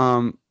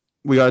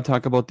 We got to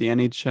talk about the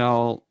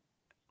NHL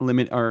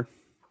limit or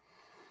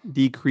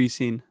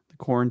decreasing the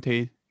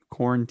quarantine.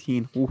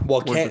 Ooh,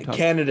 well,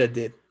 Canada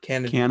did.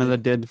 Canada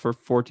did for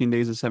 14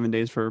 days to 7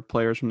 days for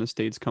players from the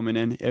States coming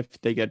in if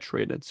they get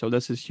traded. So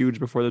this is huge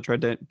before the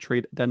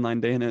trade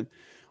deadline day, and it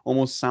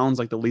almost sounds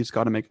like the Leafs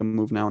got to make a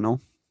move now. No,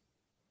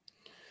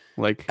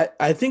 like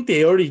I think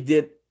they already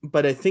did,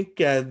 but I think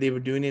they were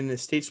doing it in the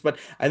States. But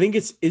I think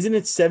isn't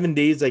it 7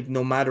 days, like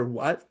no matter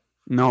what?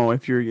 No,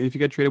 if you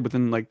get traded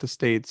within like the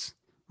States,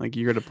 like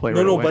you're gonna play.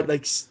 No, but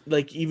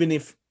like even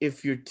if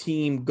your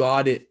team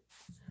got it,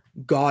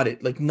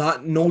 like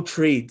no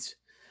trades,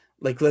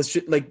 like let's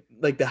just like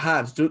like the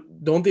Habs,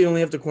 don't they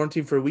only have to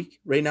quarantine for a week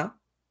right now?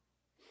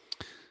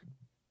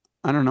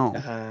 I don't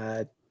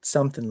know.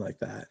 Something like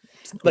that.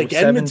 Like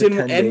 7 to Edmonton,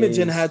 10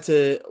 Edmonton days. had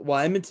to. Well,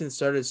 Edmonton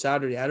started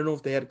Saturday. I don't know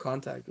if they had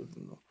contact with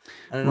them though.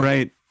 I don't know.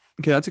 Right.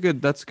 Okay,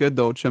 that's good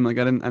though, Chim. Like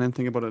I didn't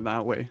think about it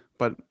that way.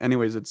 But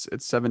anyways, it's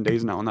 7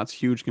 days now, and that's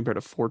huge compared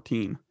to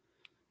 14.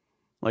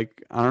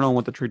 Like I don't know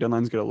what the trade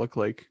deadline's gonna look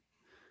like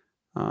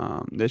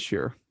this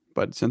year.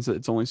 But since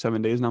it's only 7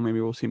 days now,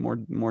 maybe we'll see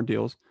more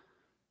deals.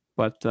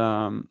 But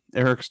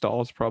Eric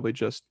Stahl's probably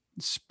just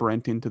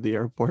sprinting to the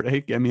airport.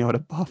 Hey, get me out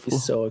of Buffalo.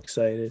 He's so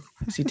excited.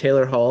 See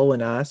Taylor Hall when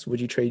asked,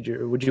 would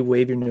you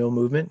waive your no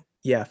movement?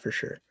 Yeah, for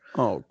sure.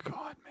 Oh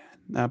God, man,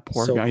 that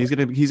poor So guy. He's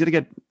gonna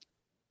get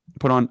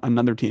put on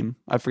another team.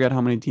 I forget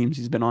how many teams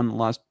he's been on in the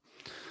last,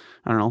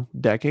 I don't know,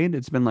 decade.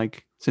 It's been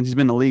like since he's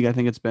been in the league. I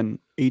think it's been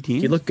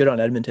 18. He looked good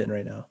on Edmonton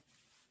right now.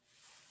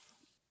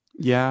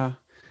 Yeah,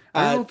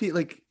 I don't know if he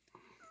like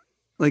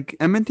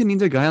Edmonton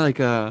needs a guy like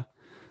a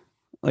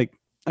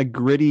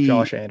gritty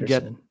Josh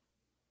Anderson.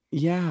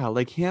 Yeah,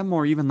 like him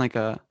or even like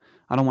a.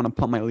 I don't want to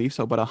pump my Leafs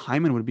out, but a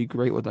Hyman would be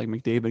great with like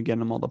McDavid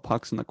getting him all the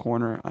pucks in the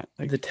corner.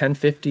 The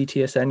 1050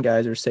 TSN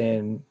guys are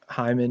saying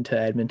Hyman to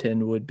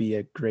Edmonton would be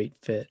a great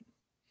fit.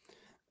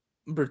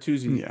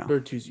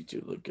 Bertuzzi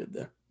too look good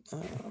there.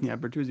 Yeah,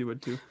 Bertuzzi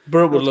would too.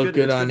 Bert would look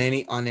good on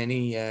any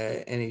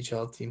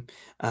NHL team.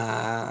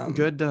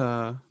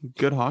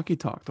 Good hockey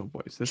talk though,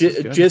 boys. This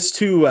is good. Just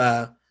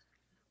to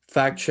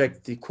fact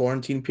check the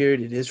quarantine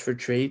period, it is for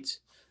trades.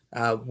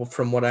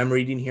 From what I'm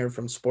reading here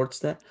from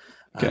Sportsnet,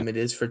 it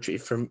is for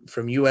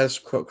from U.S.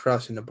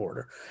 crossing the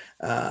border,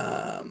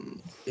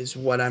 is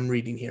what I'm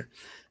reading here.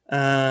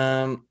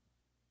 Yeah,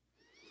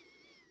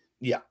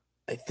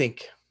 I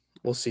think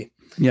we'll see.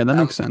 Yeah, that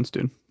makes sense,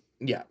 dude.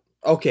 Yeah.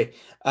 Okay.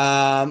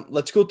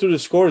 Let's go through the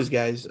scores,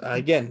 guys.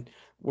 Again,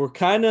 we're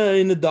kind of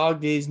in the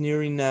dog days,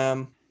 nearing.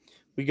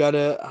 We got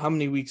how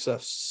many weeks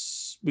left?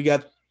 We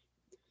got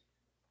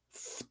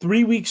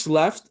 3 weeks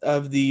left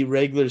of the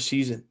regular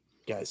season,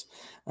 guys.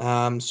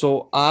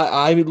 So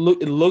it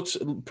looks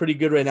pretty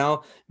good right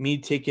now. Me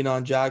taking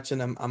on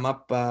Jackson, I'm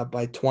up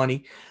by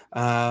 20.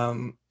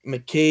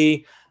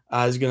 McKay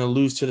is going to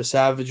lose to the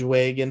Savage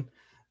Wagon.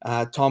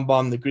 Tom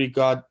Baum, the Greek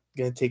God,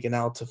 going to take an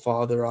L to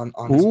Father on.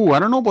 Ooh, I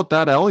don't know about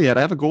that L yet.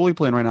 I have a goalie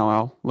playing right now,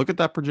 Al. Look at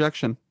that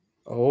projection.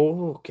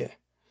 Oh, okay.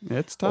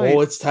 It's tight.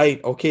 Oh, it's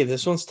tight. Okay,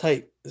 this one's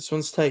tight.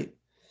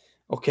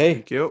 Okay.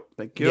 Thank you.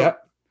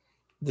 Yep.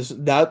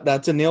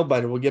 That's a nail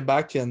biter. We'll get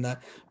back to you on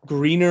that.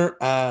 Greener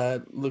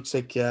looks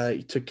like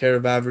he took care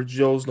of Average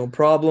Joe's, no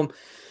problem.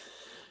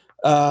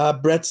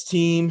 Brett's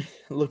team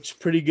looks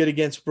pretty good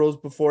against Bros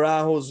before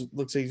Ahos.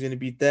 Looks like he's going to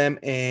beat them.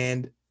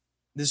 And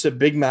this is a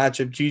big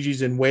matchup.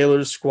 Gigi's and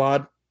Whalers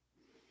squad.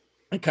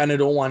 I kind of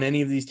don't want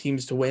any of these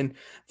teams to win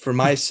for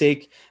my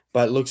sake,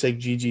 but it looks like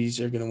GG's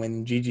are going to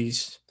win.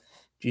 GG's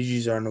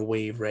are on a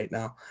wave right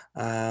now.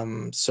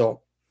 So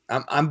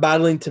I'm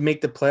battling to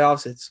make the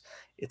playoffs.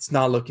 It's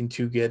not looking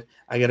too good.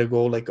 I got to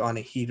go like on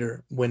a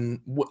heater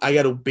I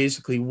got to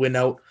basically win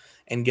out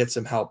and get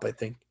some help, I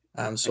think.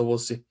 So we'll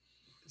see.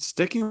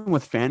 Sticking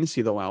with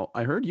fantasy though, Al,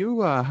 I heard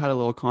you had a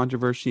little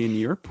controversy in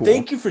your pool.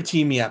 Thank you for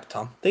teaming me up,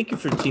 Tom. Thank you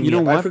for teaming me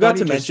up. What, I forgot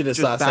buddy? to mention this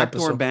last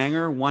backdoor episode.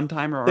 Banger,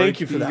 one-timer. Thank RHP.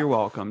 you for that. You're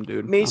welcome,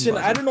 dude. Mason,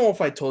 I don't know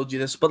if I told you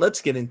this, but let's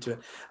get into it.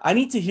 I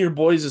need to hear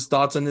boys'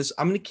 thoughts on this.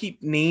 I'm going to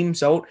keep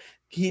names out,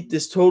 keep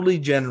this totally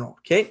general,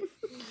 okay?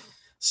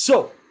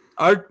 So,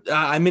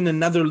 I'm in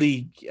another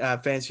league,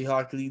 fantasy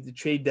hockey league. The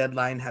trade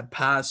deadline had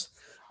passed,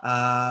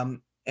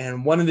 and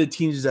one of the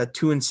teams is at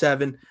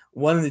 2-7.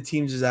 One of the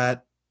teams is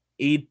at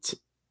 8-2,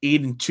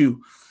 8-1,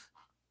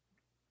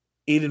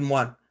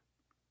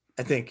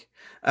 I think.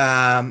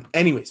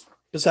 Anyways,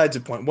 besides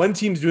the point, one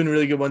team's doing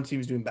really good, one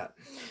team's doing bad.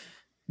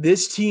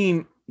 This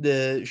team,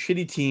 the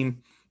shitty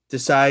team,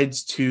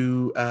 decides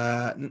to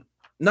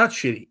not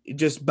shitty,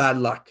 just bad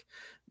luck.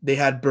 They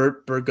had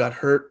Bert got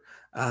hurt.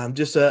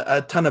 Just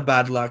a ton of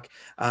bad luck,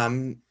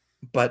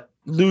 but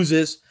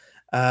loses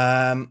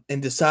and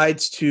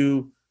decides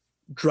to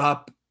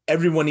drop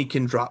everyone he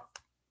can drop.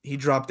 He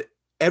dropped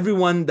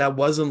everyone that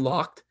wasn't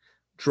locked,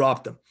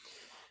 dropped them.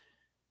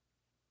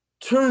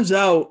 Turns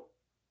out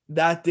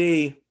that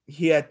day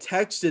he had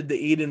texted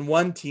the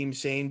 8-1 team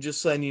saying,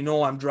 just letting you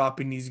know I'm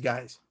dropping these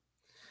guys.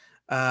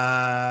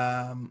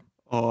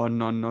 Oh,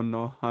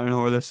 no. I don't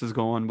know where this is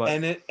going, but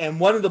and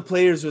one of the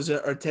players was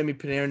Artemi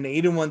Panarin.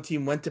 The 8-1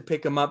 team went to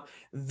pick him up,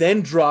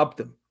 then dropped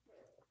him.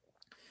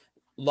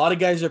 A lot of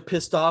guys are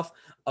pissed off.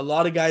 A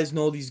lot of guys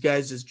know these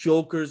guys as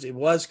jokers. It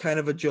was kind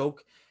of a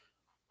joke.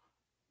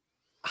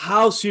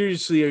 How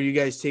seriously are you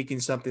guys taking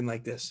something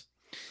like this?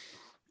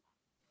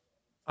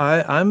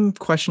 I'm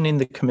questioning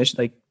the commission.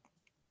 Like,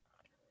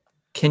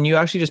 can you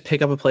actually just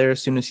pick up a player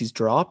as soon as he's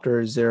dropped, or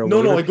is there a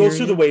No, it goes period?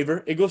 through the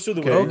waiver. It goes through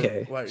the waiver.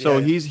 Okay. Well, so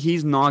yeah.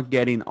 he's not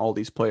getting all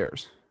these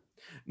players.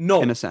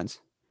 No, in a sense.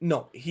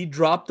 No, he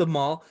dropped them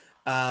all.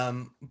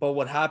 But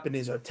what happened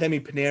is Artemi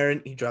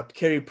Panarin, he dropped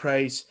Carey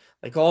Price,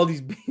 like all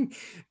these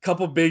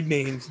couple big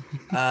names.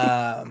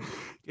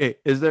 Hey,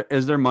 is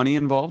there money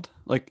involved,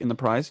 like in the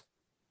prize?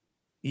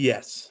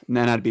 Yes. And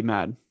then I'd be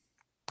mad.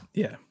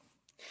 Yeah.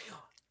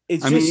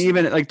 It's I mean, just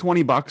even at like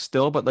 $20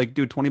 still, but like,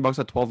 dude, $20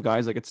 at 12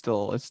 guys, like it's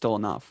still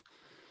enough.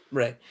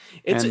 right.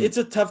 And It's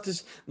a tough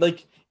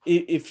like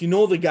if you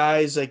know the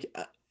guys like,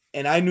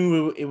 and I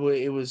knew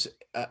it was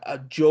a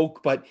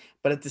joke, but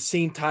at the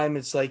same time,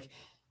 it's like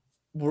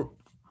we're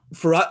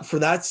for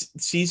that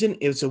season,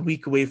 it was a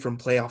week away from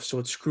playoffs, so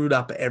it screwed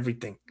up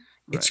everything.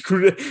 It right.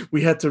 screwed.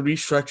 We had to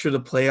restructure the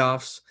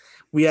playoffs.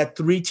 We had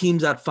 3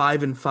 teams at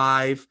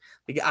 5-5,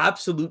 like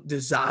absolute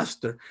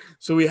disaster.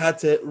 So we had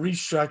to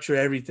restructure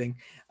everything.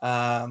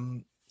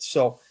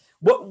 So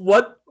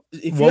what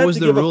if you What had was to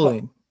the give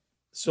ruling?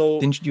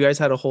 so Didn't you guys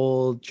had a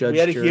whole we judge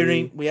had a jury?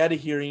 hearing. We had a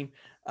hearing,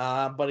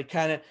 but it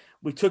kind of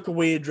we took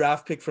away a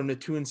draft pick from the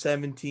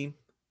 2-17.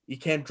 You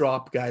can't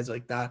drop guys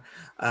like that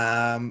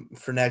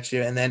for next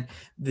year. And then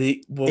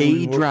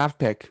Draft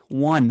pick,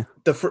 one.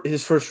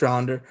 his first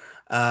rounder.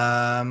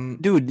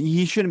 Dude,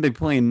 he shouldn't be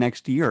playing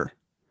next year.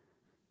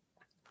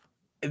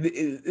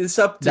 It's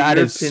up to That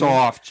your is opinion.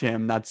 soft,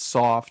 Jim. That's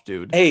soft,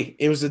 dude. Hey,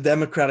 it was a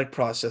democratic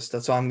process.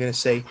 That's all I'm gonna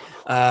say.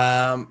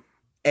 And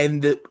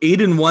the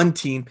 8-1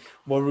 team,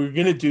 what we were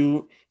gonna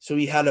do, so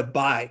he had a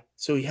bye.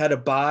 So he had a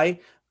bye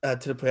to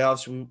the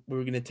playoffs. We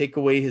were gonna take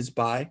away his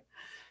bye,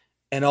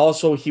 and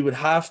also he would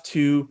have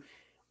to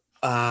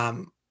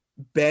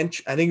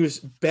bench. I think it was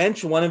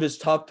bench one of his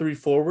top 3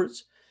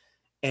 forwards,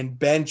 and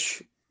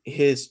bench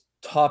his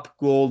top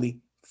goalie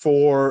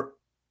for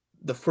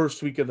the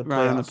first week of the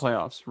Right in the playoffs.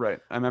 playoffs, right?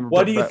 I remember.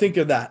 What do you think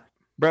of that?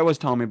 Brett was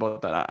telling me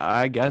about that.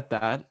 I get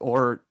that,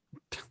 or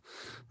I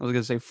was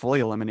gonna say fully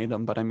eliminate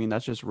them, but I mean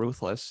that's just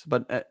ruthless.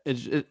 But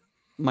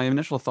my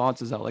initial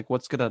thoughts is that like,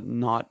 what's gonna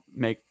not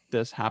make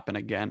this happen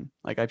again?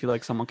 Like, I feel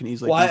like someone can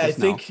easily. Well, beat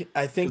this now.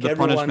 I think The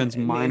everyone punishment's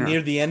minor.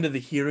 near the end of the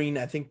hearing,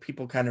 I think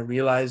people kind of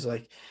realize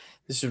like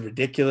this is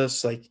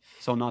ridiculous. Like,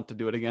 so not to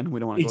do it again. We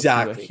don't want to go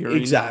through the hearing.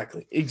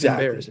 exactly. It's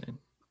embarrassing.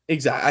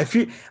 I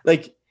feel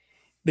like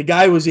the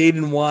guy was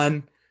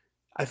 8-1.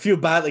 I feel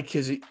bad, like,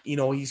 because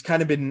he's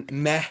kind of been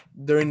meh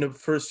during the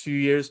first few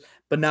years,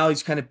 but now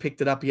he's kind of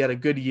picked it up. He had a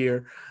good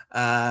year.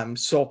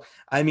 So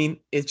I mean,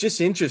 it's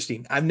just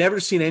interesting. I've never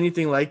seen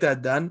anything like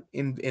that done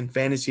in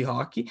fantasy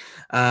hockey.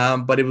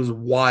 But it was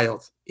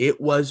wild. It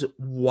was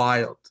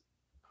wild.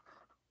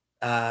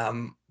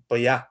 But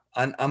yeah,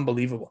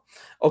 unbelievable.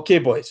 Okay,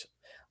 boys,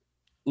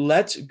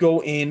 let's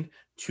go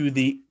into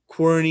the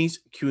Corny's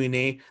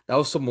Q&A. That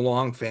was some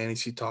long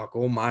fantasy talk.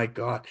 Oh my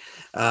God.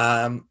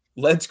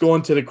 Let's go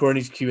into the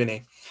Corny's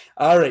Q&A.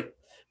 All right.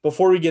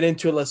 Before we get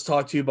into it, let's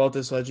talk to you about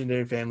this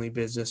legendary family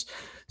business.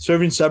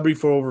 Serving Sudbury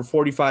for over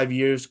 45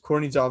 years,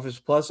 Corny's Office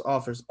Plus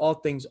offers all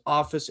things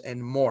office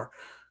and more.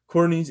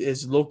 Corny's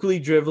is locally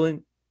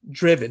driven,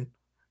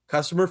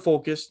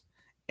 customer-focused,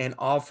 and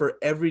offer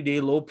everyday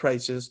low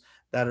prices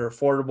that are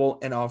affordable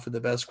and offer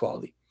the best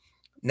quality.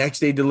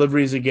 Next day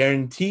delivery is a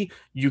guarantee.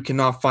 You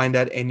cannot find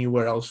that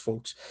anywhere else,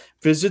 folks.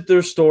 Visit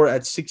their store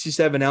at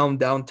 67 Elm,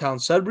 downtown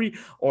Sudbury,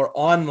 or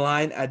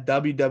online at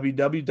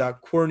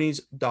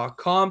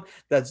www.corneys.com.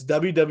 That's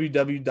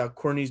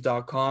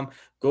www.corneys.com.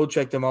 Go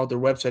check them out. Their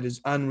website is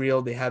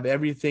unreal. They have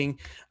everything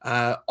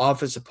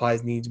office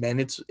supplies needs, man.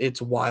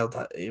 It's wild.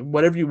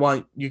 Whatever you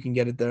want, you can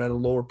get it there at a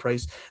lower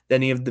price than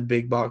any of the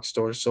big box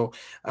stores. So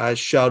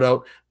shout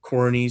out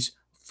Corneys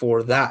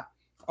for that.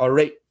 All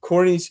right,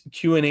 Corny's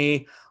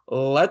Q&A.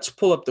 Let's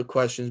pull up the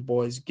questions,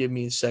 boys. Give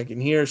me a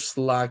second here.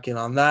 Slacking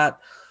on that.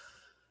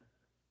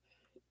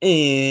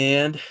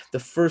 And the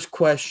first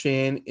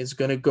question is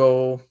going to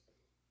go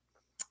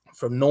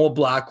from Noah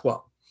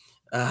Blackwell.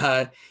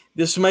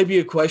 This might be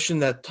a question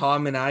that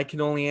Tom and I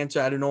can only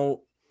answer. I don't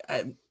know.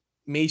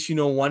 Mace, you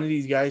know one of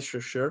these guys for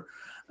sure.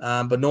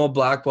 But Noah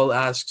Blackwell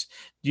asks,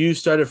 do you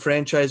start a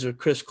franchise with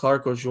Chris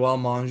Clark or Joel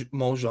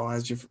Mojon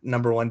as your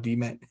number 1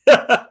 D-man?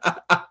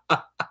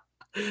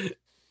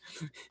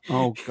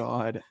 Oh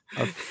God,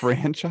 a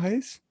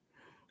franchise?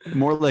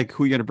 More like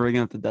who you gonna bring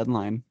in at the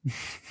deadline.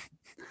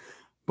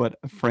 But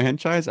a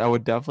franchise, I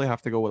would definitely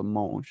have to go with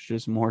Moj,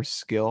 just more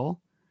skill.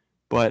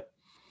 But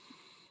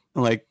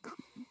like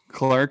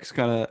Clark's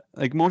kind of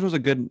like Moj was a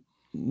good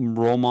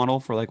role model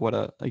for like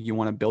what you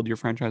want to build your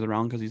franchise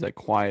around, because he's like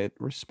quiet,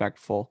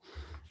 respectful.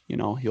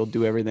 He'll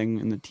do everything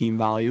in the team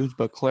values.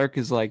 But Clark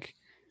is like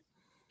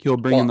he'll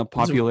bring in the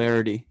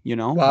popularity.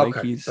 Wild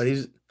card,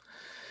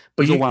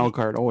 He's a wild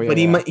card. Oh yeah. But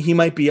he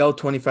might be out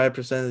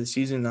 25% of the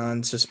season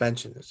on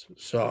suspensions.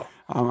 So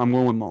I'm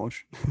going with Moj.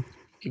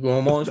 You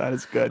going Moj? That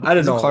is good. I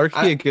don't know. Clark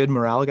be a good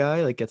morale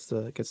guy? Like gets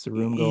the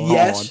room going.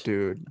 Yes,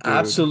 dude.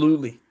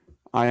 Absolutely.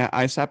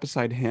 I sat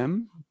beside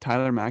him,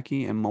 Tyler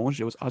Mackey, and Moj.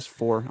 It was us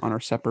 4 on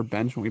our separate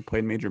bench when we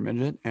played Major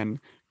Midget,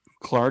 and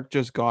Clark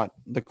just got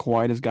the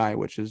quietest guy,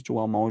 which is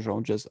Joel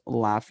Mojo, just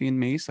laughing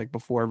Mace like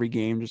before every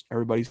game. Just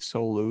everybody's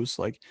so loose.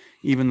 Like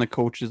even the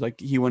coaches, like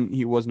he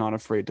was not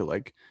afraid to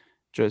like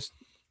just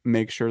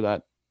make sure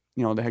that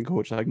the head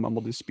coach like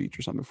mumbled his speech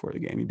or something before the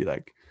game. He'd be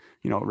like,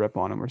 rip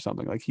on him or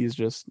something. Like he's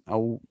just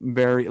a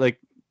very like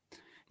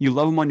you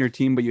love him on your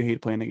team, but you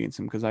hate playing against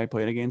him, because I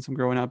played against him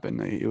growing up,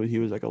 and he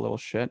was like a little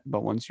shit.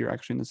 But once you're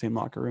actually in the same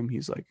locker room,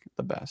 he's like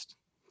the best.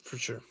 For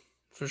sure.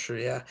 For sure,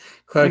 yeah.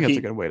 I think that's a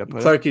Clarky, good way to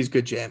put it. Clarky's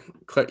good jam.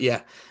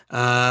 Yeah.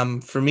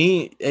 For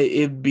me,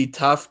 it'd be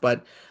tough,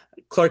 but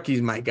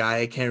Clarky's my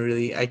guy. I can't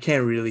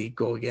really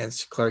go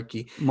against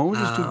Clarky. Mo is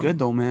just too good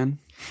though, man.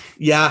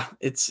 Yeah,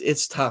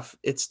 it's tough.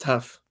 It's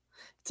tough.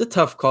 It's a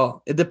tough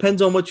call. It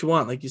depends on what you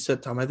want, like you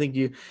said, Tom. I think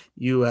you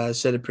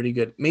said it pretty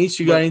good. Mace,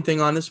 you got But-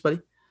 anything on this, buddy?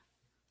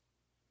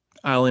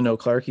 I only know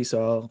Clarky,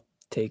 so I'll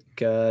take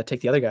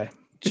the other guy.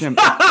 Jim,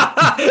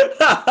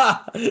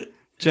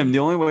 Jim, the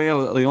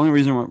only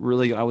reason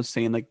really I was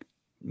saying like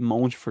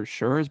Monge for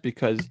sure is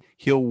because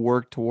he'll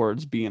work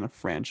towards being a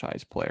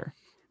franchise player.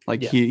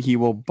 Like Yeah. he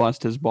will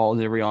bust his balls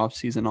every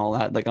offseason, all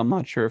that. Like I'm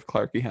not sure if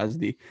Clarky has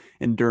the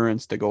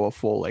endurance to go a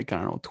full, like, I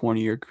don't know,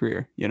 20-year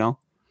career, you know?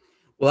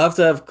 We'll have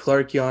to have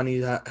Clarky on. He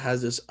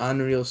has this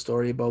unreal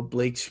story about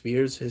Blake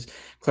Spears, his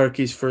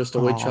Clarky's first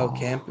OHL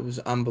camp. It was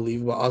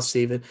unbelievable. I'll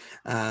save it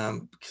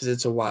because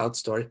it's a wild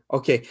story.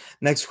 Okay,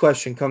 next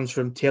question comes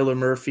from Taylor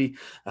Murphy.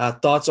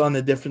 Thoughts on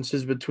the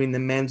differences between the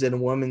men's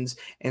and women's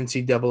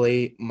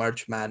NCAA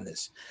March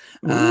Madness?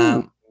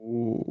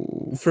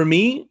 For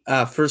me,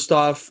 first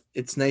off,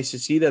 it's nice to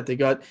see that they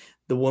got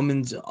the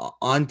women's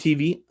on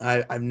TV.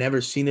 I've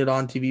never seen it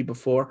on TV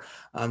before,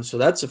 so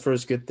that's the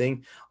first good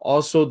thing.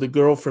 Also, the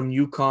girl from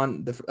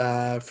UConn,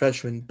 the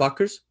freshman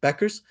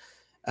Beckers,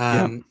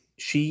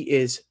 she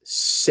is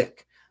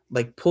sick.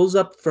 Like pulls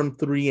up from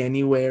three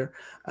anywhere.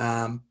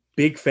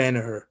 Big fan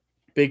of her.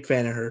 Big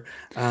fan of her.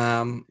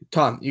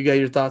 Tom, you got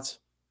your thoughts?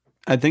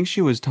 I think she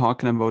was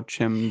talking about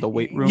Jim, the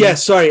weight room. Yeah,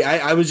 sorry.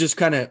 I was just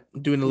kind of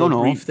doing a little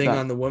No, brief thing that-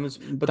 on the women's,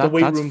 but the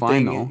weight that's room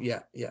fine, thing,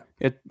 though.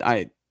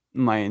 yeah.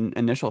 My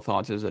initial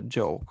thoughts is a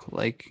joke.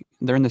 Like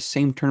they're in the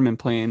same tournament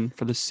playing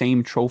for the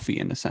same trophy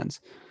in a sense.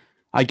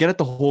 I get it,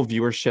 the whole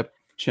viewership,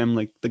 Jim,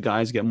 like the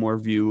guys get more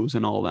views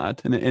and all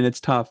that. And it's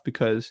tough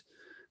because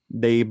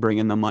they bring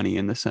in the money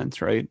in the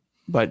sense, right?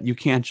 But you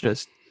can't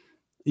just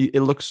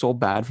it looks so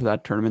bad for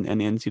that tournament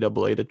and the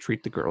NCAA to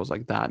treat the girls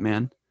like that,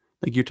 man.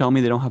 Like you're telling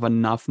me they don't have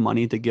enough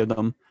money to give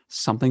them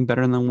something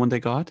better than what they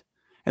got?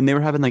 And they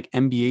were having like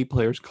NBA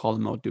players call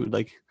them out, dude.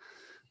 Like,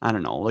 I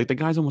don't know. Like the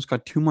guys almost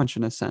got too much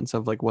in a sense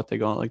of like what they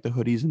got, like the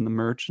hoodies and the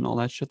merch and all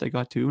that shit they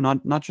got too.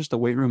 Not just the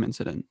weight room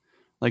incident.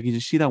 Like you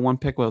just see that one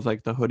pic with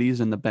like the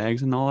hoodies and the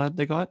bags and all that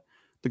they got.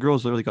 The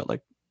girls literally got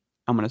like,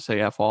 I'm gonna say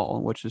F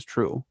all, which is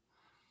true.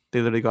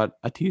 They literally got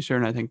a t-shirt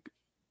and I think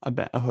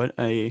a hood,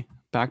 a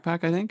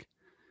backpack, I think.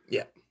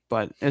 Yeah.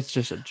 But it's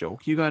just a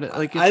joke. You got it.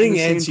 Like I think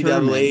the the same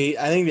tournament.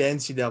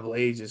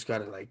 NCAA just got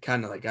to like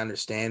kind of like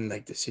understand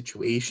like the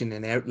situation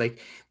and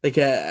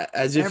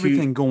as if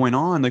everything going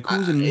on. Like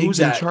who's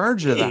in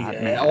charge of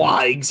that, man? Well,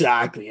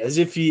 exactly. As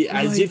if you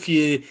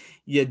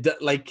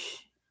like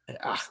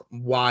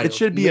wild. It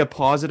should be a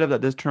positive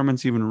that this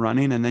tournament's even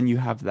running, and then you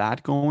have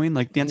that going.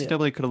 Like the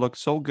NCAA could have looked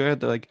so good.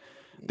 They're like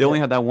they only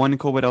had that one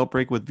COVID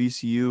outbreak with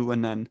VCU,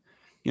 and then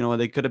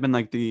they could have been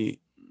like the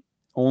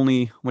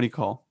only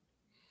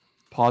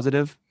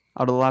positive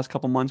out of the last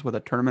couple months with a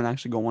tournament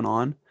actually going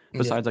on,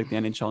 besides like the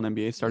NHL and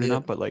NBA starting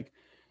up. But like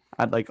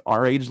at like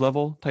our age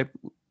level type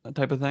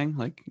of thing,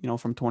 like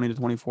from 20 to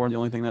 24, the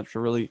only thing that's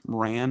really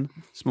ran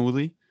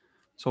smoothly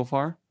so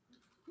far.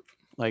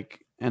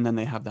 Like, and then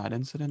they have that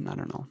incident. I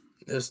don't know.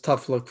 It's a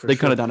tough look for They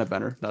sure. could have done it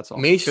better. That's all.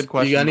 Mace, good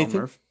question, you got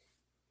anything? Murph.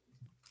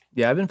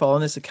 Yeah, I've been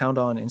following this account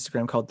on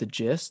Instagram called The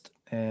Gist,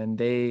 and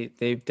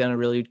they've done a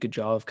really good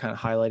job of kind of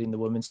highlighting the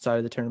women's side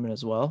of the tournament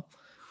as well.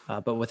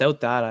 But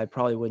without that, I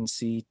probably wouldn't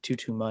see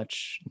too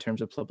much in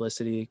terms of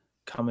publicity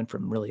coming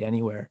from really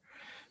anywhere,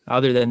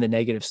 other than the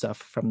negative stuff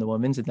from the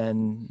women's and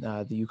then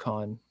the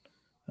UConn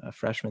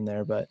freshmen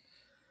there. But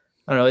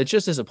I don't know. It's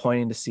just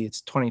disappointing to see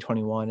it's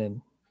 2021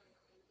 and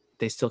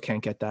they still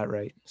can't get that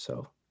right.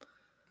 So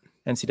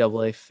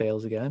NCAA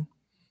fails again.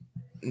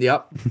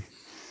 Yep.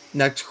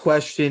 Next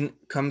question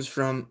comes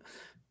from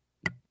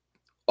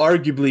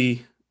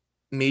arguably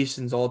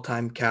Mason's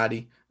all-time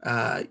caddy,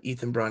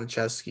 Ethan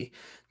Bronichewski.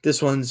 This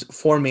one's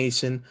for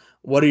Mason.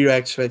 What are your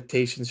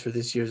expectations for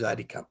this year's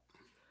ID Cup?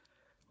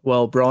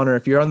 Well, Bronner,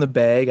 if you're on the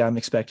bag, I'm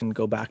expecting to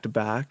go back to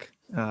back.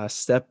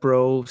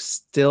 Stepbro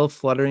still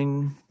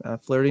flirting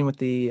with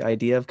the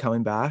idea of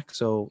coming back,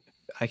 so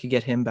I could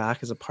get him back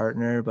as a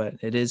partner, but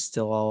it is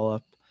still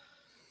all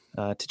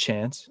up to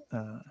chance.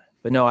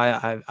 But no,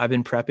 I've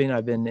been prepping.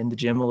 I've been in the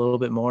gym a little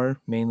bit more,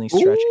 mainly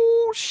stretching.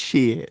 Oh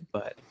shit!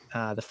 But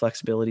the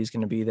flexibility is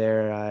going to be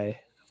there.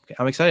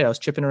 I'm excited. I was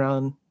chipping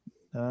around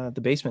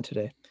the basement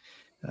today.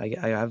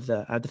 I have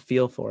the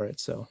feel for it.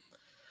 So,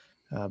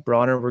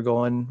 Bronner, we're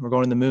going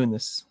to the moon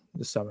this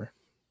summer.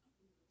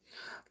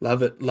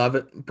 Love it.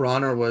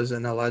 Bronner was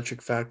an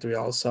electric factory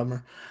all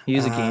summer. He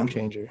is a game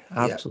changer.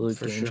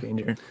 Absolute game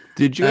changer.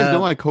 Did you guys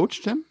know I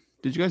coached him?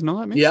 Did you guys know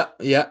that, man?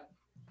 Yeah.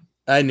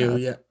 I knew,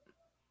 yeah.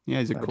 Yeah,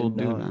 he's a cool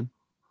dude, man.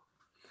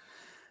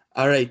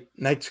 All right,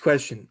 next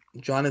question.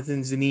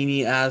 Jonathan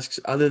Zanini asks,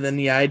 other than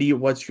the ID,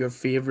 what's your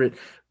favorite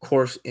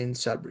course in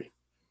Sudbury?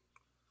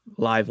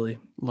 Lively.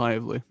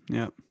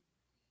 Yeah.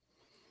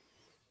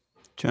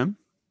 Jim?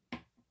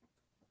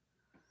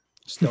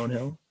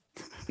 Stonehill.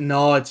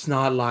 No, it's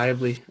not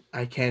Lively.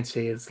 I can't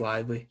say it's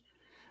Lively.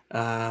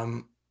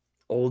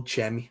 Old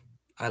Chemmy.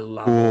 I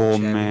love Oh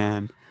Old Chemmy.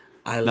 man,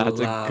 that's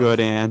a good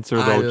answer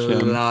I though,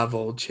 Chim. love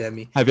Old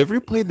Chemmy. Have you ever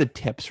played the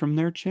tips from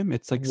there, Chim?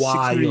 It's like 600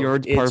 Wild.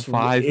 yards par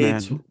five,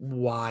 It's man.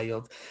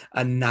 wild.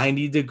 A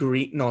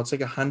 90-degree, no, it's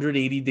like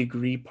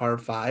 180-degree par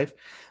five.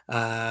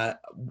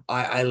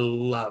 I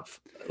love,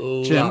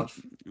 Chim,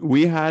 love.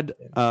 we had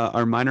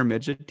our minor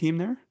midget team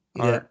there.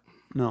 Yeah.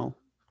 No,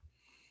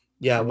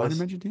 Yeah, our it minor was.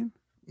 midget team.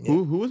 Yeah.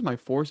 Who was my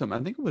foursome? I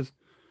think it was.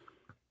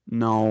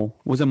 No,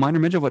 was it minor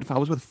midget? What if I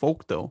was with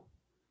folk though?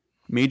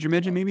 Major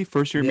midget maybe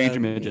first year Yeah, major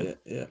midget.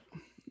 yeah.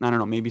 I don't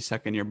know, maybe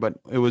second year, but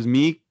it was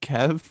me,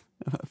 Kev,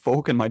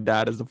 Folk, and my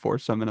dad as the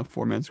foursome in a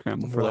 4-man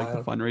scramble for like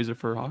the Wild. fundraiser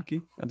for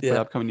hockey for the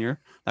Yeah. upcoming year.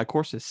 That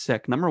course is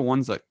sick. Number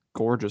one's a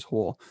gorgeous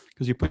hole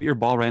because you put your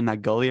ball right in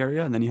that gully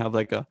area, and then you have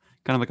like a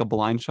kind of like a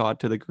blind shot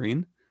to the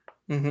green.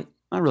 Mm-hmm.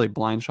 Not really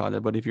blind shot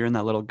it, but if you're in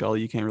that little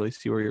gully, you can't really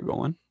see where you're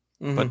going.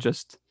 Mm-hmm. But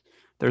just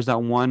there's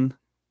that one,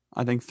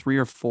 I think 3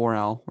 or 4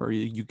 L where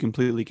you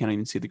completely can't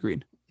even see the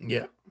green.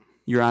 Yeah.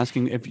 You're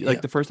asking if Yeah.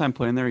 like the first time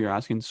playing there, you're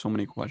asking so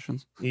many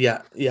questions.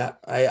 Yeah.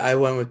 I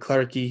went with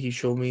Clarky. He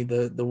showed me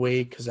the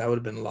way because I would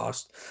have been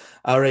lost.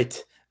 All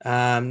right.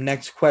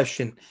 Next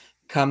question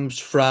comes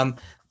from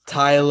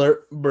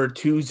Tyler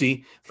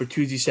Bertuzzi.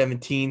 Bertuzzi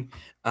 17.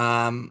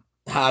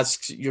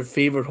 Asks your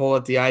favorite hole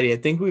at the ID. I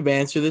think we've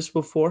answered this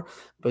before,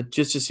 but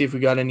just to see if we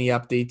got any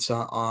updates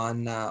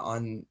on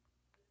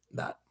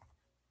that.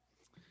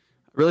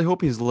 I really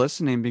hope he's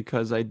listening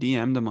because I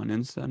DM'd him on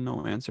Insta.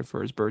 No answer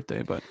for his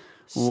birthday, but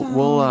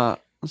we'll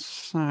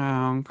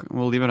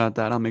leave it at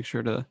that. I'll make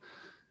sure to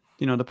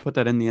to put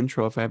that in the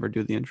intro if I ever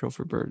do the intro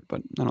for Bert,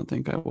 but I don't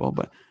think I will.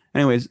 But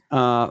anyways,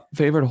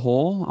 favorite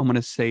hole, I'm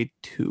gonna say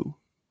 2.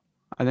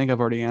 I think I've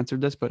already answered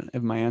this, but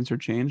if my answer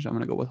changed, I'm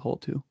gonna go with hole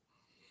 2.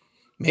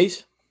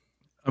 Mace?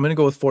 I'm gonna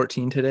go with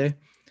 14 today.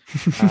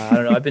 I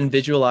don't know. I've been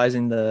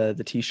visualizing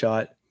the tee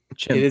shot.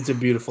 Chim, It is a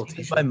beautiful 14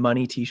 tee is shot. my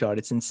money tee shot.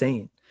 It's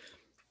insane.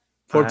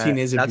 14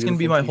 is a that's gonna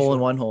be beautiful my tee hole in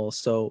shot. one hole.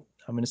 So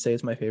I'm gonna say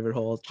it's my favorite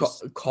hole.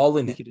 Just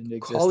Calling speak it. it into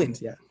Calling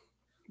existence. it. Yeah.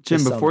 Jim,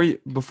 This summer.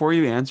 before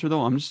you answer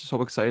though, I'm just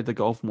so excited to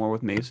golf more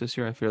with Mace this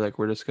year. I feel like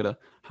we're just gonna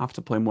have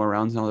to play more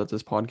rounds now that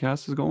this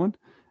podcast is going.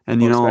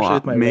 And Well, especially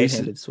with my Mace,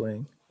 right-handed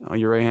swing.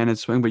 Your right-handed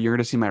swing, but you're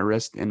gonna see my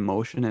wrist in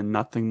motion, and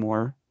nothing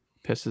more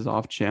pisses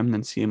off Jim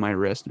than seeing my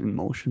wrist in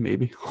motion,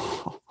 baby.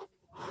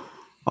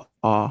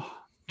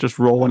 Just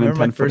I rolling in remember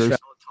my 10 first footers. round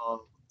with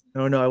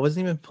Tom. No, I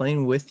wasn't even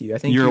playing with you. I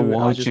think You're I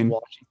was just watching.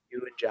 watching you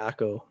and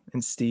Jacko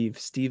and Steve.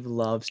 Steve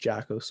loves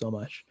Jacko so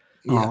much.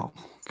 Yeah. Oh,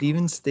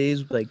 Steven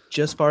stays like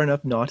just far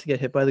enough not to get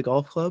hit by the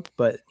golf club,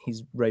 but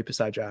he's right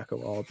beside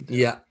Jacko all the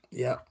time.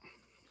 Yeah.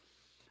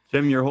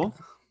 Jim, your hole?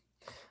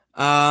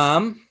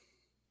 I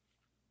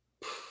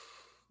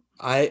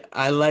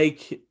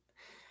like.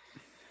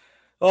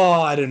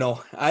 Oh, I don't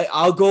know.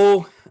 I'll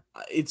go.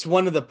 It's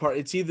one of the part.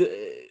 It's either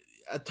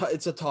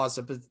it's a toss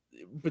up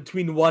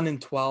between 1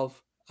 and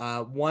 12.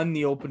 1,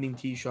 the opening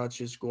tee shot's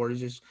just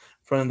gorgeous, in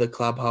front of the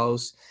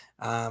clubhouse.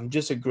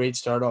 Just a great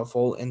start off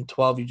hole. And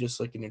 12, you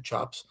just licking your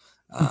chops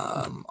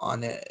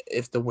on it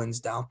if the wind's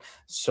down.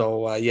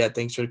 So yeah,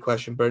 thanks for the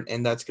question, Bert.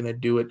 And that's gonna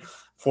do it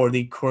for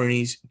the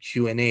Corny's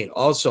Q&A.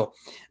 Also,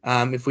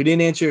 if we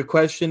didn't answer your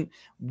question,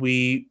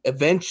 we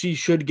eventually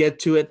should get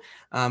to it.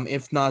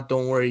 If not,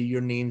 don't worry,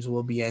 your names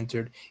will be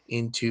entered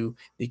into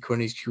the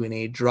Corny's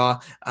Q&A draw.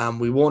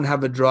 We won't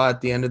have a draw at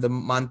the end of the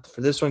month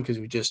for this one because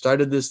we just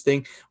started this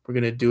thing. We're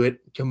going to do it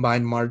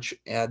combined March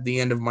at the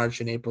end of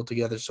March and April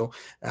together. So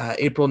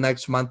April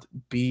next month,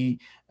 be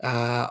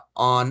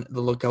on the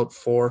lookout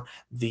for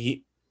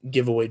the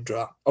giveaway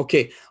draw.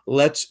 Okay,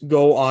 let's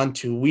go on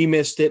to We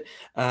Missed It.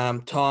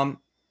 Tom,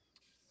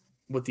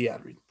 with the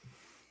ad read.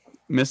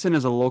 Missin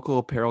is a local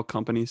apparel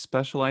company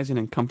specializing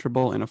in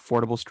comfortable and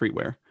affordable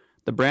streetwear.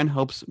 The brand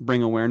helps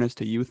bring awareness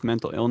to youth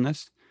mental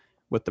illness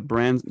with the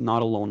brand's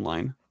Not Alone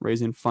line,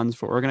 raising funds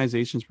for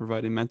organizations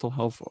providing mental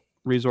health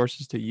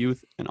resources to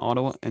youth in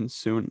Ottawa and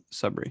soon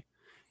Sudbury.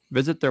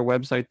 Visit their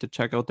website to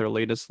check out their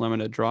latest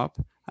limited drop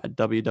at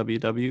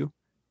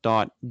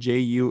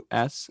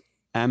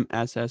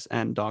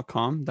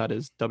www.jusmsn.com. That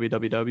is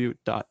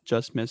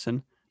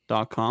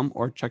www.justmissin.com,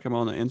 or check them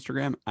out on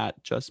Instagram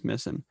at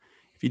justmissin.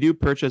 If you do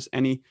purchase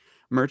any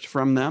merch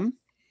from them,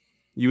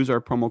 use our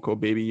promo code,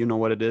 baby. You know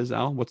what it is,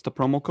 Al. What's the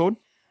promo code?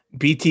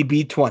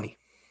 BTB20.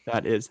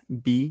 That is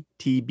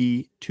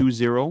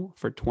BTB20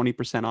 for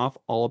 20% off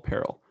all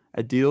apparel.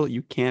 A deal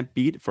you can't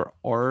beat for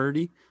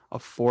already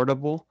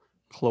affordable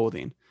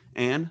clothing.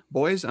 And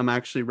boys, I'm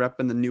actually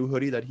repping the new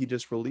hoodie that he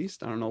just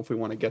released. I don't know if we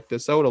want to get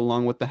this out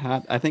along with the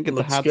hat. I think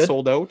the hat's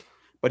sold out,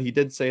 but he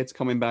did say it's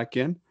coming back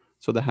in.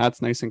 So the hat's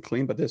nice and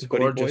clean. But this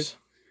hoodie, boys,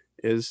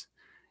 is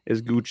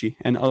Gucci.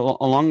 And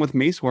along with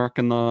Mace work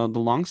and the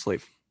long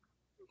sleeve.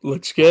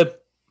 Looks good.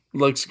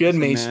 Looks good,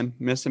 Mace.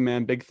 Missing,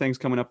 man. Big things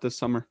coming up this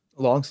summer.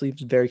 Long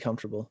sleeves, very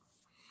comfortable.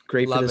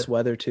 Great for this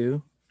weather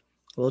too.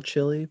 A little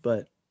chilly,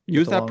 but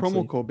use that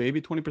promo code,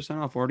 baby.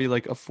 20% off. Already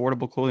like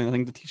affordable clothing. I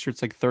think the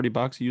t-shirt's like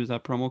 $30. You use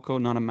that promo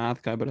code. Not a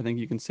math guy, but I think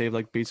you can save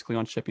like basically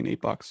on shipping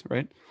 $8,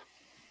 right?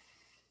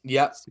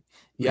 Yeah,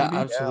 yeah, Maybe?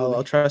 Yeah, absolutely.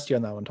 I'll trust you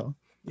on that one, Tom.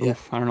 Yeah.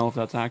 Oof, I don't know if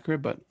that's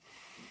accurate, but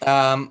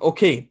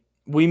Okay,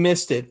 we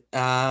missed it.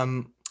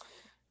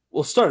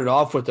 We'll start it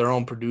off with our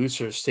own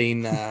producer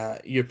saying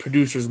your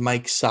producer's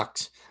mic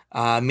sucks.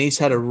 Mace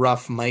had a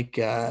rough mic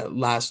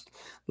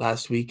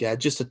last week.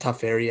 Just a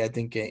tough area, I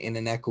think, in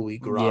an echoey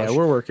garage. Yeah,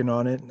 we're working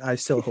on it. I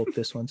still hope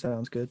this one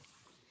sounds good.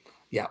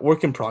 Yeah,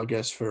 work in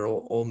progress for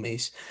old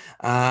Mace.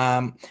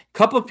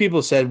 Couple of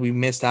people said we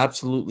missed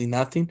absolutely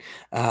nothing.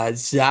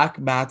 Zach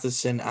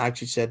Matheson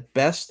actually said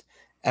best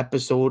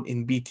episode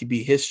in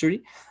BTB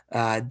history.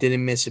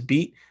 Didn't miss a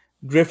beat.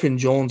 Griffin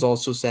Jones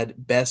also said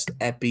best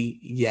epi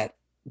yet.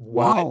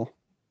 wow.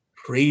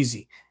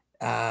 Crazy.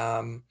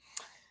 Parker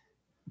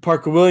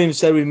Williams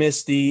said we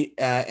missed the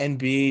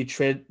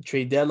NBA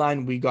trade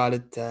deadline. We got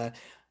it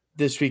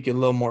this week. A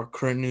little more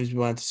current news. We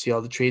wanted to see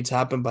all the trades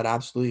happen, but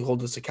absolutely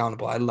hold us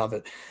accountable. I love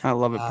it. I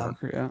love it,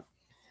 Parker.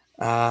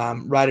 Yeah.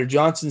 Ryder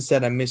Johnson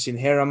said I'm missing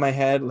hair on my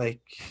head.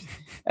 Like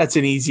that's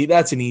an easy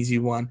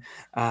one.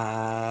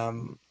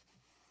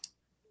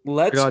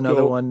 Let's got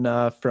another go.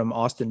 one from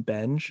Austin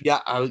Benj.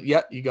 Yeah,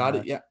 you got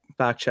it. Yeah.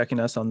 Back checking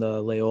us on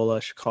the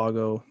Loyola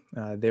Chicago.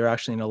 They were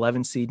actually an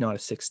 11 seed, not a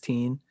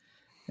 16.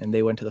 And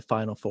they went to the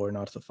Final Four,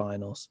 not to the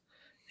finals.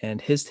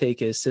 And his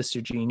take is Sister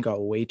Jean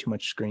got way too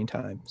much screen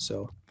time.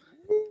 So,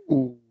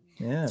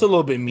 yeah, it's a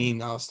little bit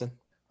mean, Austin.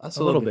 That's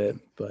a little bit,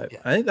 but yeah.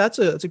 I think that's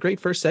a great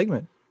first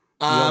segment.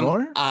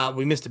 More?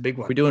 We missed a big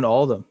one. We're doing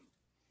all of them.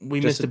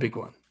 We missed a big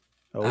one.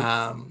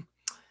 Oh.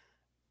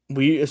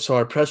 So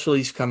our press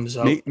release comes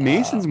out.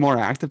 Mason's more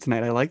active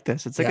tonight. I like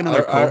this. It's like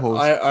another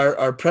co-host.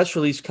 Our press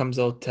release comes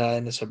out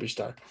in the Subway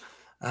Star.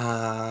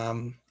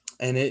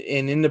 And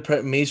in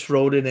the Mace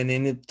wrote it, and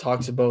in it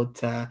talks about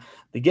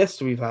the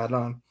guests we've had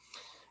on.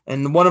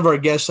 And one of our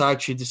guests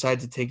actually decided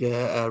to take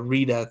a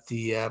read at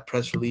the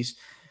press release,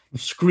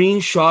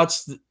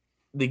 screenshots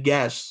the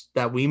guests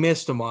that we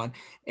missed him on,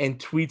 and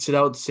tweets it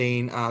out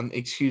saying,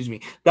 excuse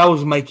me, that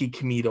was Mikey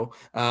Comito.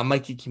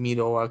 Mikey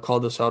Comito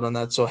called us out on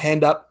that. So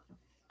hand up.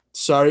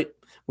 Sorry.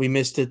 We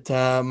missed it,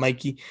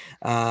 Mikey,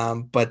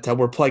 but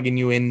we're plugging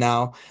you in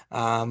now,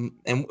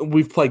 and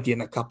we've plugged you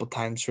in a couple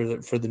times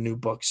for the new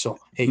book. So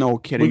hey, no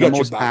kidding,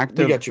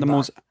 the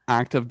most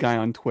active guy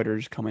on Twitter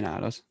is coming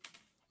at us.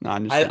 No,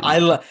 I'm just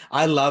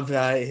I love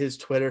his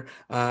Twitter.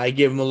 I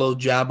gave him a little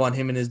jab on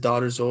him and his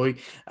daughter Zoe.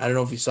 I don't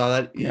know if you saw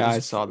that. Yeah, I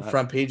saw that.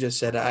 Front page. I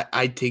said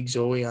I take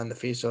Zoe on the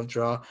face-off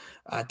draw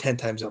 10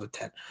 times out of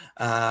 10.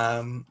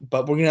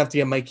 But we're gonna have to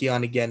get Mikey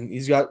on again.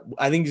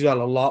 I think he's got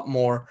a lot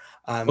more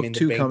in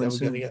the bank that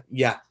we're gonna get.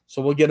 Yeah,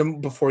 so we'll get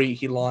him before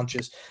he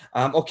launches.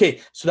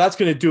 Okay, so that's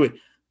gonna do it.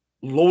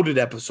 Loaded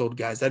episode,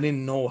 guys. I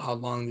didn't know how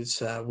long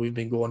this we've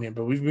been going here,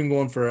 but we've been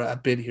going for a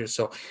bit here.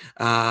 So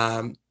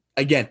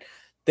again,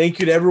 thank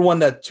you to everyone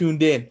that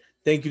tuned in.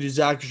 Thank you to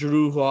Zach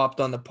Giroux, who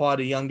hopped on the pod,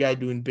 a young guy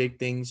doing big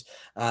things.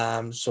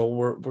 So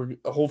we're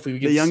hopefully we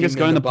get the youngest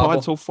guy in the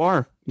pod so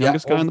far.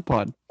 Youngest guy in the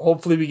pod.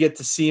 Hopefully we get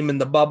to see him in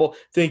the bubble.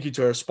 Thank you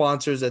to our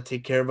sponsors that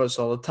take care of us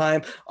all the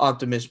time.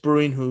 Optimist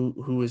Brewing,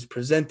 who is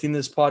presenting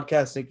this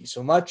podcast. Thank you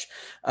so much.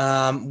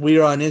 We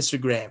are on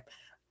Instagram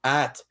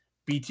at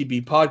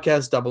BTB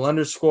Podcast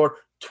 _,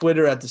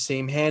 Twitter at the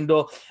same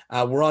handle.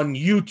 We're on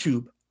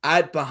YouTube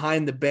at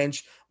Behind the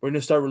Bench. We're going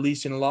to start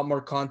releasing a lot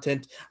more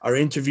content. Our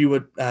interview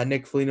with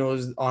Nick Foligno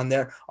is on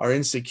there. Our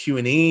Insta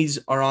Q&As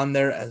are on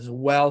there as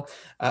well.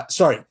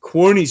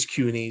 Corny's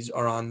Q&As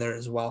are on there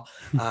as well.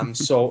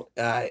 So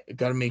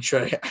got to make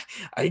sure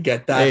I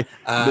get that.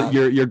 Hey,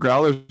 your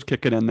growler's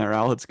kicking in there,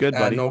 Al. It's good,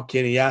 buddy. No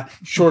kidding. Yeah.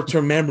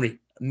 Short-term memory.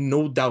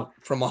 No doubt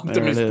from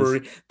Optimist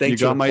Brewery.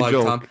 Thanks for the plug,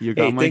 Tom.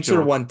 Thanks for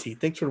the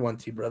 1T. Thanks for the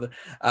 1T, brother.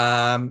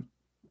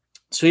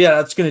 So yeah,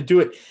 that's going to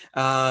do it.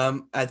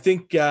 I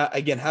think,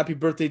 again, happy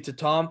birthday to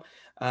Tom.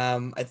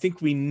 I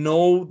think we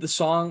know the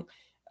song.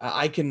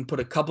 I can put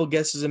a couple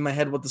guesses in my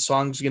head what the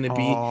song's going to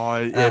be. Oh,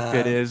 if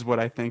it is what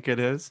I think it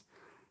is.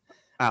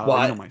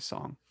 I know my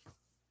song.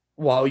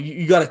 Well,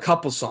 you got a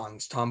couple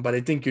songs, Tom, but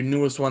I think your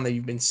newest one that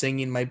you've been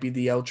singing might be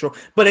the outro.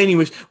 But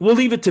anyways, we'll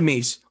leave it to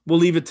Mace.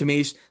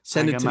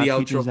 Send it to the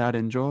outro. Out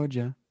in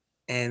Georgia.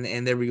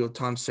 And there we go.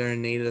 Tom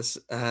serenaded us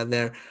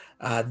there.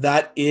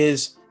 That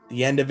is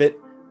the end of it.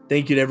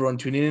 Thank you to everyone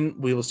tuning in.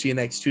 We will see you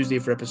next Tuesday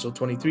for episode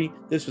 23.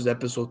 This was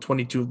episode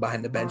 22 of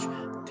Behind the Bench.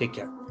 Take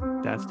care.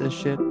 That's the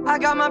shit. I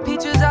got my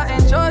peaches out in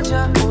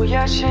Georgia. Oh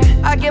yeah, shit.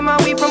 I get my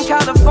weed from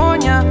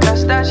California.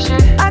 That's that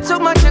shit. I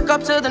took my chick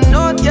up to the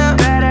north, yeah.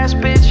 Badass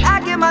bitch.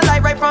 I get my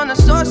light right from the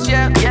source,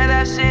 yeah. Yeah,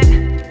 that's it.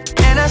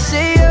 And I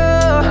see you,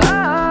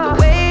 the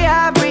way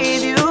I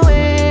breathe you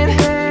in.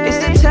 It's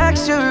the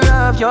texture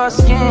of your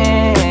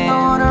skin. I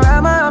wanna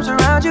wrap my arms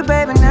around you,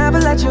 baby, never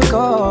let you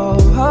go.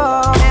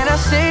 And I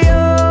see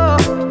you,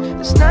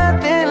 there's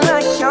nothing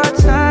like your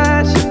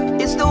touch.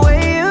 It's the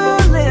way you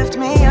lift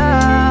me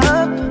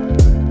up.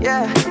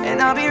 Yeah,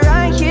 and I'll be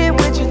right here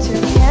with you till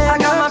the end. I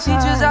got my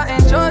peaches out in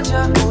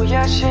Georgia. Oh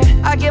yeah, shit.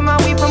 I get my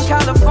weed from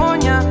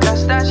California.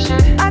 That's that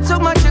shit. I took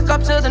my chick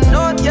up to the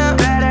north, yeah.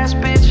 Badass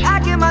bitch.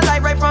 I get my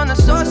light right from the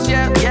source,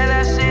 yeah. Yeah,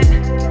 that's it.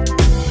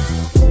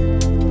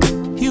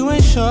 You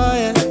ain't sure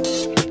yet,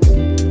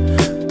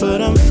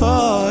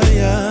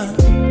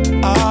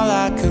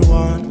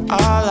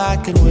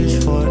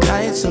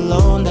 nights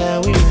alone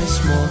that we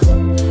miss more,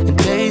 and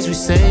days we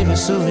save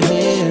as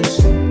souvenirs.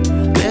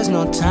 There's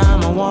no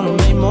time, I wanna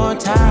make more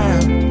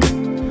time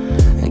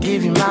and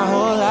give you my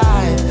whole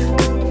life.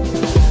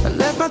 I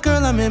left my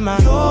girl, I'm in my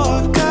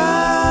Yorker.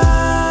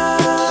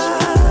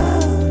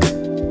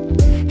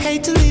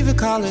 Hate to leave it,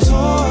 call it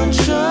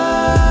torture.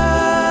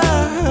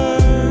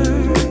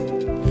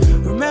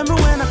 Remember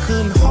when I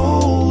couldn't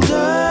hold her?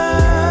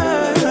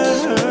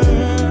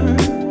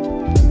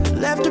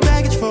 Left her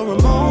baggage for a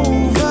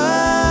mover.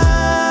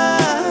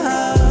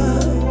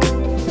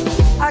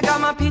 I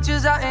got my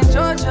peaches out in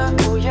Georgia.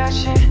 Oh yeah,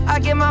 shit. I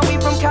get my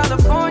weed from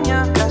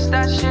California. That's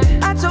that shit.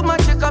 I took my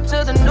chick up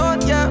to the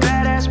north, yeah.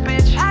 Badass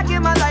bitch. I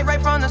get my light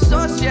right from the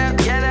source, yeah.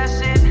 Yeah,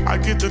 that's it. I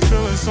get the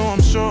feeling, so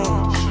I'm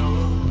sure.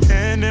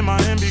 Hand in my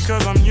hand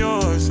because I'm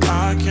yours.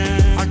 I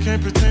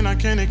can't pretend, I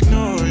can't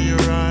ignore you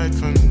right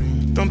from me.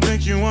 Don't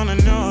think you wanna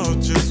know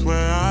just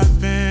where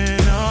I've been.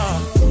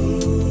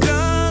 Oh,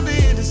 done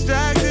being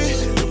distracted.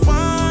 The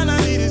one I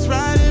need is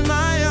right in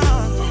my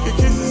arms. Your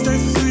kisses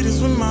taste the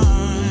sweetest with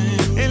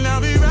mine, and I'll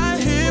be right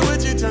here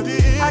with you till the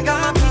end. I got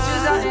my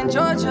peaches out in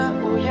Georgia.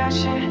 Oh yeah,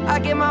 shit. I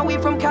get my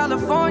weed from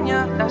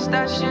California. That's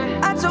that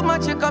shit. I took my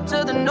chick up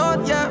to the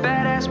north, yeah.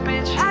 Badass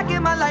bitch. I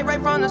get my light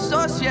right from the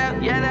source, yeah.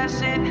 Yeah, that's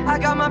it. I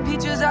got my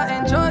peaches out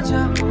in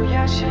Georgia. Oh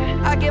yeah,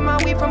 shit. I get my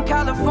weed from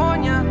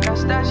California.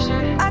 That's that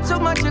shit. I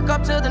took my chick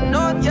up to the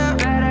north, yeah.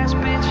 Badass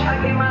bitch. I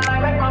get my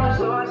light right from the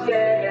source,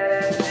 yeah. Yeah,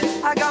 that's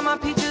it. I got my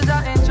peaches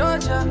out in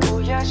Georgia. Oh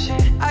yeah,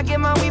 shit. I get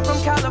my weed from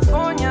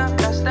California.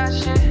 That's that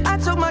shit. I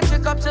took my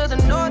chick up to the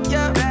north,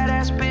 yeah.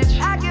 Badass bitch.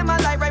 I get my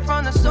light right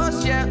from the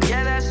source, yeah.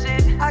 Yeah, that's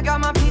it. I got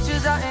my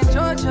peaches out in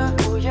Georgia.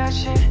 Oh yeah,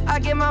 shit. I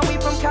get my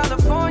weed from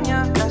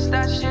California. That's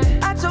that shit.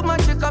 I took my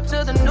chick up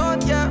to the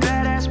north, yeah.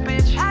 Badass